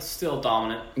 Alabama is still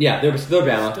dominant. Yeah, they're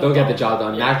Bama. They'll get the job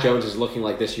done. Yeah. Mac Jones is looking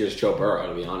like this year's Joe Burrow,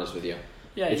 to be honest with you.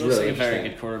 Yeah, he looks like a very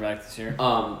good quarterback this year.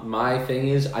 My thing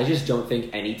is, I just don't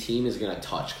think any team is going to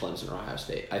touch Clemson or Ohio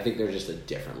State. I think they're just a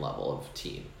different level of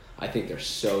team. I think they're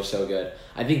so good.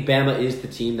 I think Bama is the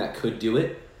team that could do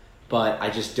it, but I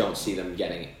just don't see them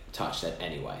getting touched at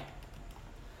anyway.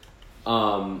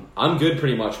 I'm good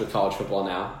pretty much with college football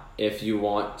now. If you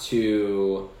want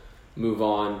to move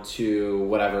on to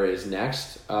whatever is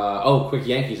next. Quick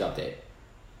Yankees update.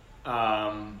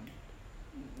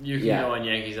 You can go on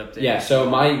Yankees update. Yeah, so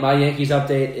my Yankees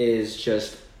update is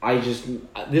this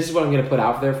is what I'm going to put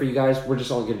out there for you guys. We're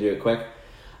just only going to do it quick.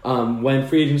 When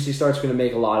free agency starts, we're going to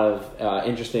make a lot of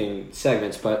interesting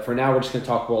segments, but for now we're just going to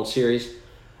talk World Series.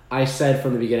 I said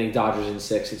from the beginning Dodgers in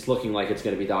 6. It's looking like it's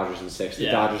going to be Dodgers in 6. The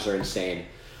Dodgers are insane.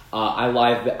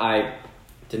 I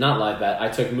did not live bet. I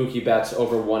took Mookie Betts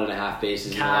over 1.5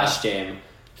 bases in the last game.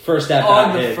 First at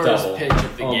bat, hit double. Pitch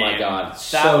of the game. Oh my god,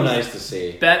 so nice to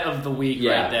see. Bet of the week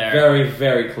right there. Very,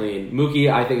 very clean.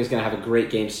 Mookie, I think, is going to have a great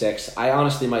Game 6. I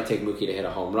honestly might take Mookie to hit a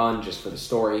home run just for the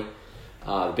story.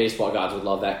 The baseball gods would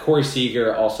love that. Corey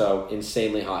Seager, also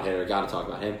insanely hot hitter. Got to talk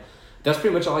about him. That's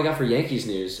pretty much all I got for Yankees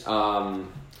news.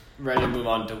 Ready to move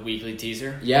on to weekly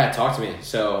teaser? Yeah, talk to me.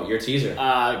 So, your teaser.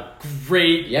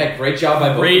 Great. Yeah, great job by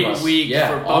both of Great us. week Yeah,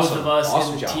 for both awesome. of us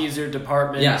Awesome in the job. teaser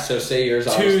department. Yeah, so say yours,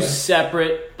 Two obviously.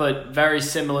 separate but very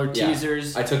similar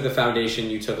teasers. I took the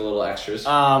foundation, you took a little extras.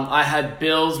 I had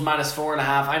Bills minus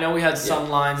 4.5. I know we had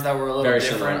some lines that were a little Very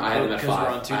different. similar. I had them at 5.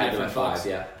 We're on two I had them different at 5, books.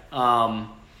 yeah.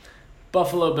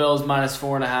 Buffalo Bills minus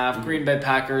 4.5. Green Bay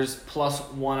Packers plus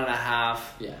 1.5.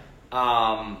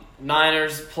 Yeah.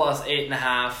 Niners plus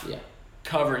 8.5. Yeah.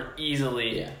 Covered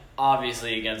easily. Yeah.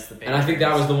 Obviously against the Patriots. And I think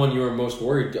that was the one you were most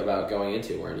worried about going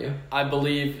into, weren't you? I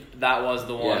believe that was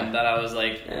the one that I was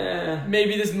like,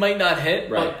 maybe this might not hit.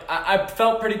 Right. But I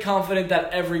felt pretty confident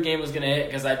that every game was going to hit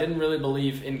because I didn't really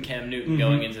believe in Cam Newton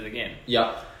going into the game.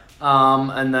 Yeah.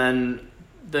 And then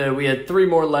we had 3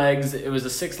 more legs. It was a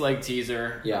 6-leg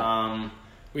teaser. Yeah.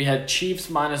 We had Chiefs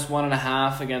minus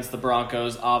 1.5 against the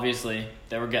Broncos. Obviously,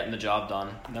 they were getting the job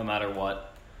done no matter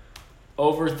what.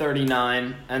 Over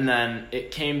 39, and then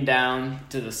it came down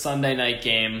to the Sunday night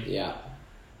game. Yeah.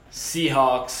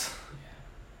 Seahawks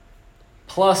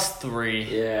plus 3.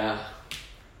 Yeah.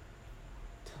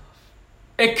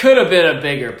 It could have been a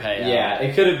bigger payout. Yeah,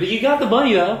 it could have been. You got the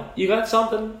money, though. You got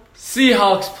something.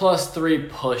 Seahawks plus 3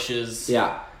 pushes.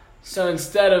 Yeah. So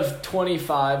instead of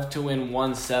 25 to win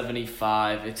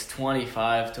 175, it's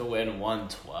 25 to win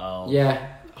 112. Yeah.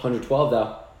 112,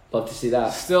 though. Love to see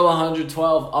that. Still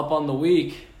 112 up on the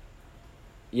week.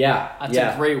 Yeah. That's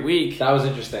a great week. That was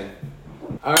interesting.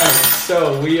 All right,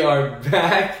 so we are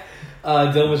back.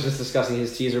 Dylan was just discussing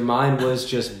his teaser. Mine was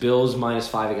just Bills minus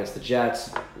 5 against the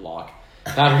Jets. Lock.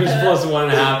 Packers plus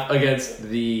 1.5 against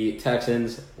the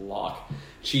Texans. Lock.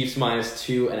 Chiefs minus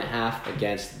 2.5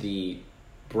 against the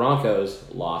Broncos.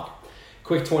 Lock.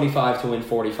 Quick 25 to win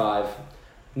 45.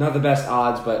 Not the best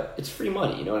odds, but it's free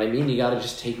money. You know what I mean? You got to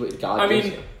just take what God gives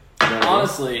you. You know what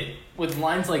honestly, with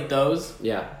lines like those,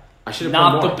 yeah, I should have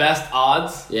not the best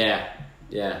odds. Yeah,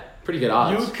 pretty good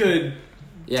odds. You could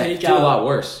take out a lot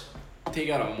worse. Take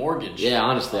out a mortgage. Yeah,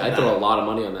 honestly, I throw a lot of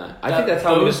money on that. I think that's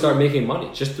how I'm going to start making money.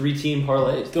 Just 3-team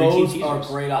parlays. 3-team Those are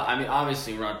great. I mean,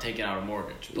 obviously, we're not taking out a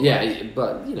mortgage. But yeah,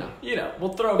 but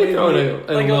we'll throw maybe a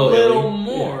little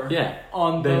more.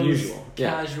 On than those usual.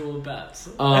 Casual bets.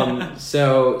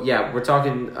 So yeah, we're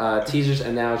talking teasers,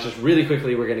 and now just really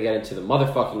quickly, we're going to get into the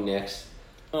motherfucking Knicks.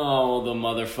 Oh, the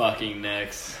motherfucking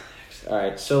Knicks. All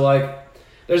right, so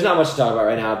there's not much to talk about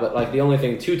right now, but the only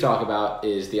thing to talk about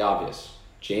is the obvious.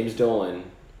 James Dolan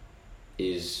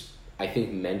is, I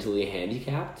think, mentally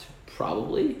handicapped.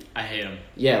 Probably. I hate him.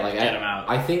 Yeah, get him out.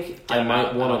 I think I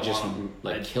might want to just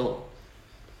kill him.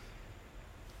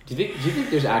 Do you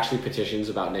think there's actually petitions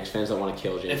about Knicks fans that want to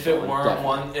kill James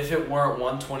Dolan? If it weren't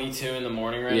 1:22 in the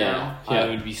morning now, I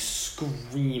would be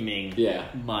screaming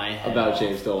my head about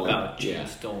James Dolan.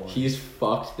 Dolan. He's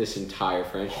fucked this entire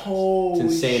franchise. Holy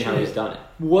it's insane shit. how he's done it.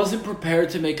 Wasn't prepared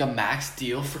to make a max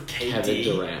deal for KD. Kevin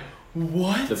Durant.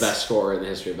 What? The best scorer in the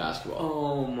history of basketball.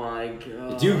 Oh my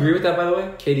god. Do you agree with that, by the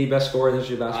way? KD, best scorer in the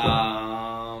history of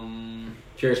basketball?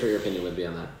 Curious what your opinion would be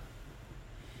on that.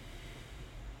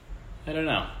 I don't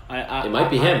know. It might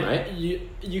be him, right?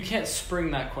 You can't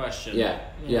spring that question. Yeah.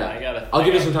 I'll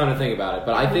give you some time to think about it,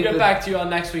 but I think we'll get back to you on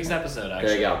next week's episode. Actually,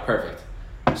 there you go, perfect.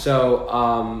 So,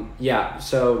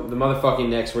 so the motherfucking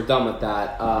Knicks, we're done with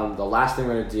that. The last thing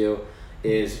we're gonna do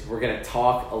is we're gonna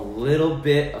talk a little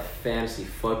bit of fantasy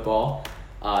football.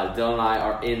 Dylan and I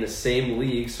are in the same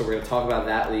league, so we're gonna talk about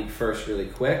that league first, really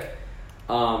quick.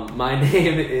 My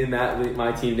name in that league,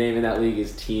 my team name in that league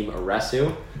is Team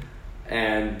Aresu.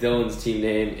 And Dylan's team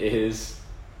name is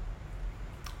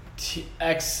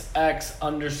XX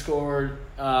underscore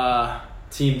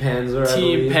Team Panzer.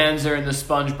 Team Panzer in the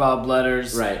SpongeBob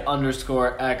letters. Right.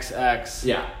 Underscore XX.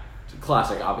 Yeah.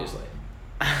 Classic, obviously.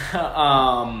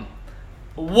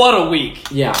 What a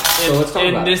week. Yeah. So let's talk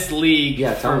about this league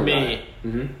for me.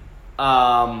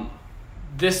 Mm-hmm.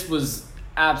 This was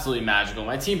absolutely magical.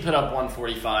 My team put up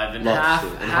 145 in half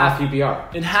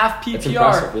PPR. In half PPR. That's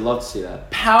impressive. We love to see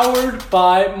that. Powered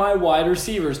by my wide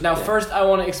receivers. Now, first, I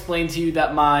want to explain to you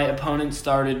that my opponent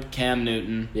started Cam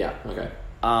Newton. Yeah. Okay.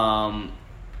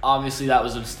 Obviously, that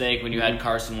was a mistake when you had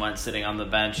Carson Wentz sitting on the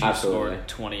bench. He scored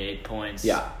 28 points.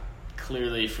 Yeah.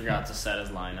 Clearly forgot to set his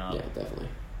lineup. Yeah, definitely.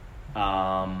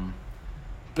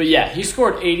 But yeah, he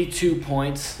scored 82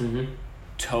 points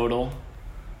total.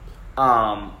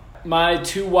 My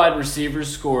two wide receivers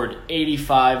scored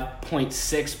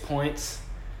 85.6 points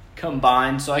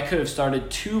combined, so I could have started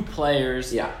two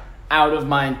players out of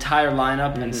my entire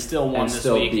lineup and still won this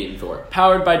week. Beaten for it.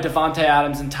 Powered by Devontae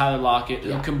Adams and Tyler Lockett,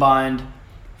 who combined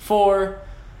for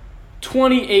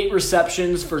 28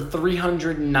 receptions for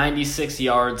 396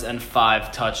 yards and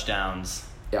 5 touchdowns.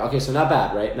 Yeah, okay, so not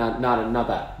bad, right? Not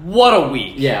bad. What a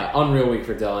week. Yeah, unreal week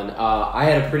for Dylan. I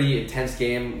had a pretty intense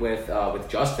game with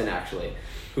Justin, actually,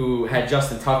 who had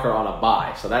Justin Tucker on a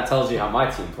bye. So that tells you how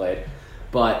my team played.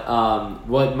 But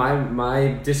what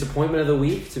my disappointment of the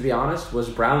week, to be honest, was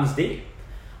Browns D.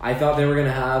 I thought they were going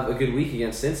to have a good week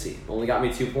against Cincy. Only got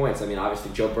me 2 points. I mean,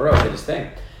 obviously, Joe Burrow did his thing.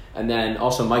 And then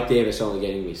also Mike Davis only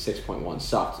getting me 6.1.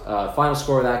 Sucked. Final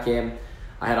score of that game,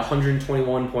 I had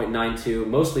 121.92,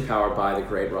 mostly powered by the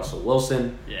great Russell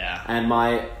Wilson. Yeah. And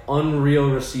my unreal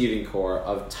receiving core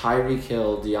of Tyreek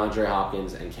Hill, DeAndre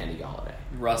Hopkins, and Kenny Golladay.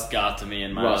 Russ got to me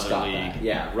in my other league. That.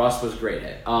 Yeah, Russ was great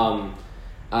at.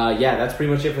 Yeah, that's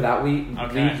pretty much it for that week.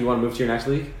 Okay. You want to move to your next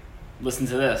league? Listen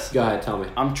to this. Go ahead, tell me.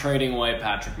 I'm trading away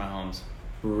Patrick Mahomes.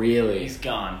 Really? He's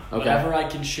gone. Okay. Whatever I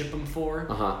can ship him for,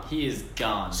 he is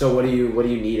gone. So what do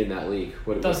you need in that league?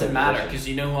 Doesn't matter, because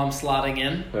you know who I'm slotting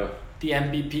in? Who? The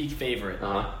MVP favorite,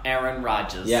 Aaron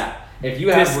Rodgers. Yeah. If you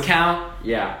have discount,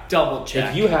 double check.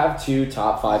 If you have 2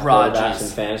 top 5 quarterbacks in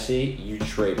fantasy, you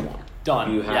trade one.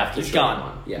 Done. You have to he's trade gone.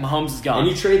 one. Yeah. Mahomes is gone. And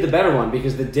you trade the better one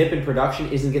because the dip in production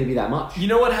isn't going to be that much. You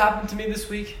know what happened to me this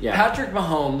week? Yeah. Patrick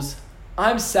Mahomes,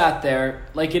 I'm sat there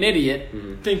like an idiot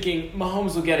thinking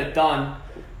Mahomes will get it done.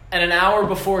 And an hour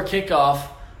before kickoff,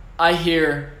 I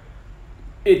hear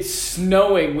it's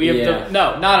snowing. We have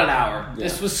no, not an hour. Yeah.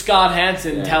 This was Scott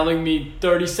Hansen telling me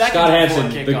 30 seconds Scott before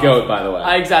Hansen, kickoff. the GOAT, by the way.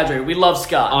 I exaggerate. We love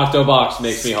Scott. Octobox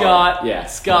makes me hard. Yeah.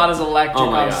 Scott is electric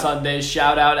on God. Sundays.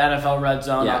 Shout out NFL Red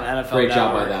Zone on NFL Great Network.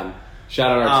 job by them. Shout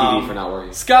out our TV for not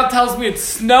working. Scott tells me it's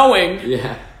snowing.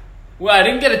 Yeah. Well, I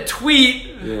didn't get a tweet.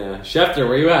 Yeah. Schefter,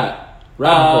 where you at?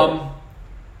 Rappaport.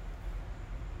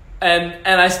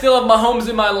 And I still have Mahomes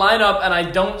in my lineup, and I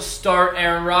don't start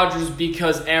Aaron Rodgers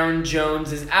because Aaron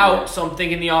Jones is out. So I'm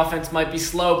thinking the offense might be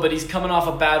slow, but he's coming off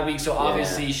a bad week, so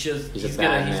obviously he's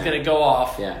gonna go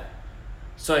off. Yeah.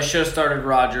 So I should have started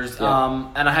Rodgers. Yeah.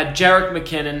 And I had Jerick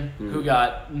McKinnon, who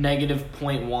got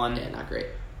 -0.1. Yeah, not great.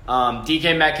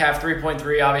 DK Metcalf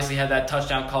 3.3 obviously had that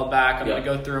touchdown called back. I'm gonna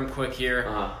go through them quick here.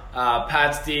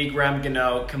 Pat Steeg, Graham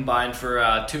Gano combined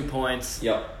for 2 points.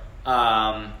 Yep.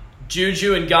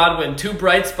 Juju and Godwin, 2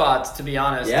 bright spots, to be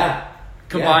honest. Yeah.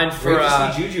 Combined for great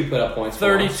to see Juju put up points.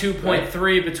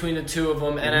 32.3 between the two of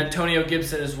them, and Antonio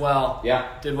Gibson as well. Yeah.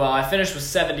 Did well. I finished with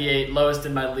 78, lowest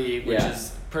in my league, which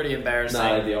is pretty embarrassing.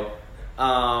 Not ideal.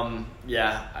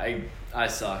 Yeah, I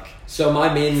suck. So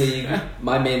my main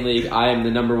league, I am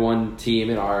the number 1 team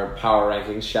in our power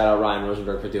rankings. Shout out Ryan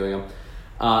Rosenberg for doing them.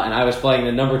 And I was playing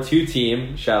the number 2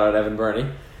 team. Shout out Evan Burney.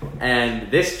 And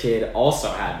this kid also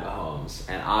had Mahomes.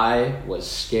 And I was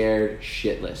scared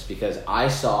shitless because I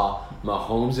saw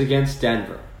Mahomes against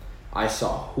Denver. I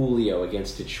saw Julio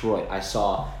against Detroit. I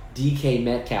saw DK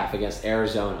Metcalf against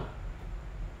Arizona.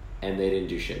 And they didn't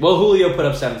do shit. Well, Julio put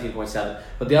up 17.7,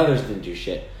 but the others didn't do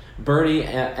shit. Bernie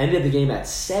ended the game at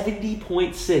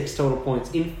 70.6 total points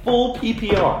in full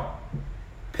PPR.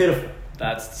 Pitiful.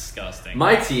 That's disgusting.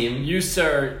 My team... You,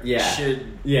 sir,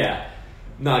 should... Yeah.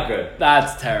 Not good.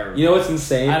 That's terrible. You know what's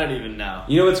insane? I don't even know.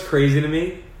 You know what's crazy to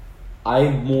me? I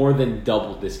more than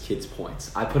doubled this kid's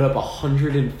points. I put up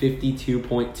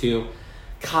 152.2.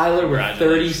 Kyler with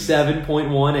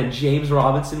 37.1 and James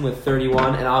Robinson with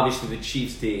 31, and obviously the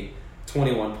Chiefs D,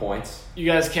 21 points. You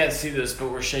guys can't see this,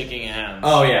 but we're shaking hands.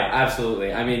 Oh yeah,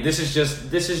 absolutely. I mean, this is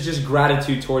just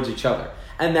gratitude towards each other.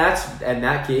 And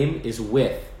that game is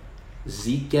with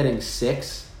Zeke getting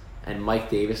 6 and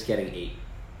Mike Davis getting 8.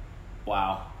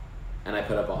 Wow. And I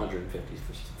put up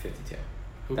 152.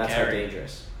 That's carried? How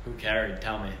dangerous. Who carried?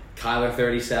 Tell me. Kyler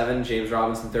 37, James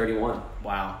Robinson 31.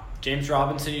 Wow. James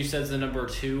Robinson, you said, is the number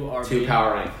 2 RB. 2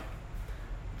 power rank.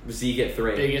 Zeke at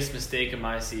 3. Biggest mistake of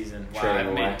my season. Wow,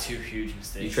 I've made 2 huge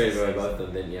mistakes. You traded away both of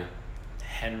them, didn't you?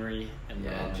 Henry and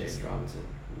Robinson. James Robinson.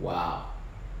 Wow.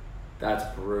 That's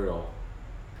brutal.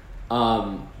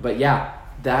 But yeah,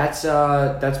 that's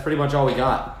pretty much all we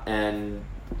got. And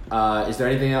is there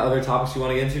anything other topics you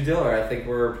want to get into, Dill? Or I think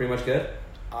we're pretty much good?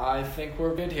 I think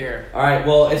we're good here. All right.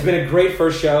 Well, it's been a great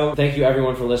first show. Thank you,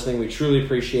 everyone, for listening. We truly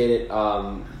appreciate it.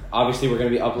 Obviously, we're going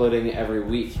to be uploading every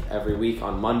week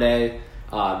on Monday.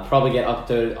 Probably get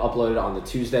uploaded on the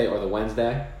Tuesday or the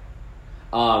Wednesday.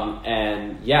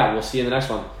 And yeah, we'll see you in the next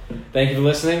one. Thank you for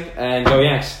listening, and go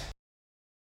Yanks.